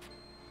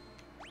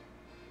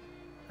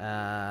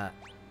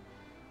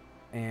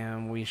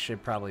 And we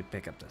should probably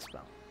pick up this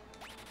spell.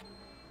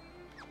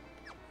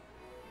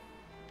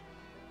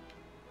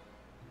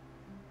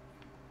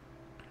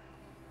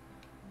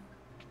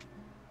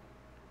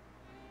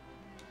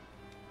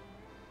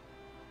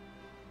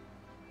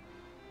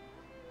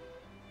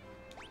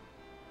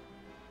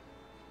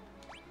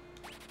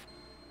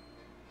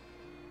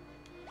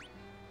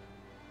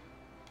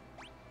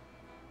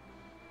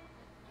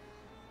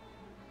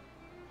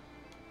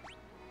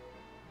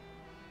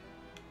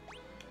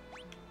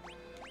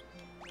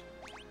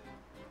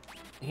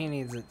 He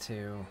needs it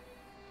too.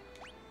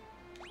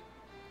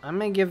 I'm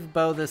gonna give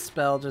Bo this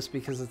spell just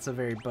because it's a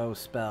very Bo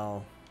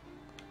spell.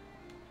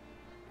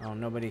 Oh,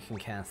 nobody can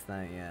cast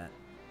that yet.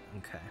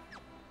 Okay.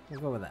 We'll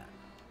go with that.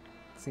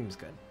 Seems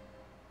good.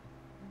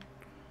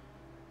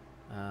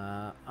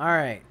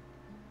 Alright.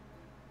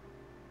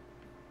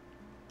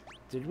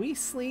 Did we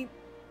sleep?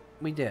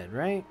 We did,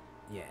 right?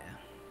 Yeah.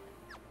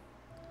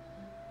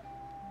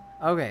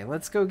 Okay,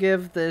 let's go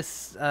give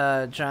this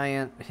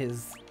giant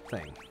his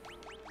thing.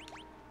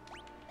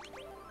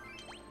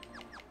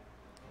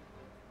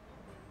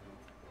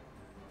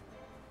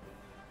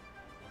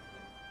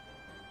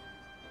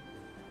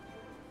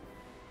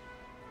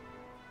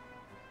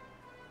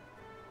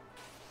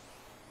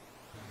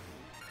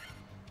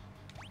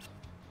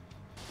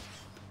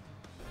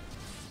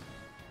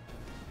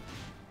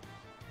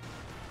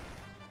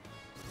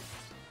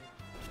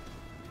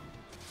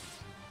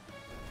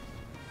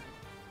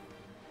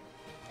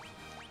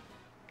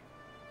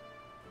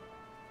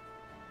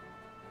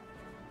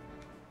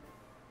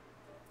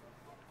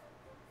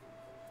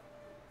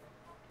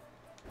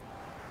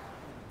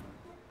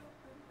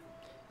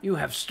 You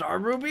have Star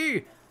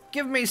Ruby?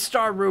 Give me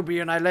Star Ruby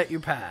and I let you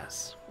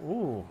pass.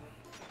 Ooh.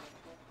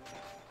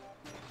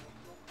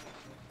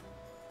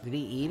 Did he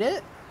eat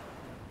it?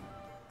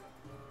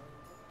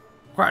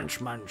 Crunch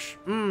munch.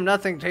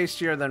 Nothing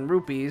tastier than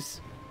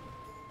rupees.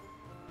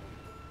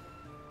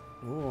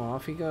 Ooh,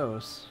 off he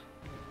goes.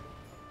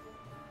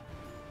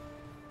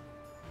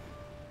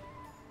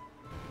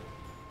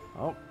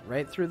 Oh,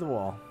 right through the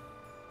wall.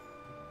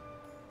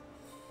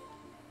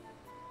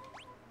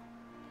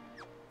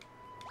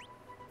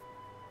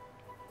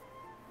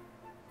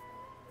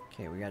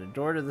 Okay, we got a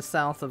door to the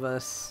south of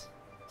us,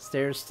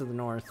 stairs to the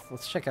north.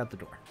 Let's check out the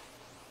door.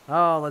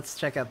 Oh, let's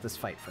check out this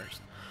fight first.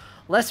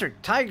 Lesser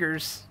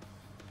Tigers?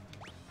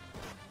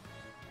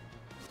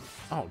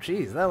 Oh,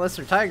 geez, that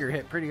Lesser Tiger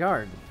hit pretty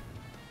hard.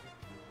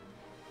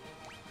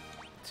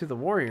 To the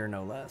warrior,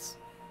 no less.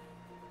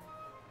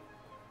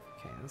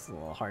 Okay, this is a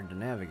little hard to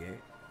navigate.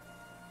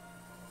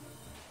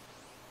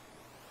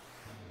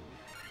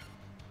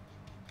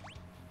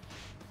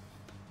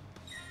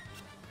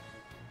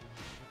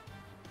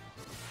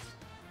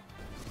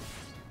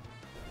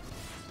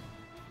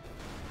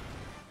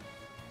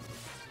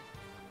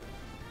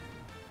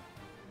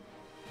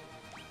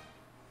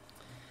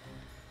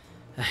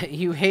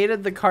 You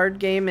hated the card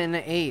game in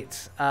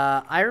 8.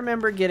 I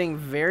remember getting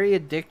very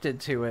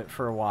addicted to it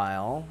for a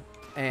while,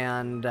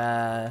 and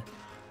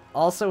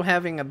also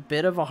having a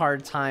bit of a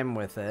hard time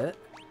with it.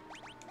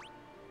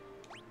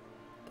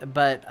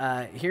 But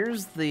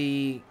here's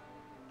the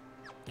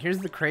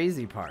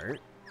crazy part.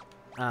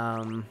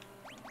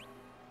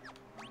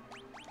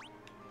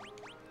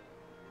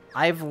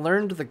 I've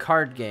learned the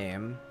card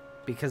game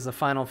because of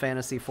Final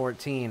Fantasy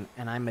XIV,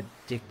 and I'm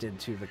addicted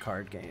to the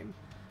card game.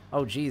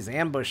 Oh, geez,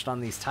 ambushed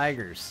on these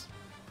tigers.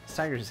 These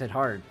tigers hit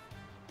hard.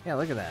 Yeah,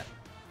 look at that.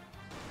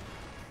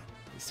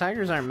 These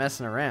tigers aren't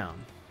messing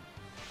around.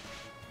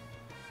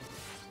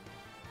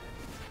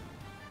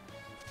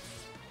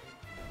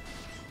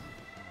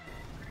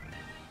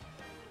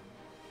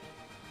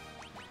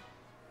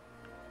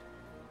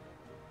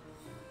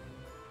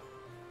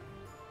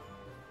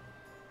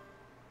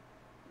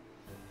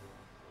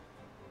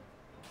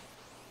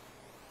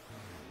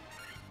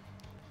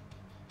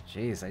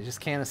 Jeez, I just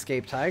can't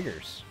escape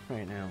tigers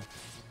right now.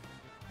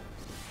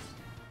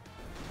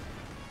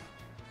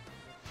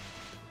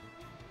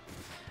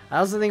 I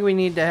also think we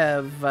need to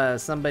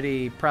have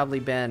somebody, probably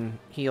Ben,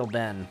 heal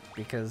Ben,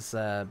 because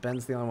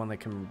Ben's the only one that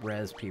can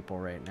res people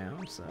right now,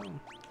 so...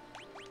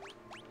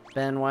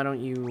 Ben, why don't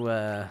you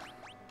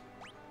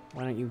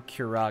Why don't you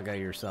Kuraga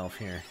yourself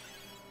here?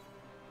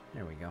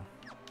 There we go.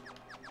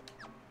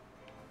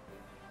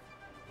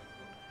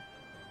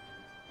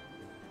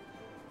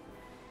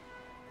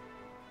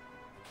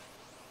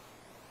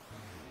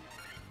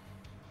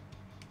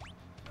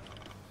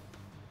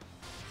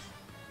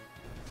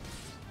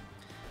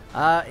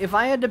 If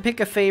I had to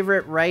pick a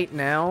favorite right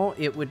now,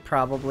 it would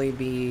probably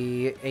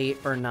be 8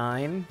 or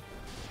 9.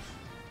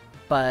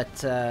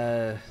 But,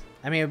 I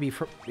mean,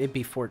 it'd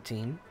be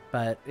 14.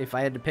 But if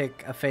I had to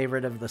pick a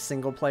favorite of the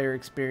single-player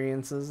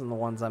experiences and the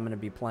ones I'm going to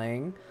be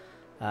playing,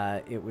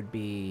 it would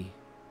be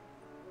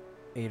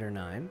 8 or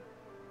 9.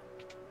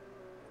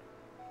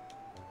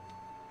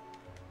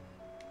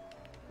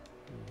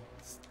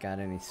 It's got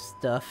any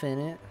stuff in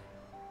it?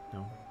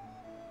 No.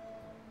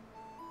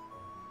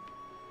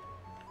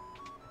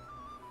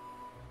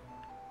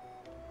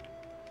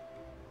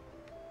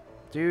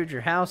 Dude,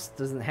 your house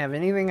doesn't have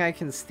anything I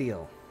can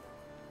steal.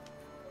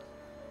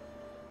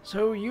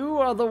 So you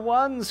are the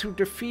ones who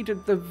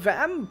defeated the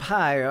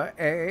vampire,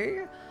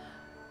 eh?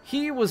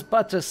 He was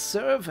but a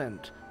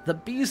servant. The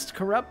beast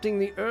corrupting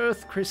the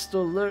earth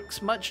crystal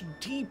lurks much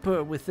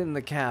deeper within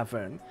the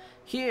cavern.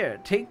 Here,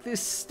 take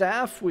this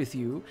staff with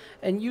you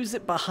and use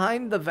it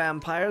behind the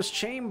vampire's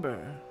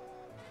chamber.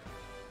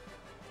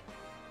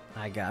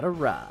 I got a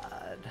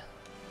rod.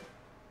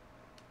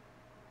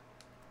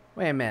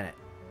 Wait a minute.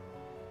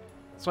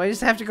 So I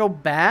just have to go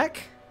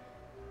back?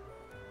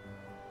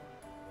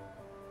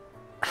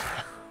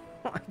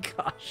 Oh my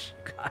gosh,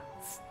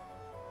 guys.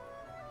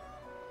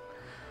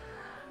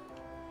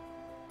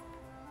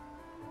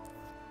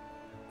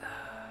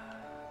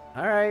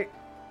 Alright.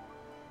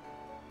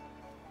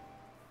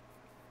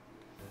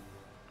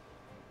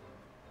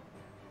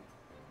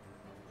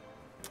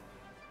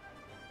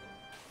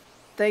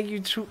 Thank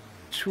you,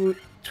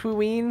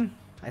 Tween.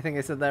 I think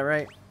I said that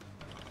right.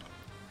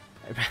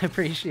 I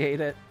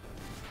appreciate it.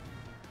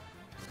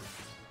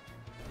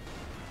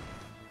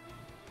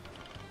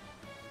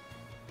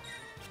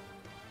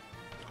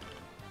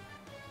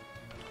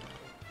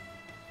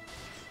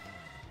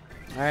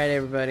 Alright,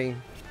 everybody.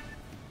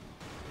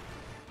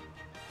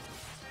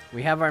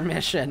 We have our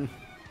mission.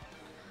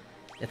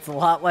 It's a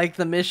lot like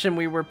the mission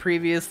we were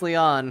previously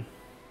on.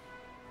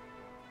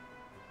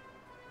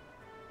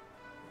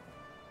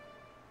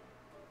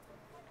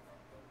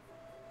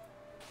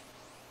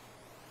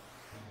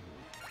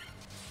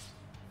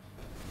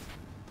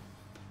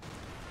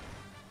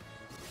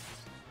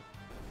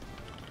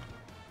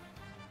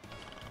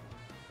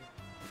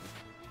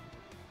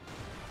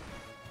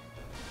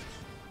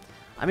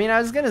 I mean,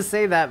 I was gonna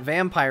say that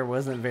vampire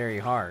wasn't very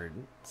hard,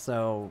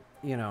 so,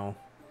 you know,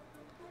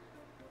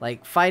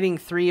 like, fighting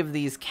 3 of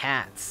these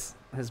cats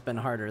has been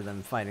harder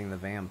than fighting the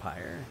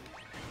vampire.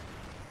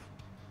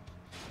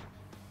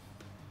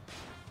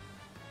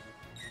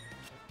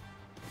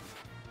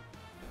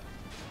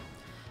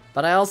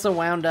 But I also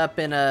wound up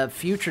in a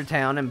future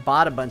town and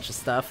bought a bunch of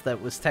stuff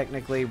that was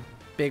technically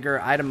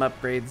bigger item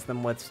upgrades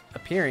than what's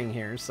appearing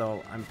here,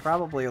 so I'm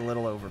probably a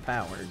little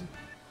overpowered.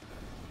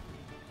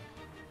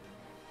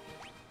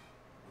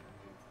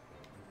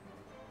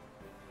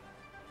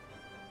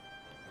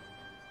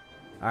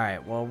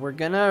 Alright, well, we're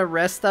gonna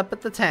rest up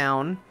at the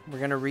town. We're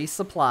gonna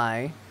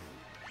resupply.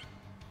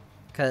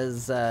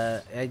 Because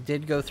I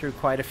did go through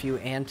quite a few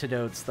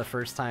antidotes the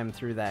first time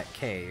through that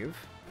cave.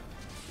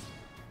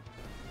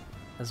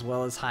 As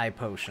well as high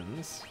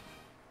potions.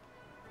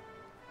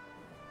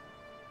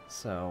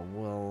 So,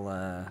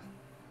 we'll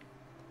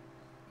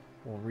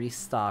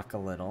restock a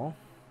little.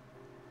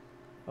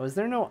 Oh, is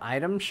there no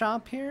item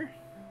shop here?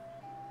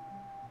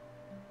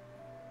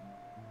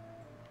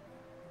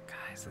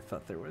 I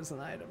thought there was an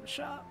item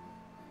shop.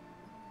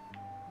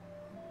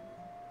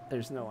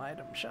 There's no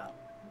item shop.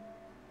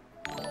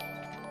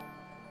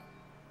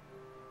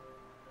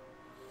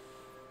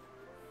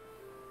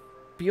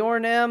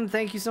 Bjorn M,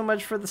 thank you so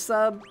much for the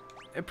sub.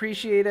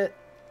 Appreciate it.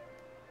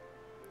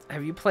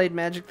 Have you played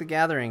Magic the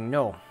Gathering?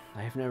 No,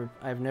 I've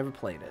never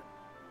played it.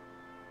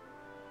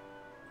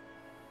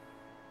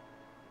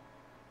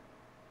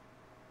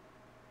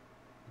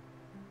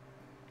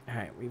 All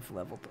right, we've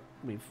leveled.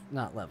 We've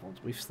not leveled.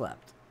 We've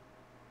slept.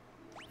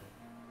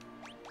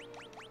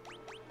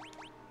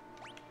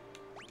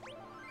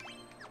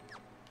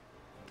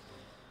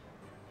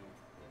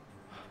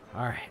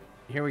 Alright,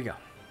 here we go.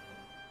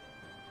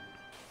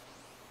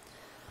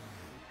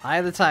 Eye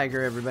of the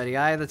Tiger, everybody.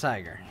 Eye of the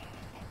Tiger.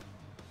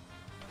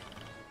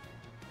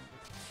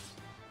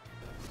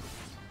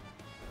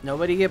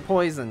 Nobody get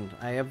poisoned.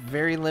 I have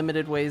very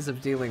limited ways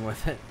of dealing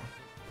with it.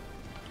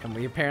 And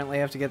we apparently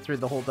have to get through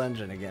the whole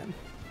dungeon again.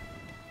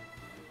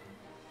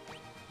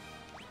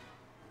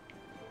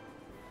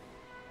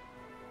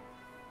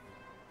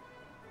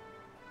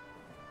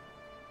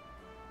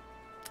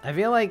 I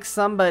feel like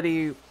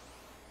somebody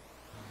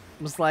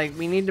was like,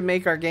 we need to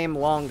make our game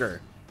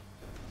longer.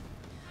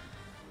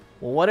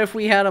 Well, what if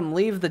we had them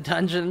leave the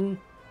dungeon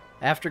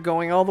after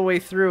going all the way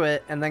through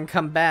it and then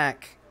come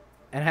back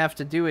and have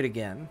to do it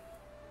again?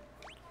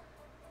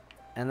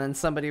 And then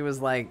somebody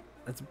was like,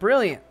 that's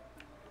brilliant.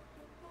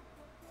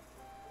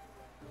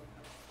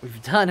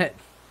 We've done it.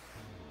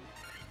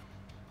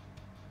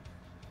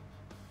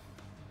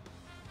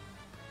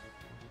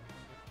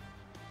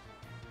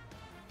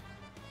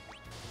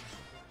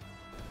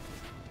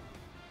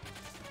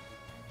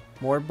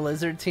 More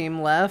Blizzard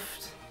team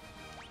left.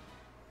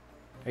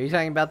 Are you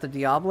talking about the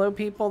Diablo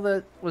people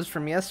that was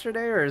from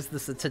yesterday, or is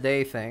this a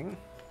today thing?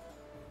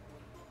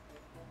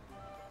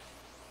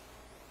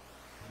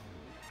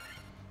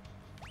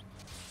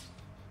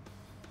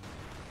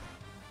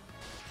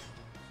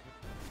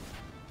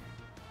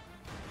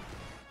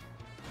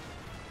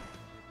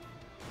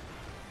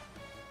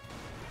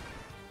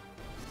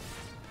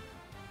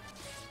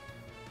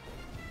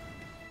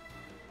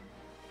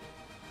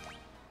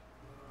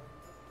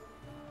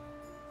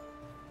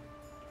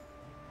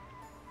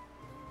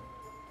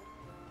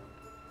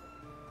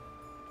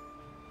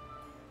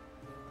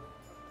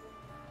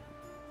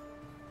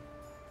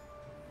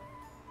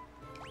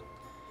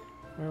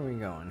 Where are we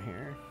going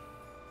here?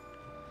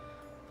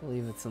 I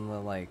believe it's in the,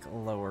 like,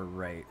 lower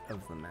right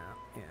of the map,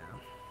 yeah.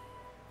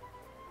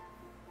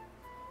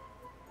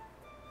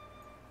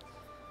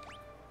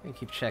 I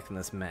keep checking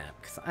this map,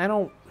 because I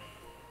don't...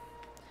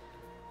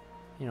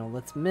 You know,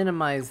 let's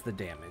minimize the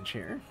damage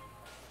here.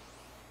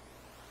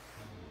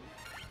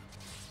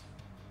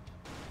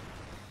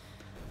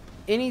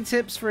 Any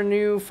tips for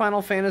new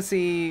Final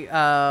Fantasy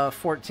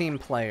 14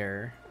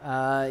 player?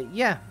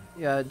 Yeah,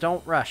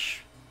 don't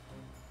rush.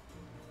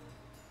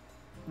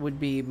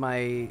 Would be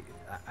my,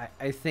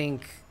 I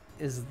think,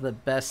 is the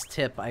best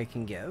tip I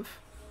can give.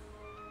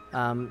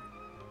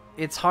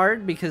 It's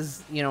hard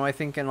because, you know, I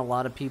think in a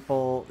lot of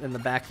people in the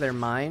back of their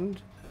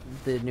mind,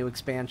 the new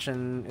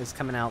expansion is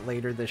coming out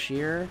later this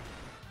year,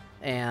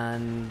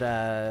 and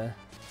they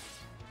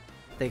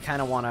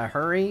kind of want to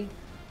hurry,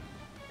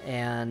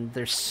 and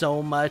there's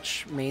so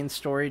much main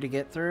story to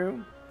get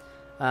through.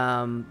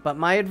 But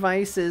my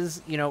advice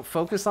is, you know,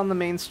 focus on the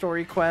main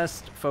story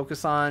quest,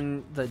 focus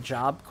on the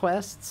job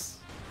quests,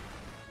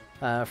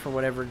 for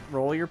whatever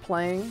role you're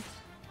playing,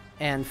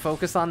 and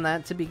focus on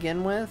that to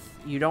begin with.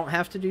 You don't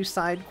have to do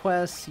side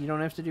quests, you don't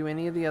have to do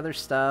any of the other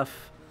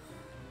stuff,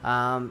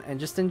 and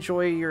just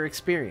enjoy your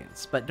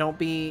experience. But don't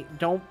be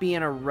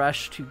in a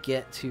rush to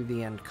get to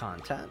the end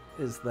content,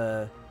 is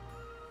about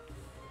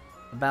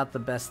the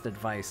best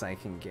advice I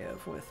can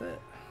give with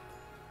it.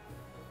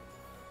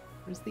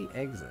 Where's the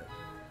exit?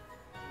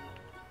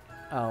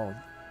 Oh,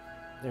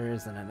 there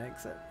isn't an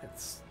exit.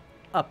 It's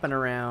up and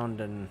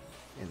around and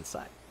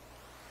inside.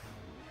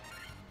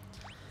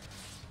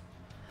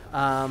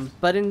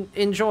 But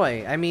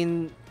enjoy. I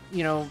mean,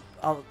 you know,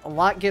 a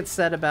lot gets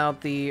said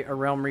about the A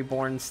Realm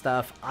Reborn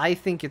stuff. I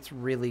think it's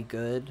really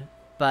good,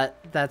 but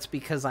that's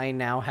because I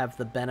now have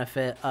the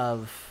benefit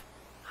of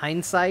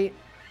hindsight,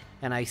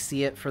 and I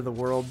see it for the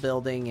world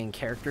building and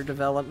character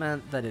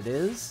development that it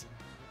is.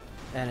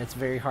 And it's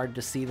very hard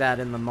to see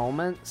that in the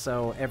moment,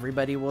 so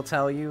everybody will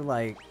tell you,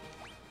 like,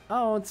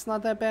 oh, it's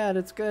not that bad,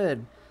 it's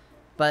good.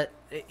 But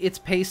it's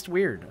paced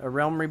weird. A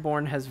Realm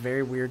Reborn has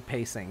very weird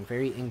pacing,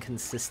 very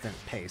inconsistent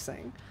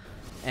pacing.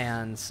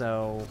 And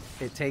so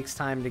it takes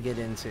time to get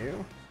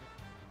into.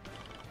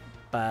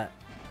 But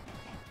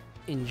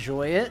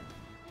enjoy it.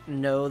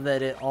 Know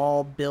that it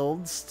all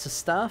builds to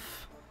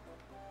stuff.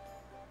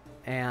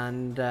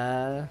 And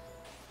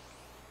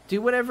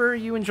do whatever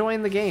you enjoy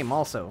in the game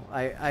also.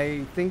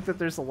 I think that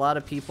there's a lot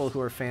of people who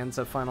are fans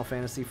of Final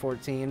Fantasy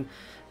XIV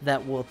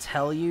that will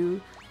tell you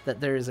that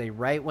there is a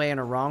right way and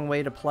a wrong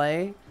way to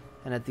play.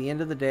 And at the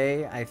end of the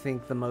day, I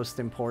think the most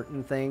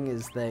important thing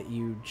is that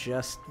you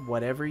just,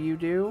 whatever you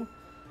do,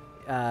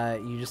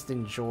 you just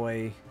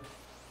enjoy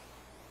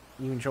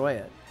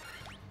it.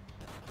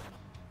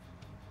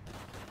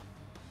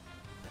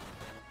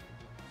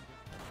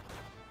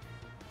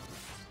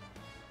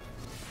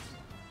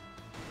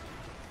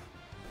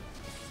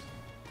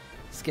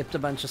 Skipped a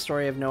bunch of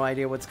story, have no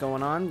idea what's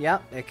going on.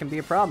 Yep, it can be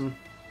a problem.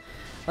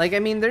 Like, I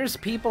mean, there's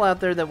people out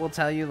there that will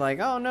tell you,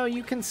 like, oh, no,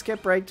 you can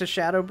skip right to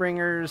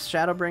Shadowbringers.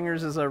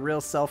 Shadowbringers is a real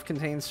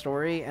self-contained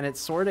story, and it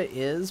sort of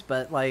is,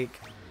 but,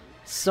 like,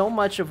 so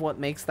much of what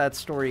makes that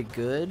story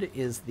good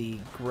is the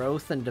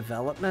growth and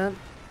development.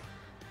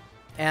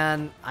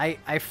 And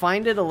I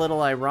find it a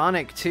little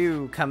ironic,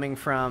 too, coming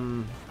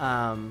from,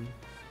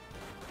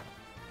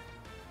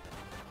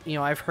 you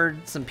know, I've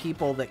heard some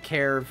people that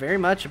care very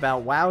much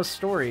about WoW's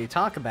story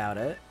talk about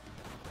it.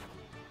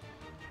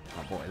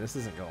 Oh boy, this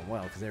isn't going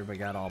well because everybody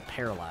got all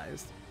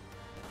paralyzed.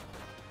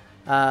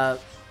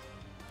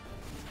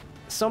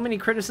 So many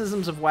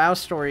criticisms of WoW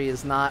story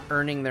is not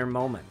earning their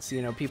moments.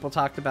 You know, people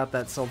talked about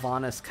that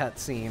Sylvanas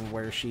cutscene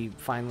where she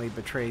finally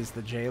betrays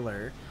the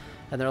jailer.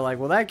 And they're like,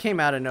 well, that came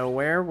out of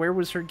nowhere. Where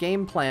was her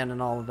game plan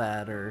and all of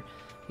that? Or,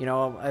 you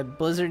know,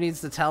 Blizzard needs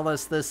to tell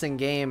us this in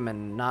game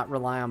and not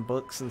rely on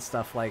books and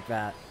stuff like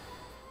that.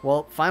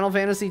 Well, Final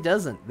Fantasy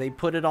doesn't. They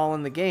put it all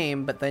in the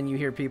game, but then you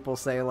hear people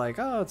say, like,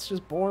 oh, it's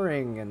just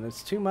boring and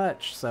it's too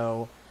much.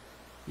 So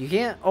you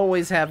can't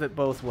always have it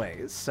both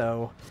ways.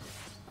 So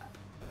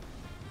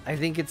I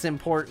think it's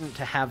important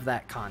to have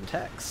that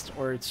context,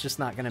 or it's just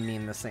not going to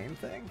mean the same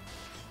thing.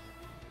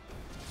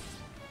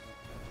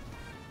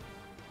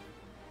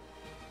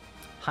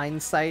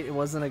 Hindsight, it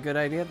wasn't a good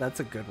idea. That's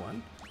a good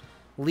one.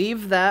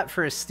 Leave that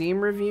for a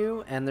Steam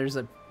review, and there's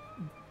a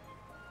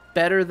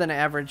better than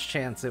average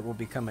chance it will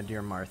become a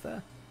Dear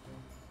Martha.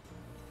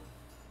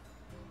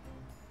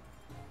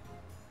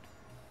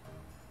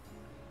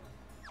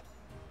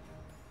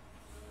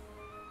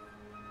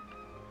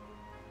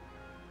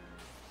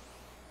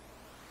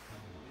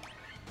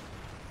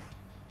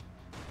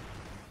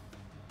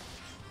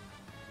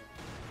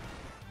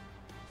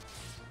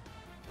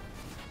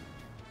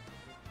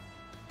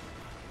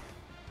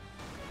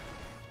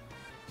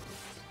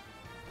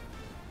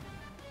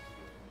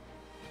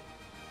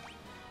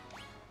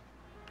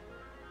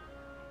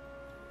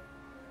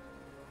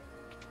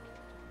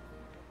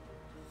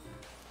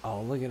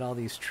 Oh, look at all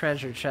these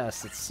treasure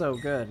chests. It's so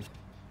good.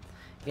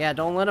 Yeah,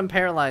 don't let them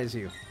paralyze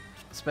you.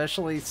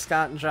 Especially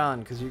Scott and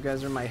John, because you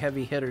guys are my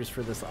heavy hitters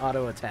for this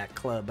auto attack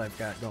club I've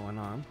got going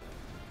on.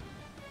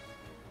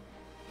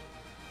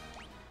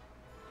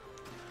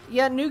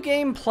 Yeah, New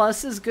Game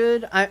Plus is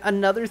good.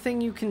 Another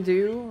thing you can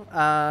do,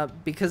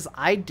 because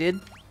I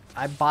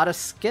bought a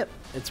skip.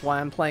 It's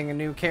why I'm playing a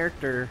new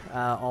character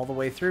all the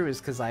way through, is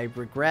because I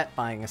regret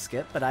buying a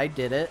skip, but I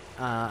did it.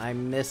 I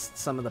missed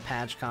some of the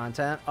patch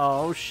content.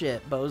 Oh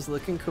shit, Bo's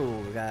looking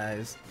cool,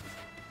 guys.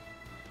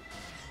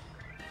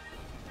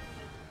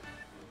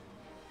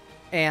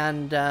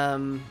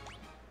 And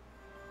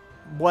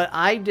what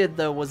I did,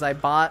 though, was I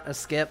bought a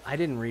skip. I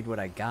didn't read what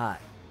I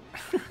got.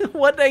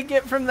 What did I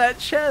get from that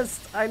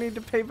chest? I need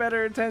to pay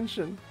better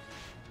attention.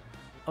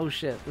 Oh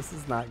shit, this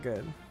is not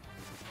good.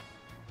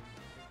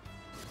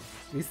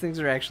 These things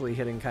are actually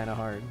hitting kind of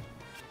hard.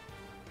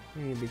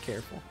 We need to be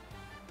careful.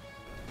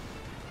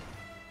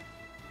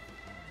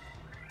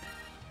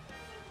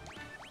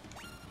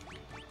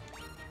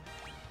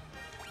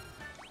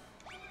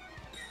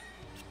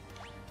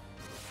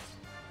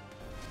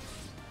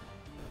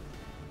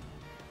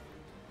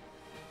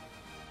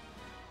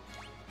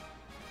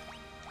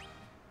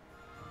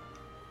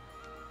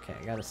 Okay,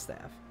 I got a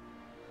staff.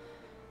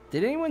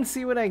 Did anyone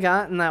see what I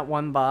got in that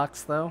one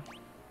box, though?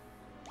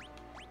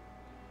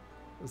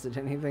 Was it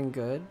anything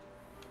good?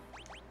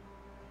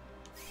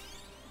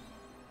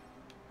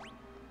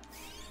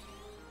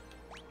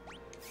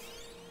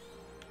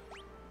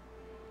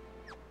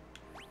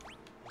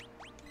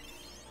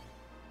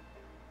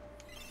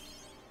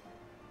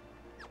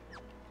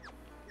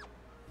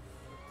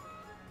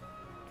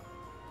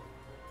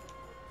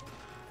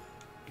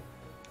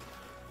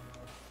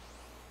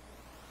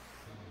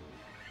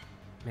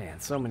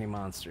 Man, so many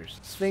monsters.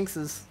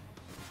 Sphinxes.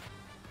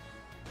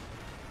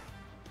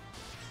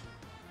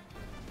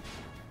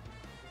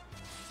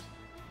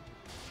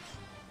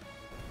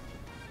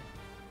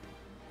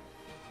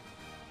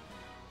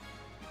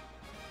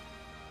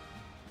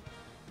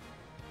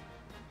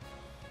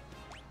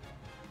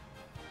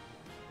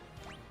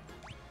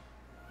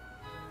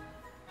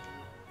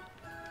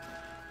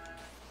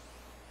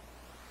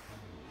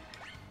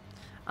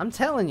 I'm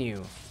telling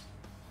you,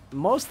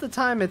 most of the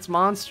time it's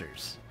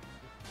monsters.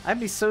 I'd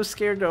be so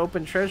scared to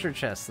open treasure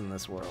chests in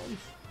this world.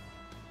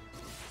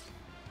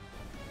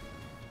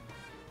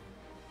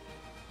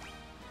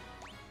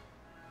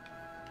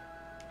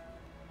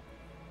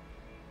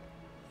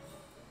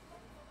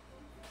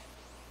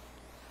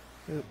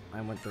 Oop,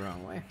 I went the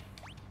wrong way.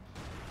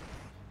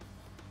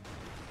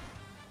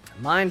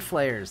 Mind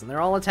flayers, and they're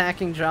all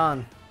attacking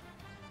John.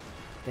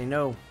 They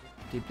know.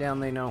 Deep down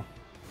they know.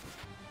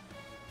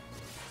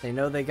 They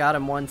know they got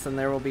him once and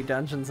there will be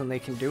dungeons and they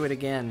can do it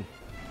again.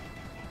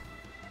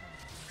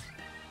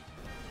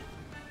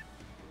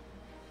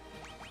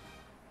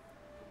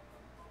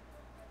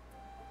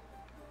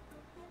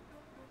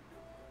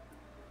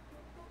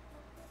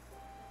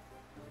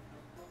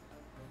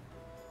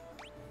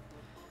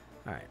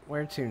 Alright,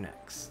 where to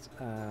next?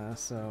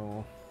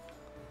 So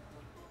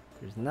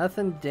there's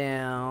nothing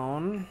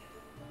down.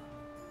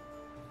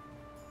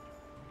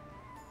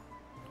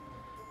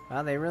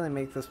 Wow, they really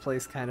make this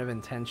place kind of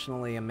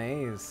intentionally a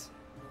maze.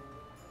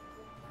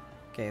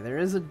 Okay, there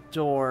is a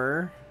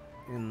door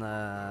in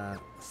the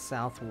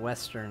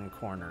southwestern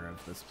corner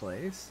of this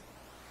place.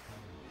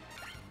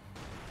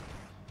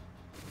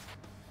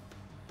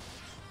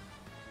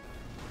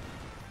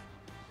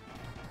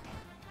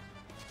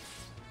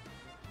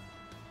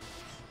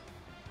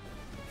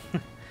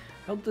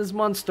 How does this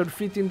monster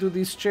fit into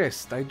this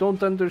chest? I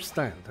don't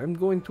understand. I'm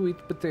going to eat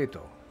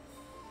potato.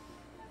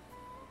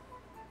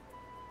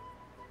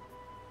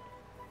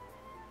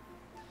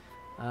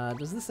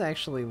 Does this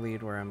actually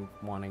lead where I'm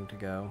wanting to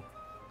go?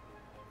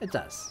 It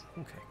does.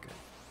 Okay, good.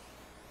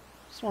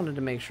 Just wanted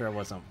to make sure I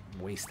wasn't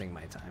wasting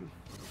my time.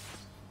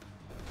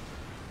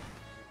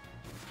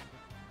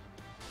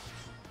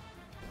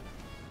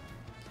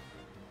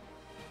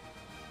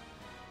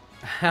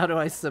 How do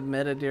I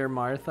submit a Dear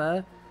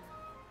Martha?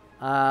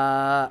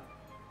 I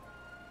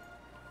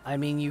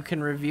mean, you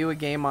can review a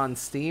game on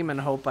Steam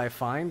and hope I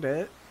find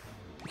it.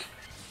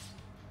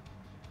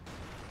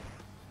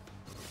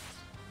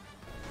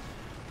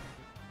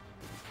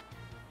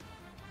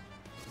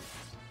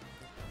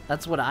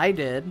 That's what I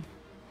did.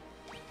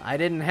 I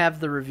didn't have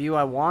the review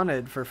I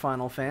wanted for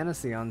Final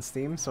Fantasy on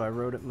Steam, so I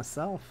wrote it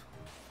myself.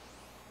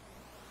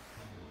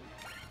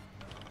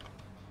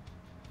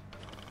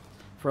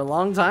 For a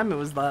long time, it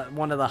was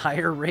one of the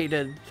higher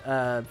rated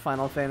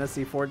Final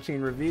Fantasy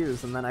 14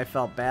 reviews, and then I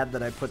felt bad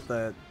that I put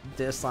the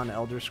diss on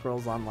Elder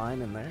Scrolls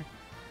Online in there.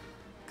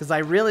 Because I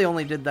really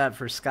only did that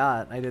for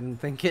Scott. I didn't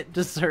think it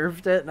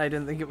deserved it, and I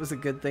didn't think it was a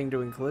good thing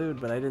to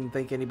include, but I didn't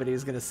think anybody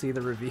was going to see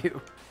the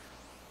review.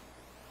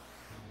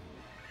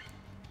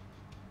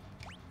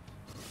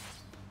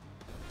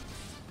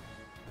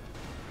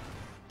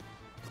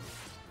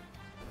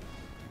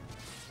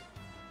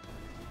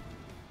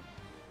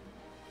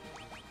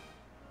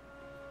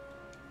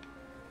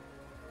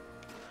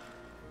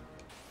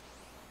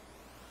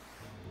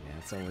 Yeah,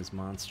 it's always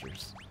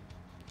monsters.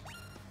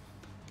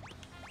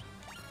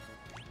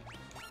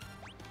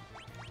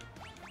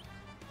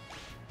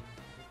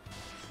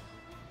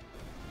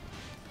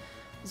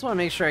 Just want to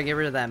make sure I get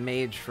rid of that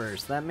mage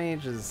first. That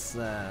mage is,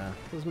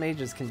 those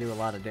mages can do a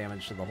lot of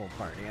damage to the whole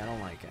party. I don't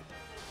like it.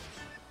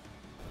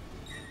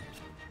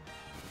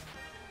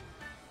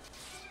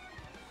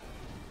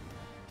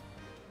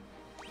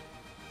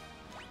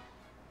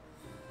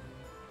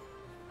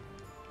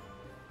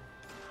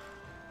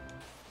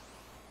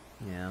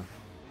 Yeah.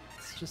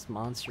 It's just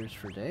monsters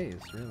for days,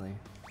 really.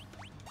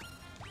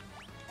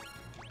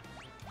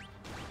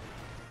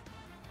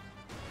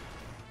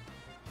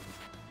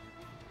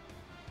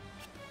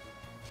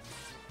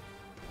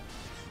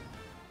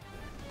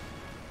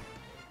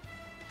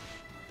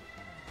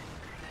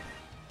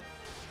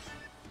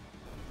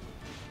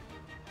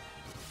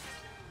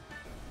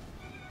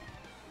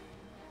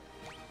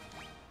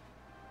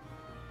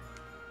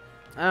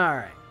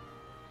 Alright.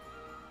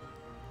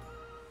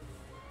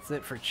 That's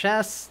it for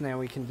chests. Now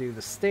we can do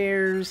the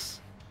stairs.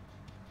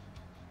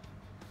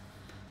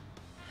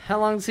 How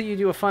long till you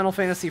do a Final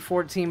Fantasy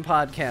 14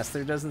 podcast?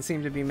 There doesn't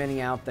seem to be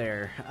many out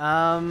there.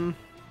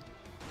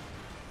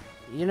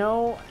 You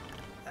know,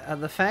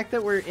 the fact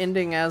that we're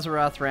ending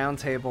Azeroth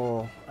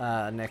Roundtable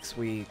next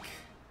week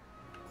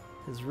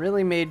has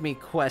really made me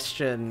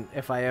question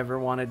if I ever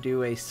want to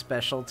do a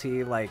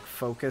specialty, like,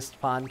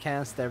 focused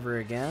podcast ever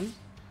again.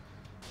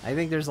 I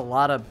think there's a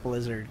lot of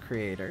Blizzard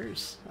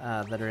creators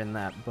that are in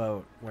that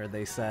boat where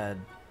they said,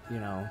 you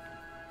know,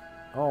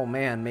 oh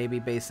man, maybe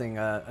basing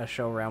a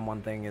show around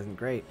one thing isn't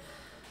great.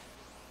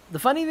 The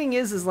funny thing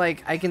is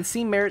like, I can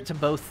see merit to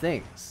both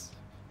things,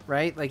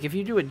 right? Like, if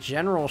you do a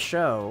general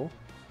show,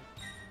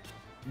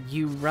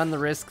 you run the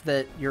risk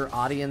that your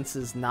audience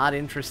is not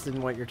interested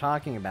in what you're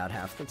talking about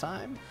half the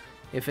time.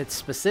 If it's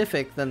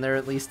specific, then they're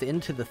at least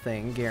into the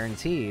thing,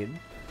 guaranteed.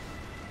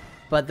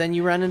 But then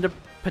you run into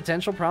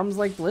potential problems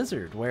like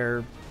Blizzard,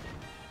 where,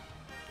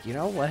 you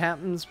know, what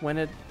happens when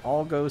it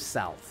all goes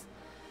south.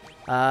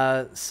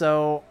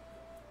 So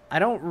I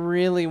don't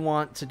really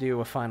want to do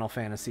a Final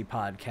Fantasy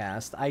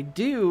podcast. I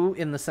do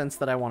in the sense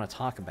that I want to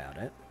talk about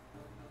it,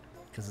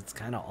 because it's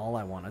kind of all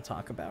I want to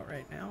talk about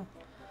right now.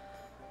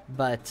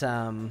 But,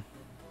 wow,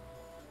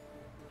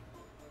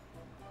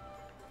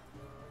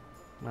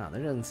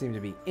 there doesn't seem to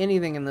be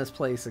anything in this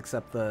place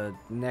except the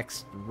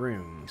next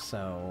room,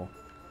 so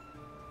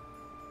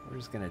we're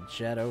just gonna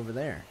jet over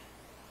there.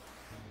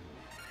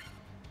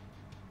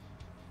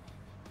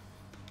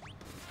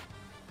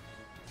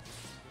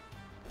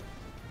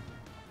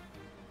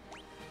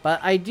 But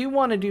I do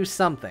want to do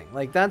something.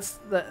 Like, that's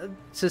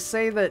to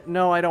say that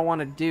no, I don't want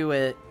to do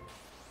it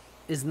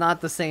is not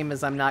the same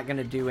as I'm not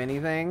gonna do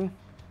anything.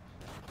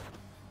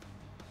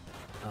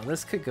 Oh,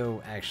 this could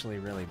go actually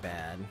really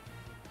bad.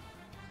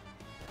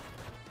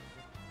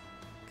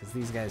 Because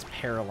these guys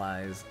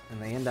paralyze,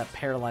 and they end up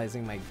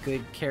paralyzing my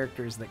good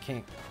characters that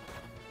can't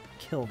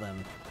kill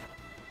them.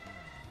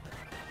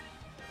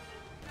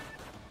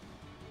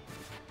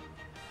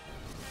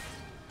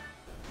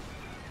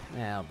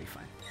 Yeah, I'll be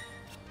fine.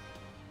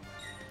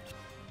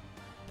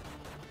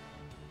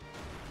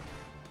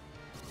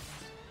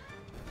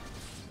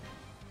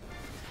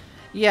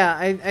 Yeah,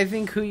 I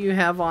think who you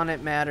have on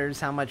it matters,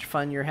 how much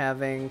fun you're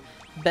having.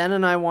 Ben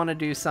and I want to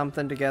do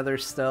something together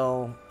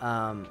still.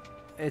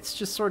 It's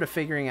just sort of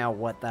figuring out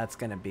what that's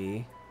going to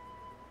be.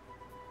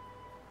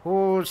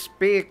 Who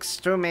speaks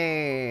to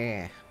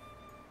me?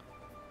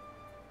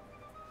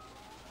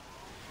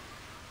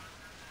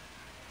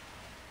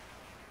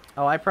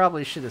 Oh, I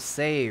probably should have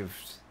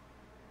saved.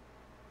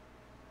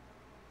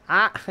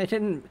 I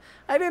didn't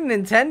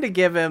intend to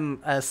give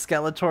him a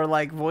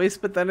Skeletor-like voice,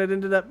 but then it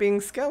ended up being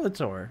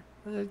Skeletor.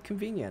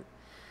 Convenient.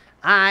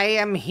 I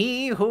am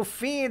he who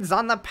feeds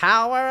on the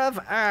power of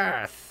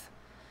Earth.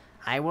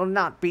 I will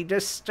not be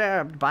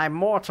disturbed by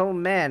mortal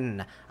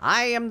men.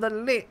 I am the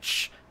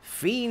Lich,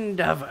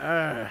 fiend of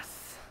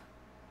Earth.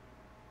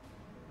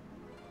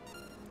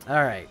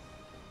 Alright.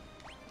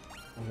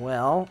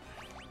 Well,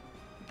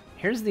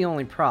 here's the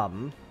only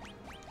problem.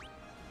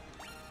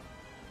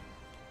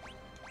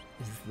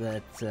 Is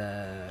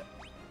that,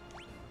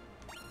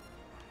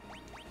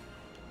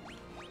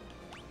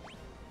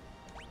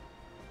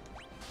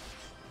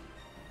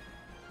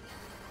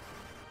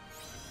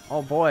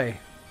 oh boy.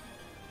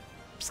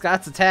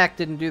 Scott's attack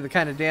didn't do the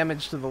kind of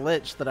damage to the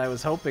Lich that I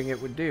was hoping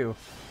it would do.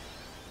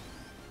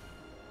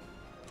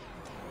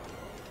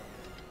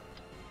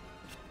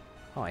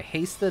 Oh, I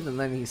hasted and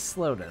then he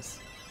slowed us.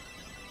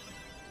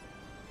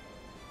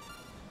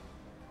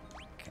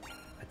 Okay.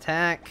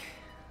 Attack.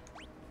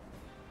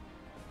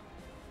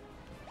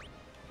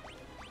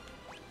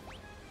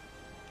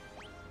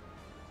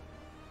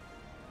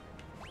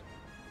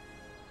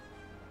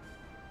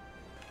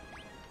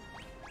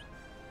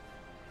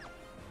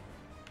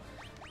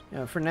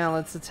 Yeah, for now,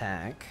 let's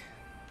attack.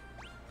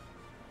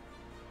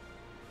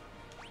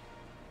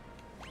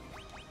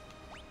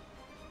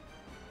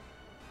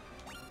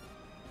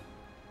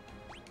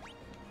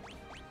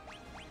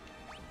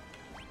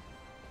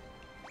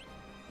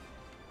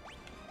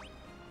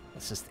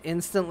 Let's just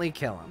instantly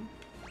kill him.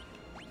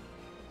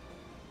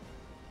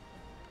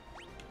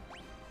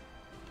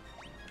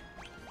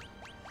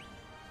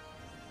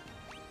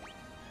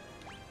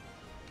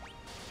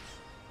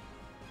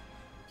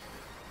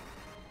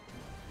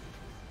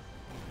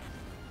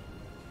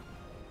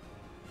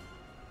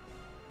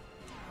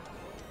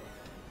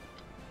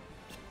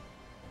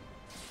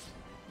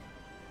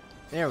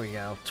 There we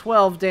go.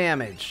 12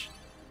 damage.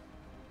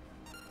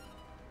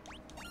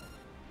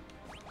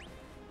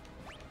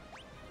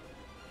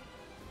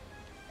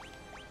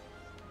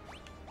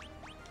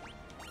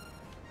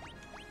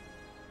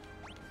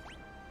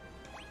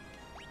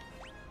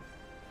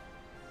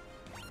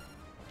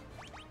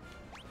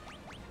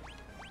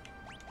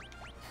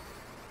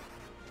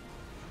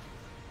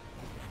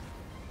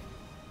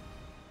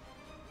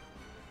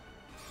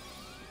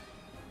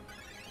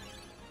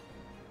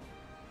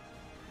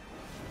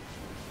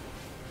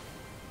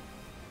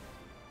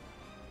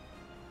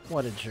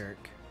 What a jerk.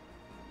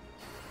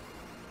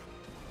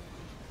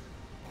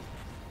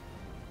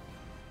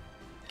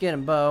 Get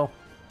him, Bo.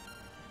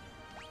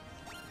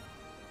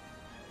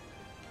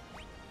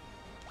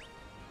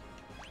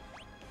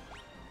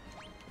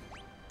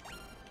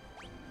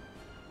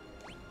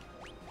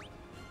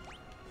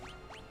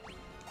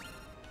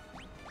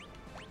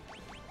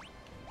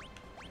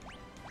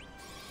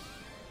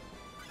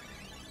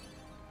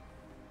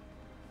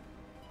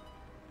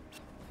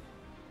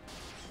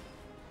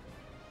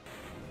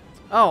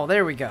 Oh,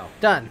 there we go.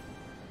 Done.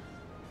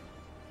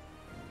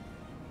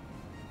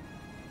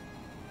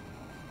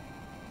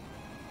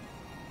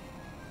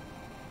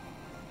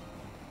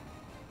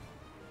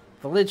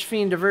 The Lich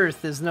Fiend of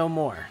Earth is no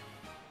more.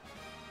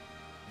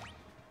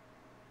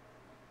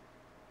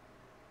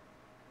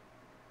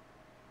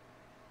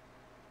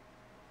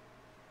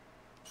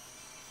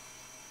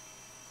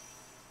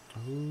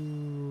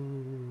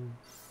 Ooh.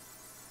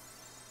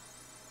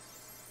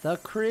 The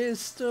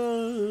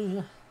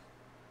crystal.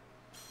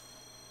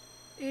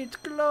 It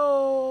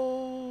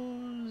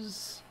glows.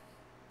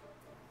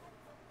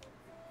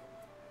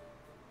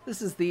 This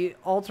is the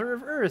altar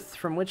of Earth,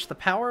 from which the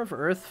power of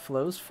Earth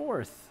flows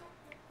forth.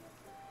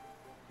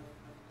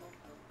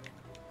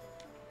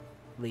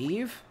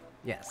 Leave?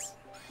 Yes.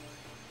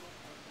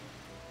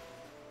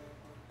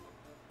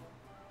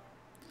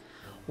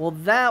 Well,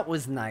 that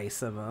was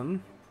nice of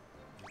him.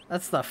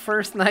 That's the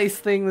first nice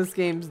thing this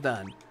game's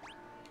done.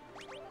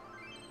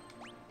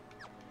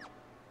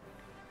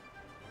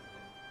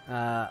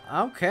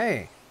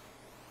 Okay.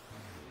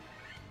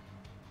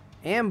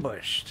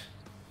 Ambushed.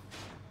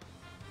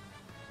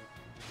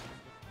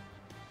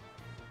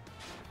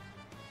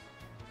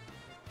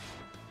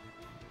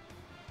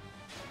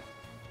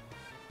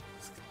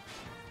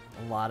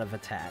 A lot of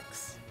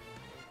attacks.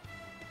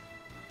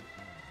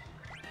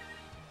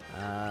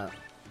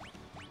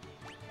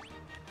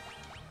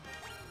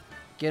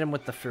 Get him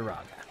with the Firaga.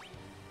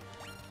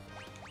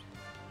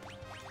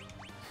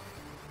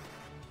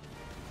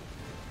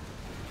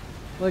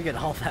 Look at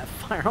all that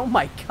fire. Oh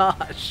my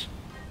gosh.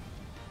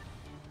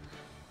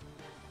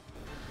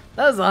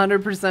 That was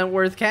 100%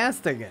 worth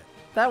casting it.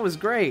 That was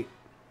great.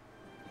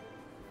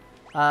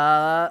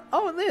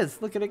 Oh, it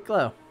is. Look at it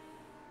glow.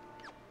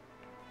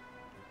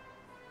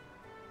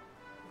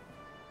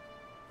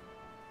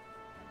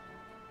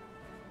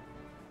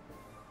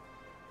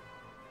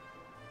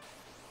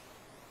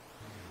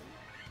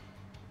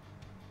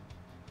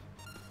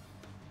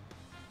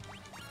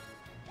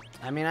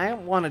 I mean, I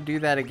want to do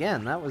that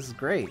again. That was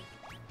great.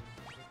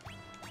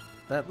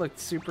 That looked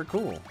super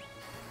cool.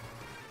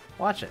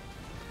 Watch it.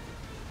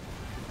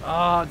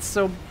 Oh, it's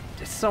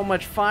so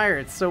much fire.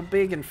 It's so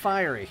big and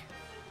fiery.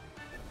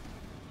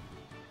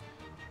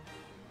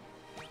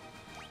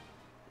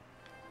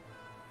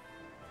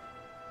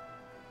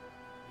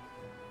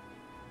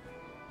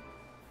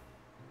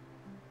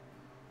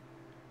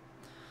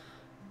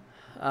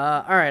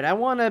 Alright, I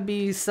want to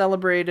be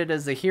celebrated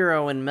as a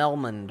hero in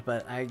Melmond,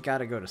 but I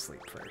gotta go to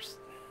sleep first.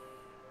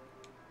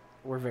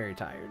 We're very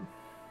tired.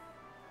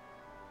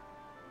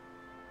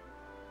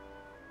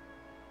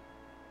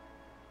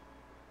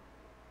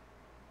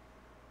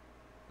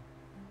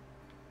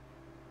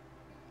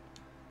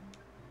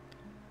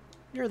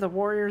 You're the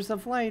Warriors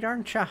of Light,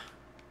 aren't ya?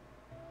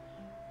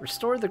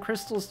 Restore the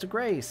crystals to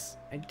Grace.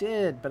 I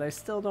did, but I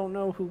still don't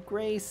know who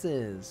Grace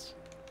is.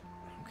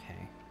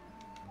 Okay.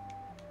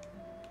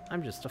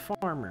 I'm just a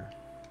farmer.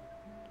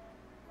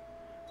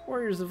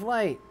 Warriors of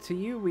Light, to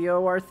you we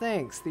owe our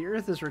thanks. The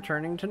Earth is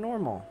returning to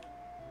normal.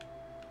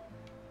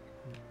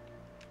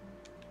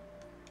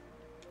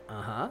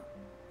 Uh-huh.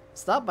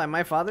 Stop by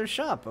my father's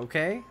shop,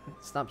 okay?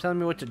 Stop telling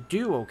me what to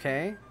do,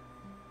 okay?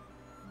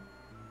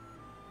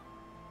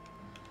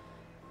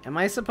 Am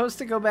I supposed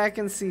to go back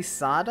and see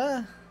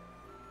Sada?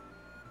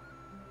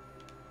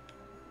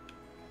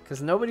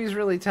 Because nobody's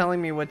really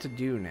telling me what to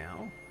do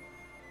now.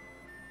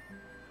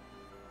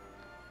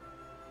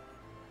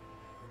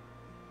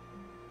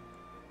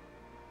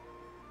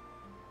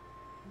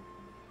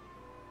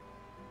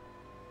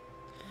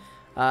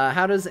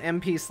 How does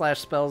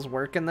MP/spells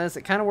work in this?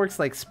 It kind of works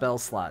like spell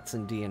slots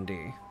in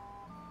D&D.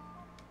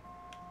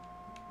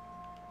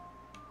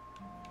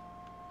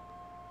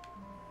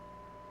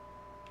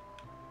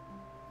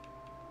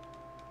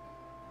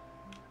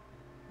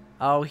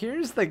 Oh,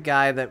 here's the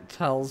guy that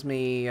tells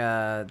me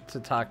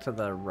to talk to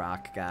the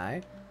rock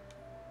guy.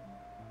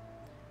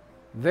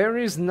 There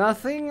is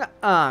nothing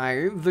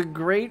I, the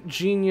great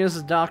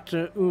genius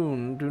Dr.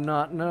 Un, do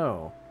not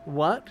know.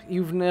 What?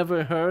 You've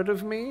never heard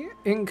of me?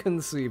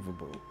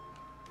 Inconceivable.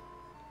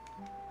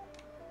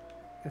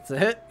 That's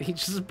it? He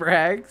just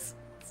brags?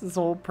 That's his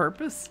whole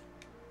purpose?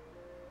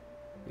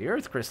 The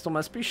Earth Crystal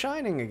must be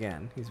shining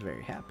again. He's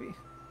very happy.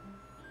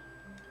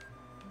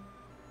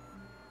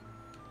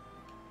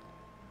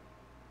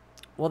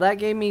 Well, that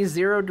gave me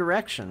zero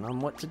direction on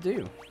what to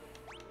do.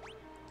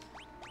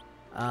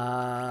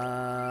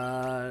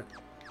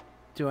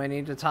 Do I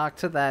need to talk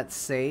to that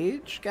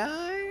sage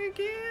guy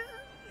again?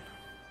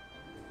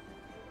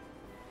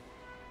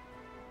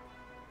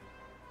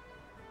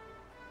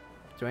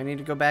 Do I need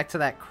to go back to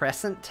that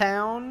crescent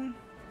town?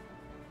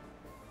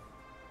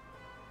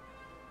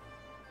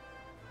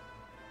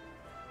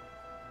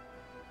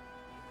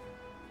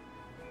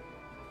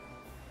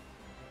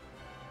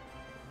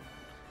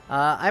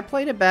 I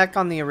played it back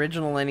on the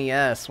original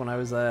NES when I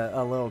was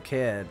a little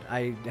kid.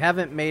 I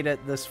haven't made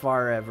it this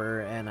far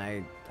ever, and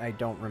I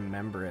don't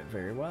remember it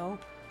very well.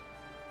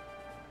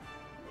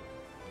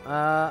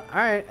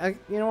 Alright,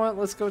 you know what?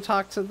 Let's go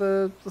talk to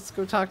the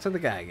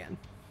guy again.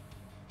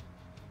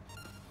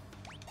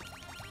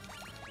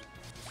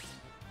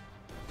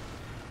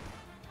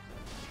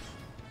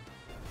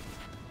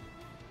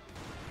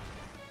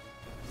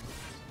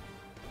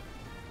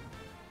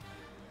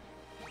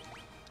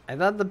 I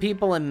thought the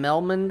people in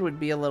Melmond would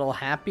be a little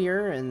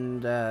happier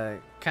and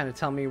kind of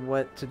tell me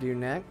what to do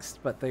next,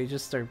 but they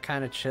just are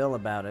kind of chill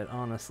about it,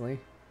 honestly.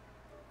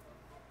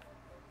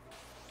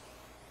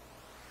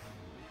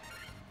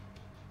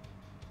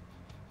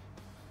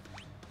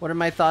 What are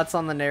my thoughts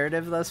on the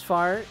narrative thus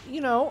far?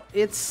 You know,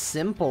 it's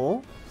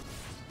simple.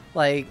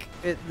 Like,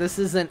 this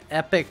isn't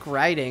epic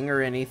writing or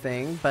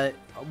anything, but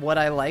what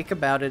I like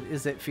about it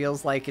is it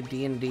feels like a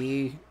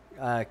D&D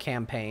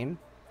campaign.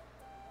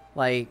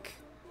 Like,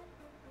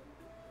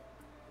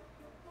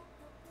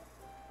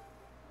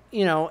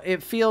 you know,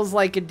 it feels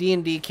like a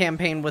D&D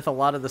campaign with a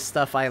lot of the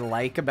stuff I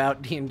like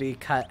about D&D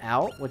cut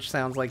out, which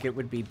sounds like it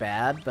would be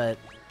bad, but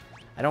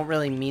I don't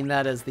really mean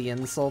that as the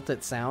insult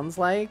it sounds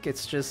like.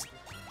 It's just,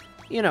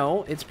 you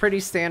know, it's pretty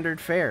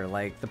standard fare.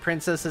 Like, the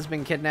princess has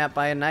been kidnapped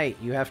by a knight.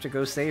 You have to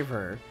go save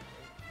her.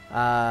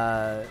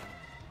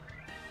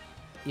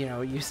 You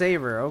know, you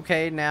save her.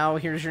 Okay, now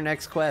here's your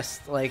next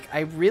quest. Like,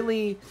 I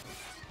really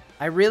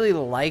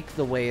like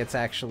the way it's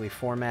actually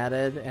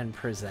formatted and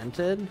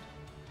presented.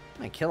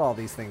 I kill all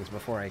these things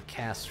before I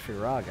cast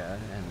Firaga,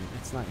 and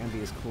it's not going to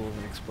be as cool of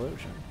an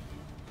explosion.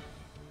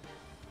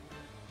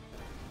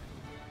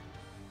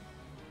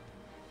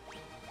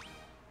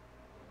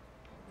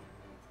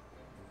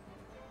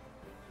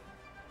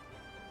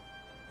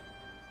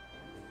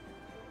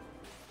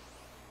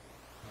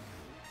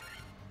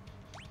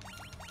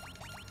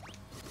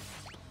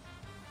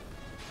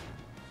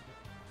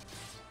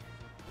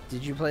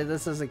 Did you play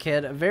this as a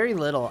kid? Very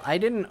little. I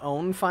didn't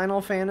own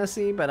Final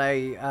Fantasy, but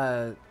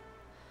I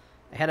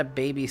had a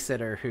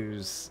babysitter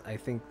whose, I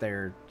think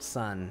their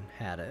son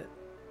had it.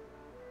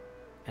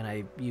 And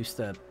I used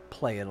to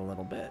play it a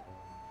little bit.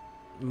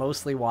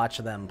 Mostly watch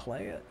them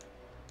play it.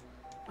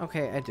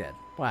 Okay, I did.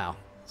 Wow,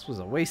 this was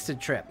a wasted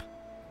trip.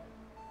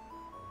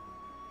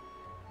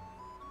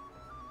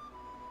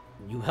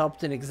 You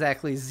helped in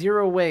exactly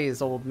 0 ways,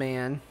 old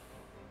man.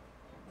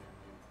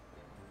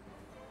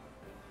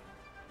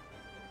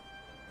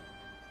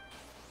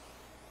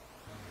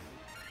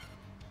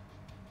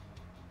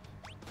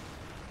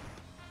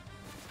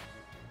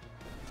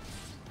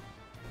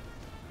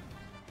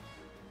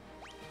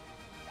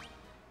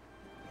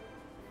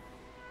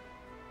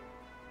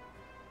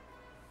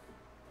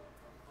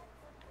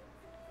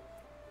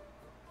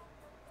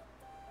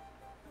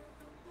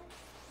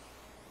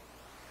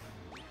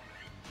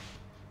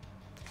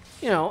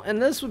 You know,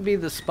 and this would be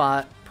the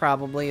spot,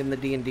 probably, in the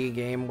D&D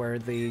game where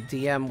the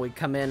DM would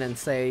come in and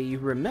say, you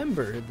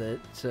remember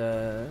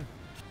that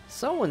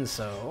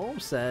so-and-so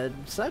said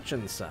such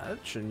and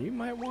such, and you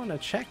might want to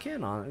check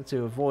in on it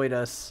to avoid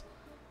us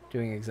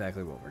doing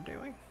exactly what we're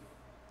doing.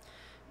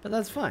 But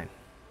that's fine.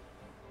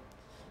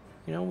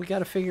 You know, we got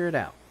to figure it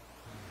out.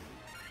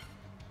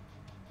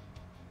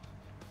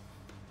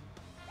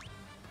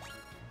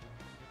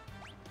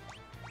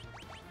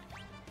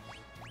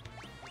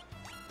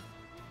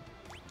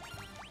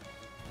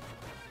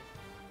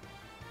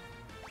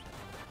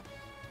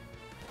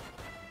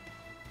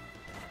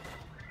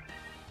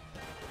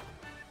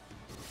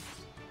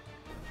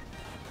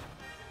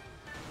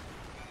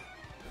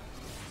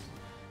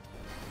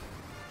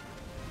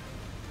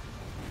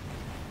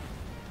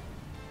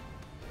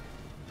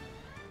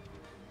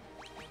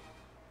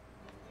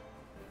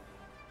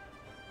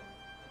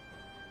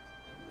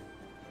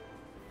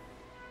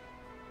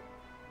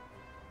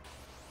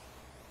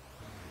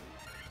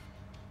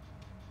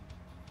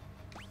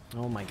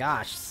 Oh my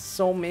gosh,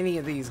 so many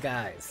of these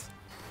guys.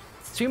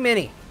 It's too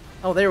many.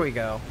 Oh, there we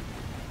go.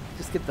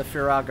 Just get the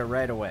Firaga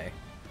right away.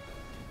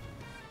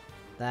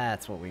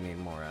 That's what we need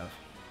more of.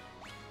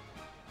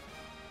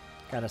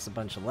 Got us a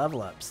bunch of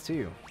level ups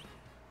too.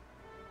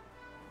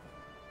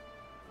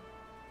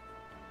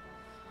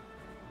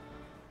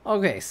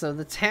 Okay, so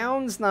the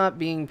town's not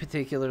being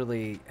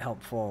particularly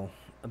helpful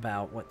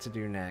about what to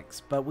do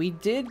next, but we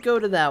did go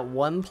to that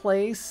one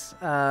place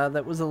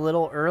that was a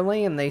little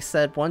early, and they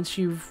said once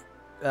you've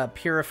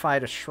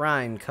purified a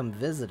shrine, come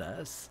visit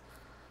us.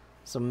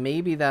 So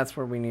maybe that's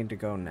where we need to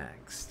go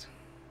next.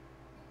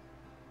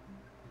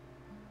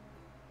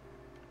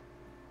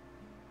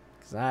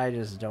 Because I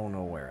just don't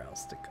know where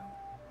else to go.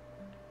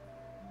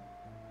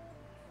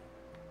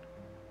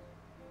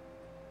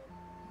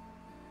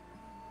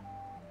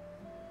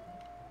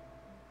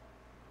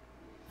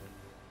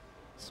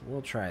 So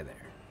we'll try there.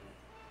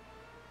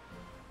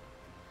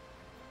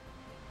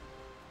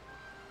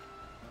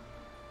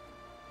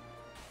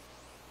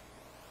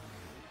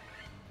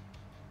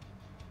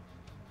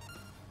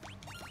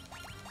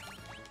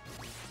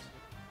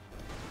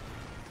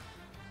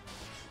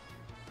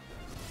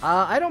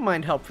 I don't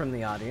mind help from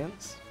the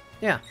audience.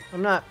 Yeah,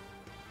 I'm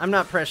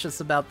not precious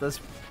about this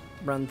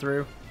run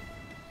through.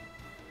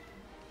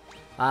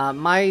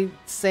 My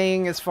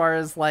saying as far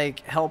as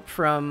like help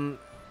from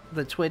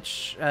the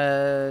Twitch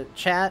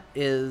chat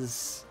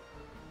is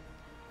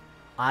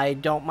I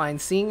don't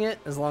mind seeing it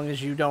as long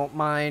as you don't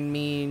mind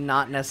me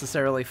not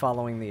necessarily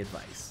following the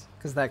advice,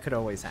 because that could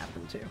always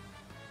happen too.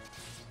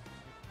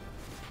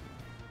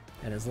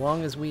 And as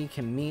long as we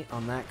can meet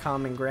on that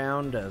common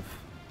ground of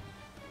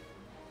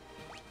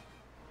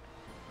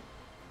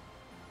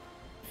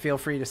feel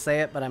free to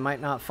say it, but I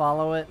might not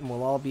follow it, and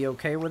we'll all be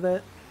okay with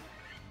it,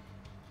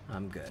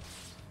 I'm good.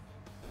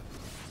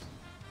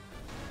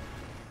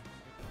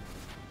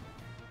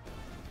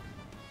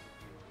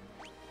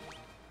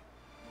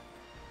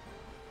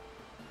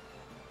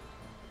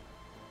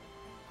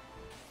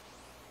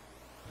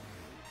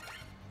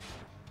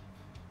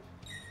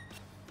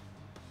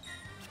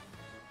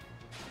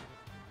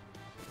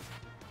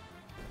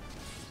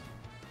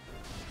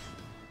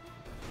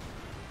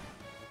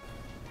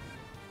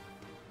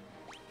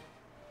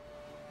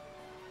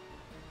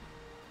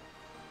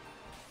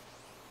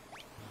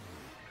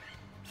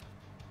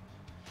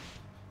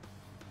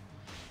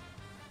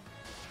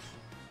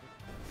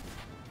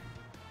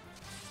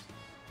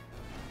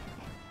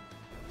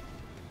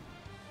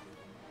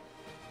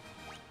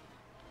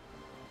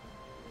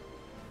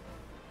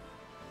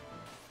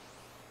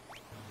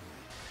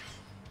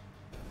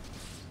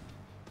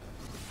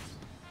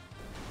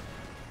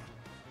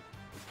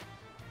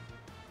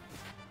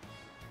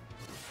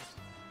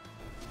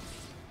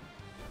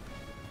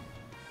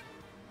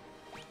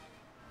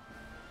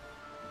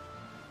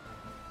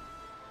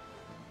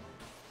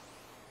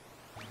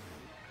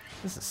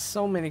 This is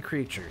so many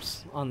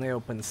creatures on the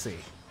open sea.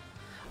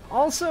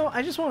 Also,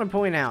 I just want to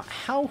point out,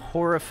 how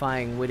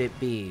horrifying would it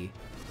be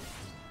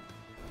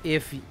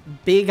if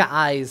big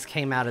eyes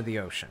came out of the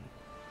ocean?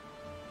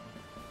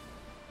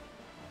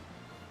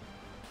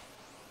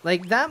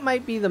 Like, that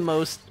might be the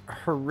most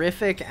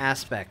horrific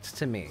aspect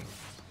to me.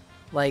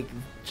 Like,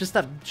 just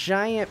a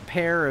giant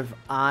pair of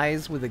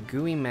eyes with a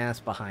gooey mass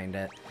behind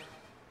it.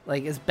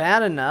 Like, it's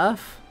bad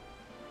enough,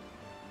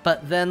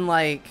 but then,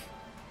 like,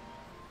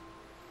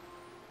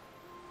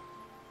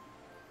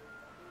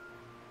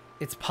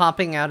 it's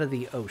popping out of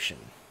the ocean.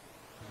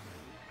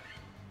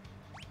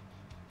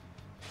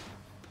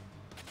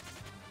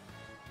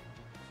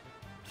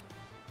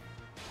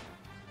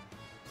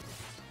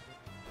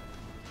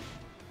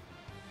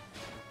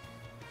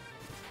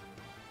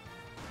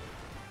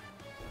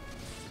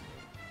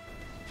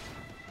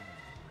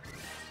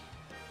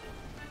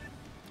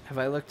 Have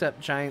I looked up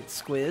giant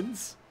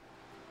squids?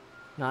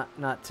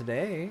 Not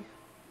today.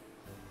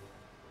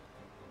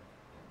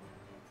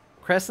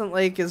 Crescent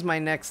Lake is my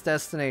next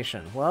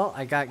destination. Well,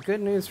 I got good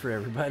news for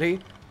everybody.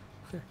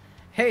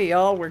 Hey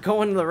y'all, we're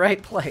going to the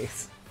right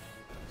place.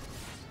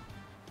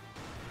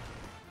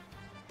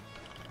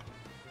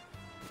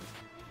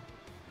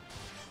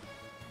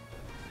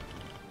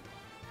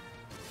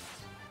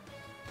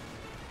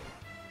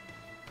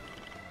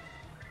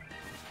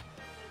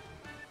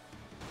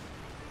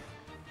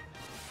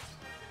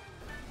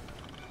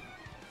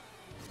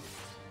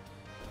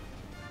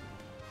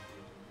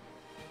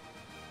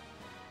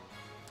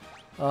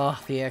 Oh,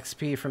 the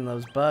XP from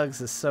those bugs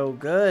is so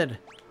good.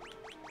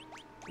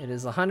 It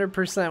is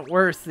 100%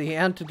 worth the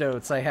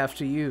antidotes I have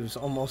to use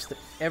almost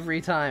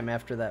every time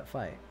after that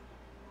fight.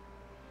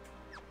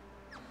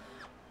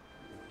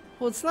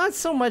 Well, it's not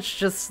so much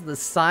just the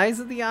size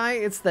of the eye,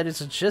 it's that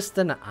it's just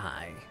an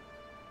eye.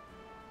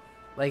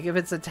 Like, if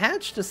it's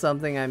attached to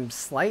something, I'm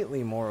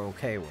slightly more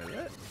okay with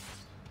it.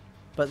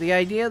 But the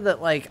idea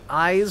that, like,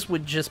 eyes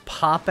would just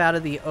pop out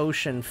of the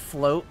ocean,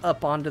 float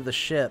up onto the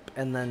ship,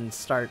 and then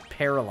start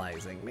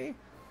paralyzing me.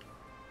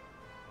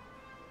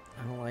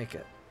 I don't like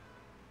it.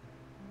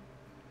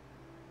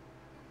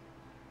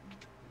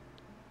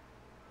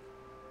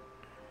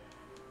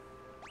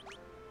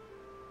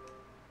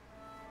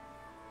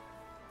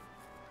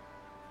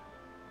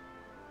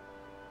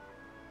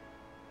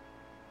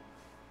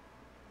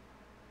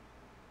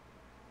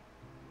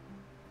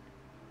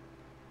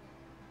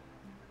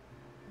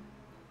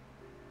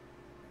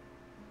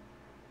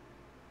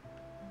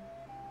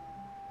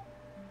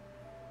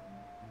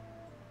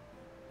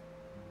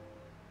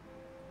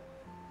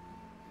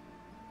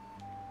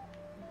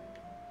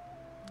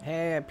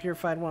 Hey, I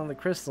purified one of the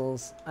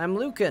crystals. I'm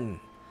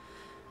Lucan.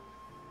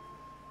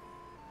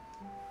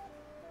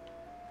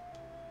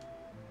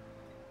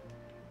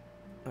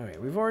 Okay,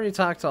 we've already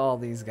talked to all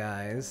these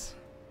guys.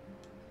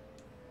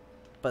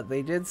 But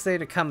they did say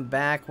to come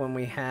back when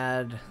we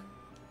had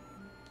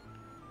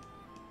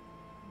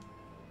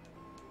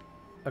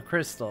a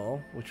crystal,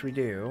 which we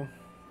do.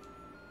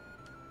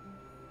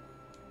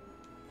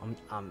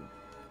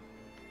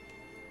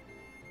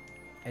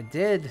 I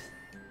did.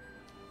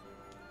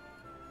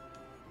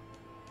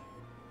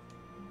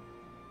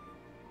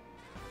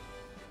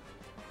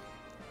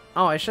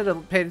 Oh, I should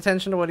have paid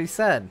attention to what he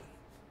said.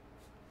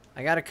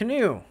 I got a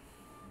canoe.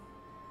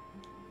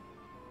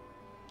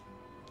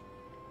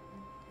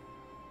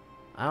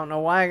 I don't know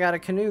why I got a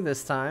canoe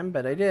this time,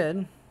 but I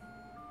did.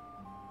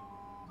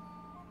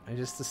 I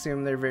just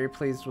assume they're very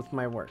pleased with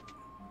my work.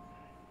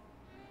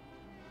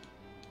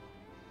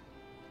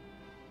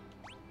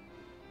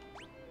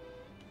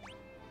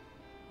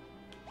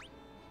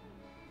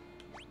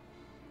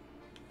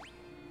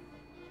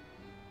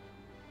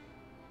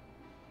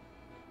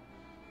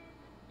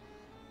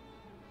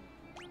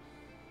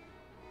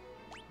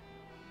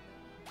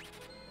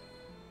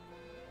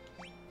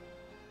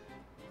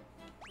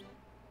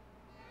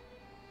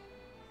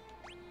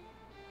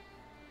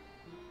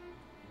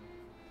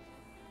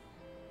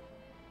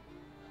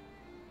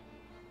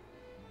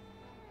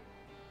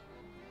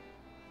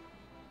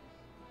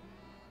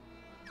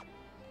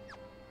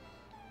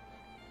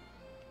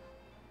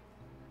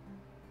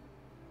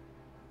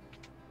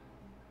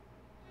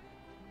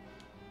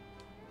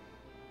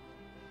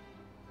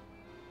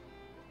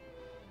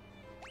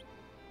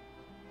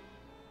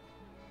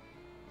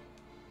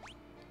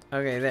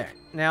 Okay, there.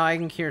 Now I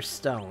can cure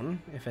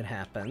stone, if it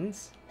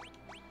happens.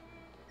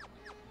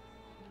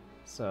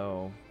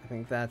 So, I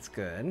think that's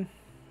good.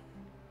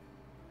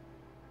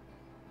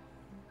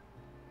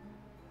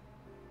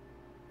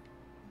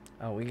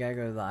 Oh, we gotta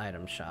go to the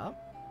item shop.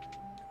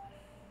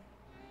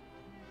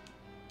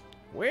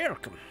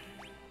 Welcome!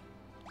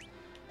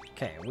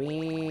 Okay,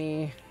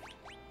 we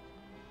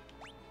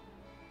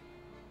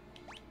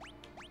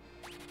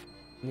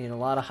need a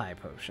lot of high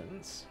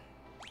potions.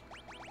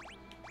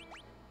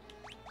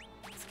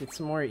 Get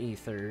some more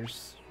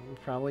ethers. We're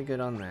probably good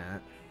on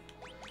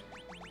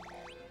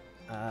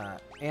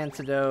that.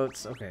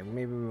 Antidotes. Okay,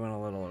 maybe we went a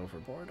little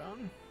overboard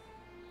on.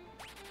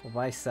 We'll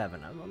buy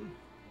 7 of them.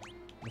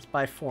 Let's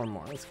buy 4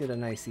 more. Let's get a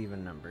nice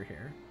even number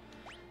here.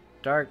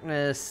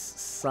 Darkness,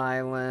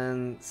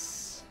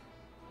 silence,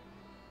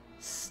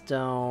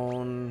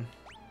 stone.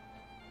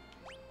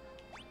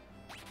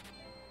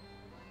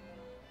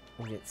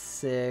 We'll get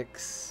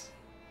 6.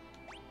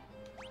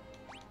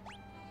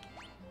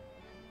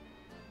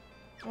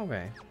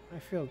 Okay, I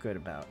feel good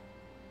about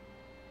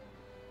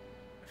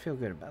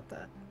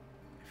that.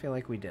 I feel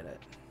like we did it.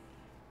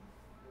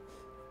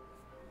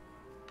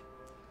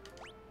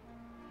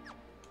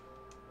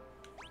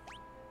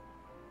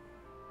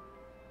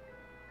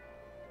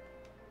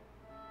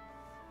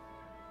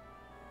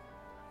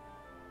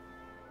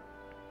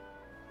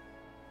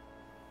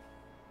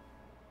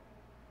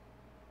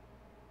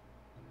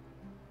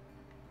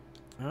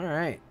 All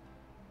right.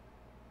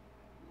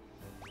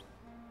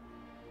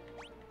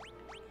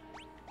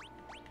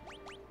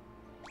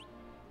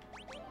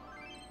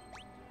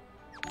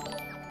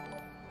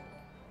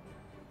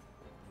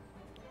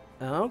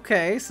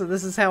 Okay, so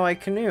this is how I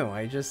canoe.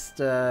 I just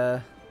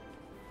touch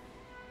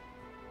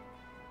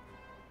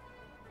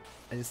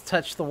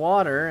the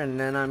water and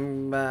then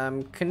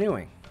I'm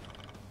canoeing.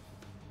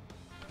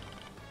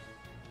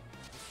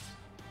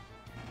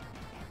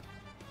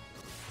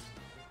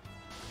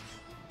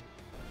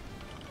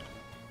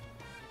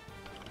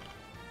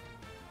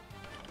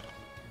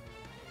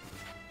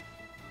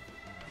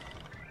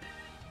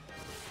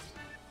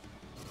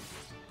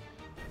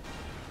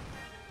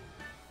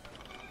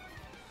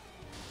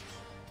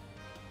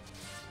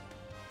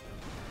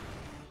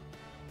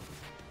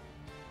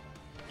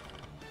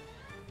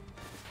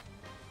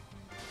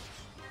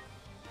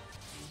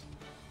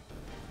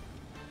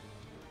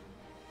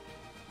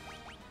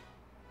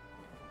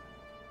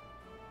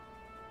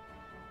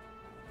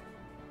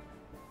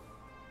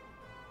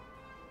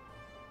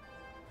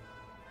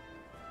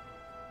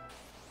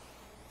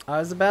 I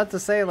was about to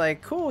say,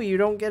 like, cool, you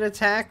don't get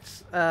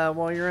attacked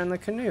while you're in the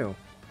canoe.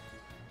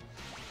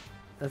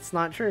 That's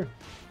not true.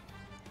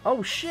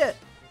 Oh, shit!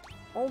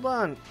 Hold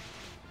on.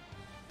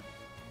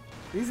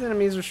 These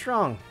enemies are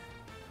strong.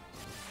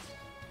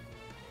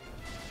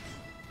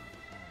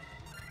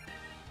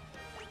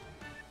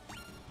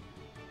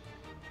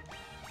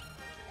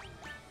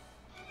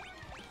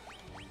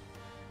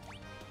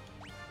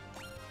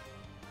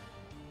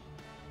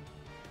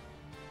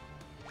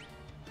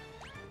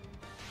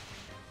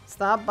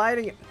 Stop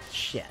biting it.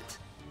 Shit.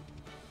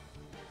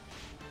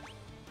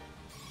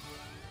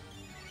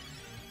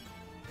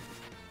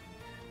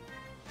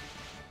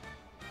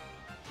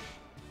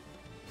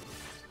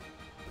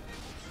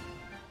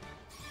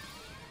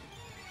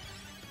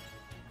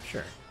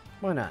 Sure.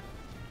 Why not?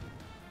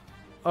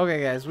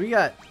 Okay, guys, we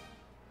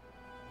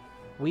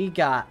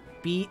got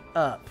beat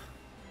up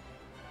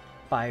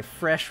by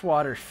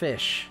freshwater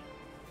fish.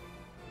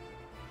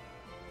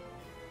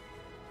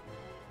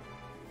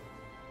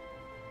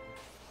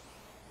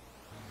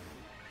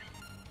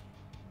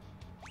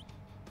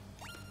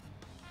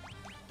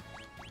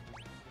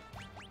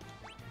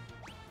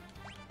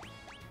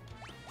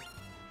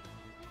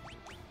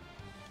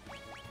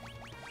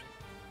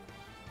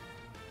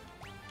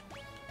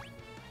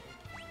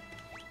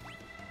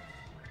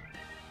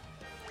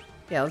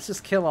 Yeah, let's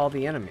just kill all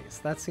the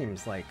enemies. That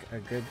seems like a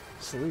good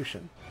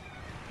solution.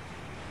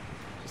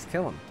 Just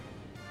kill them.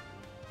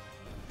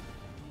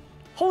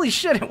 Holy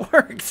shit, it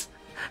worked!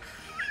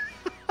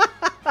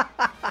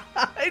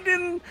 I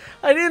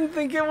didn't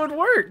think it would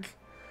work.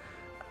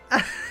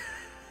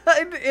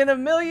 In a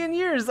million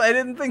years, I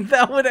didn't think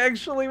that would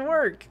actually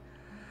work.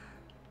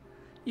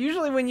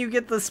 Usually when you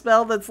get the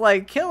spell that's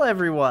like, kill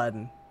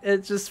everyone,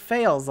 it just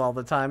fails all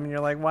the time, and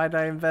you're like, why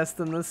did I invest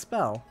in this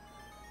spell?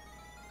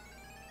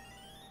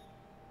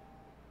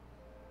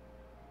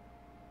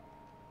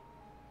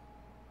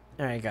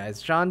 Alright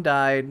guys, John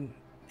died.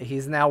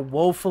 He's now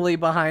woefully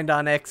behind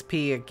on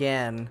XP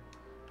again.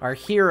 Our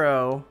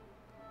hero,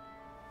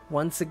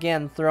 once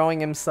again, throwing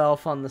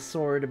himself on the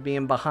sword of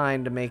being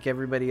behind to make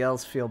everybody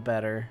else feel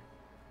better.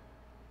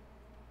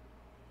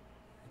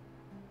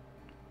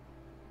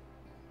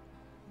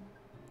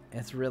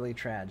 It's really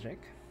tragic.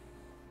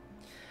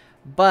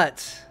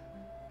 But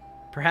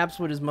perhaps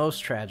what is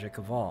most tragic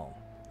of all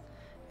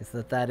is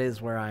that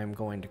is where I am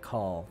going to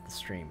call the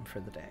stream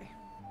for the day.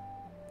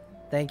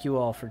 Thank you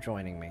all for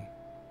joining me.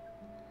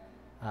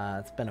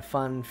 It's been a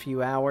fun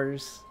few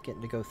hours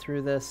getting to go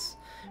through this.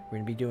 We're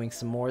going to be doing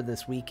some more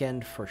this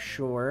weekend for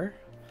sure.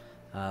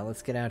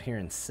 Let's get out here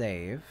and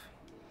save.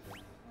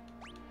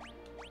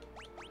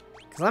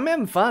 Because I'm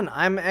having fun.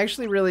 I'm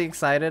actually really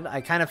excited.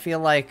 I kind of feel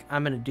like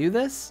I'm going to do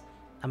this.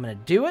 I'm going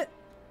to do it.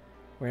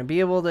 We're going to be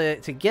able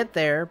to get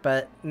there,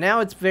 but now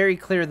it's very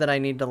clear that I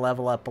need to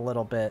level up a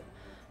little bit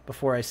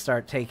before I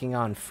start taking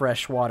on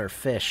freshwater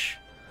fish.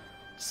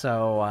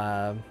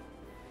 So,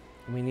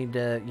 we need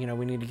to,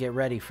 we need to get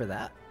ready for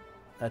that.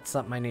 That's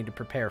something I need to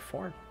prepare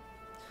for.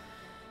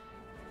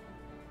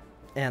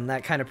 And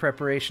that kind of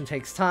preparation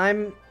takes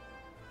time.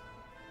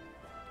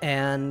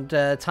 And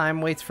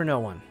time waits for no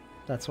one.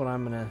 That's what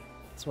I'm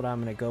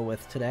gonna go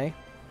with today.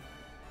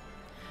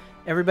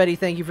 Everybody,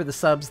 thank you for the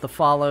subs, the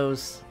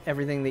follows,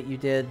 everything that you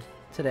did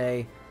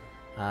today.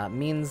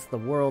 Means the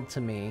world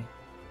to me.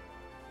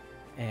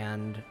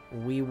 And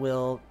we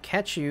will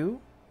catch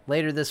you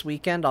later this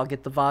weekend. I'll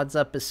get the VODs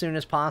up as soon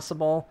as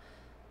possible.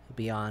 It'll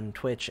be on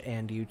Twitch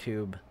and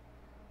YouTube.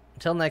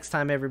 Until next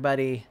time,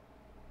 everybody.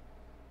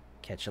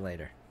 Catch you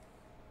later.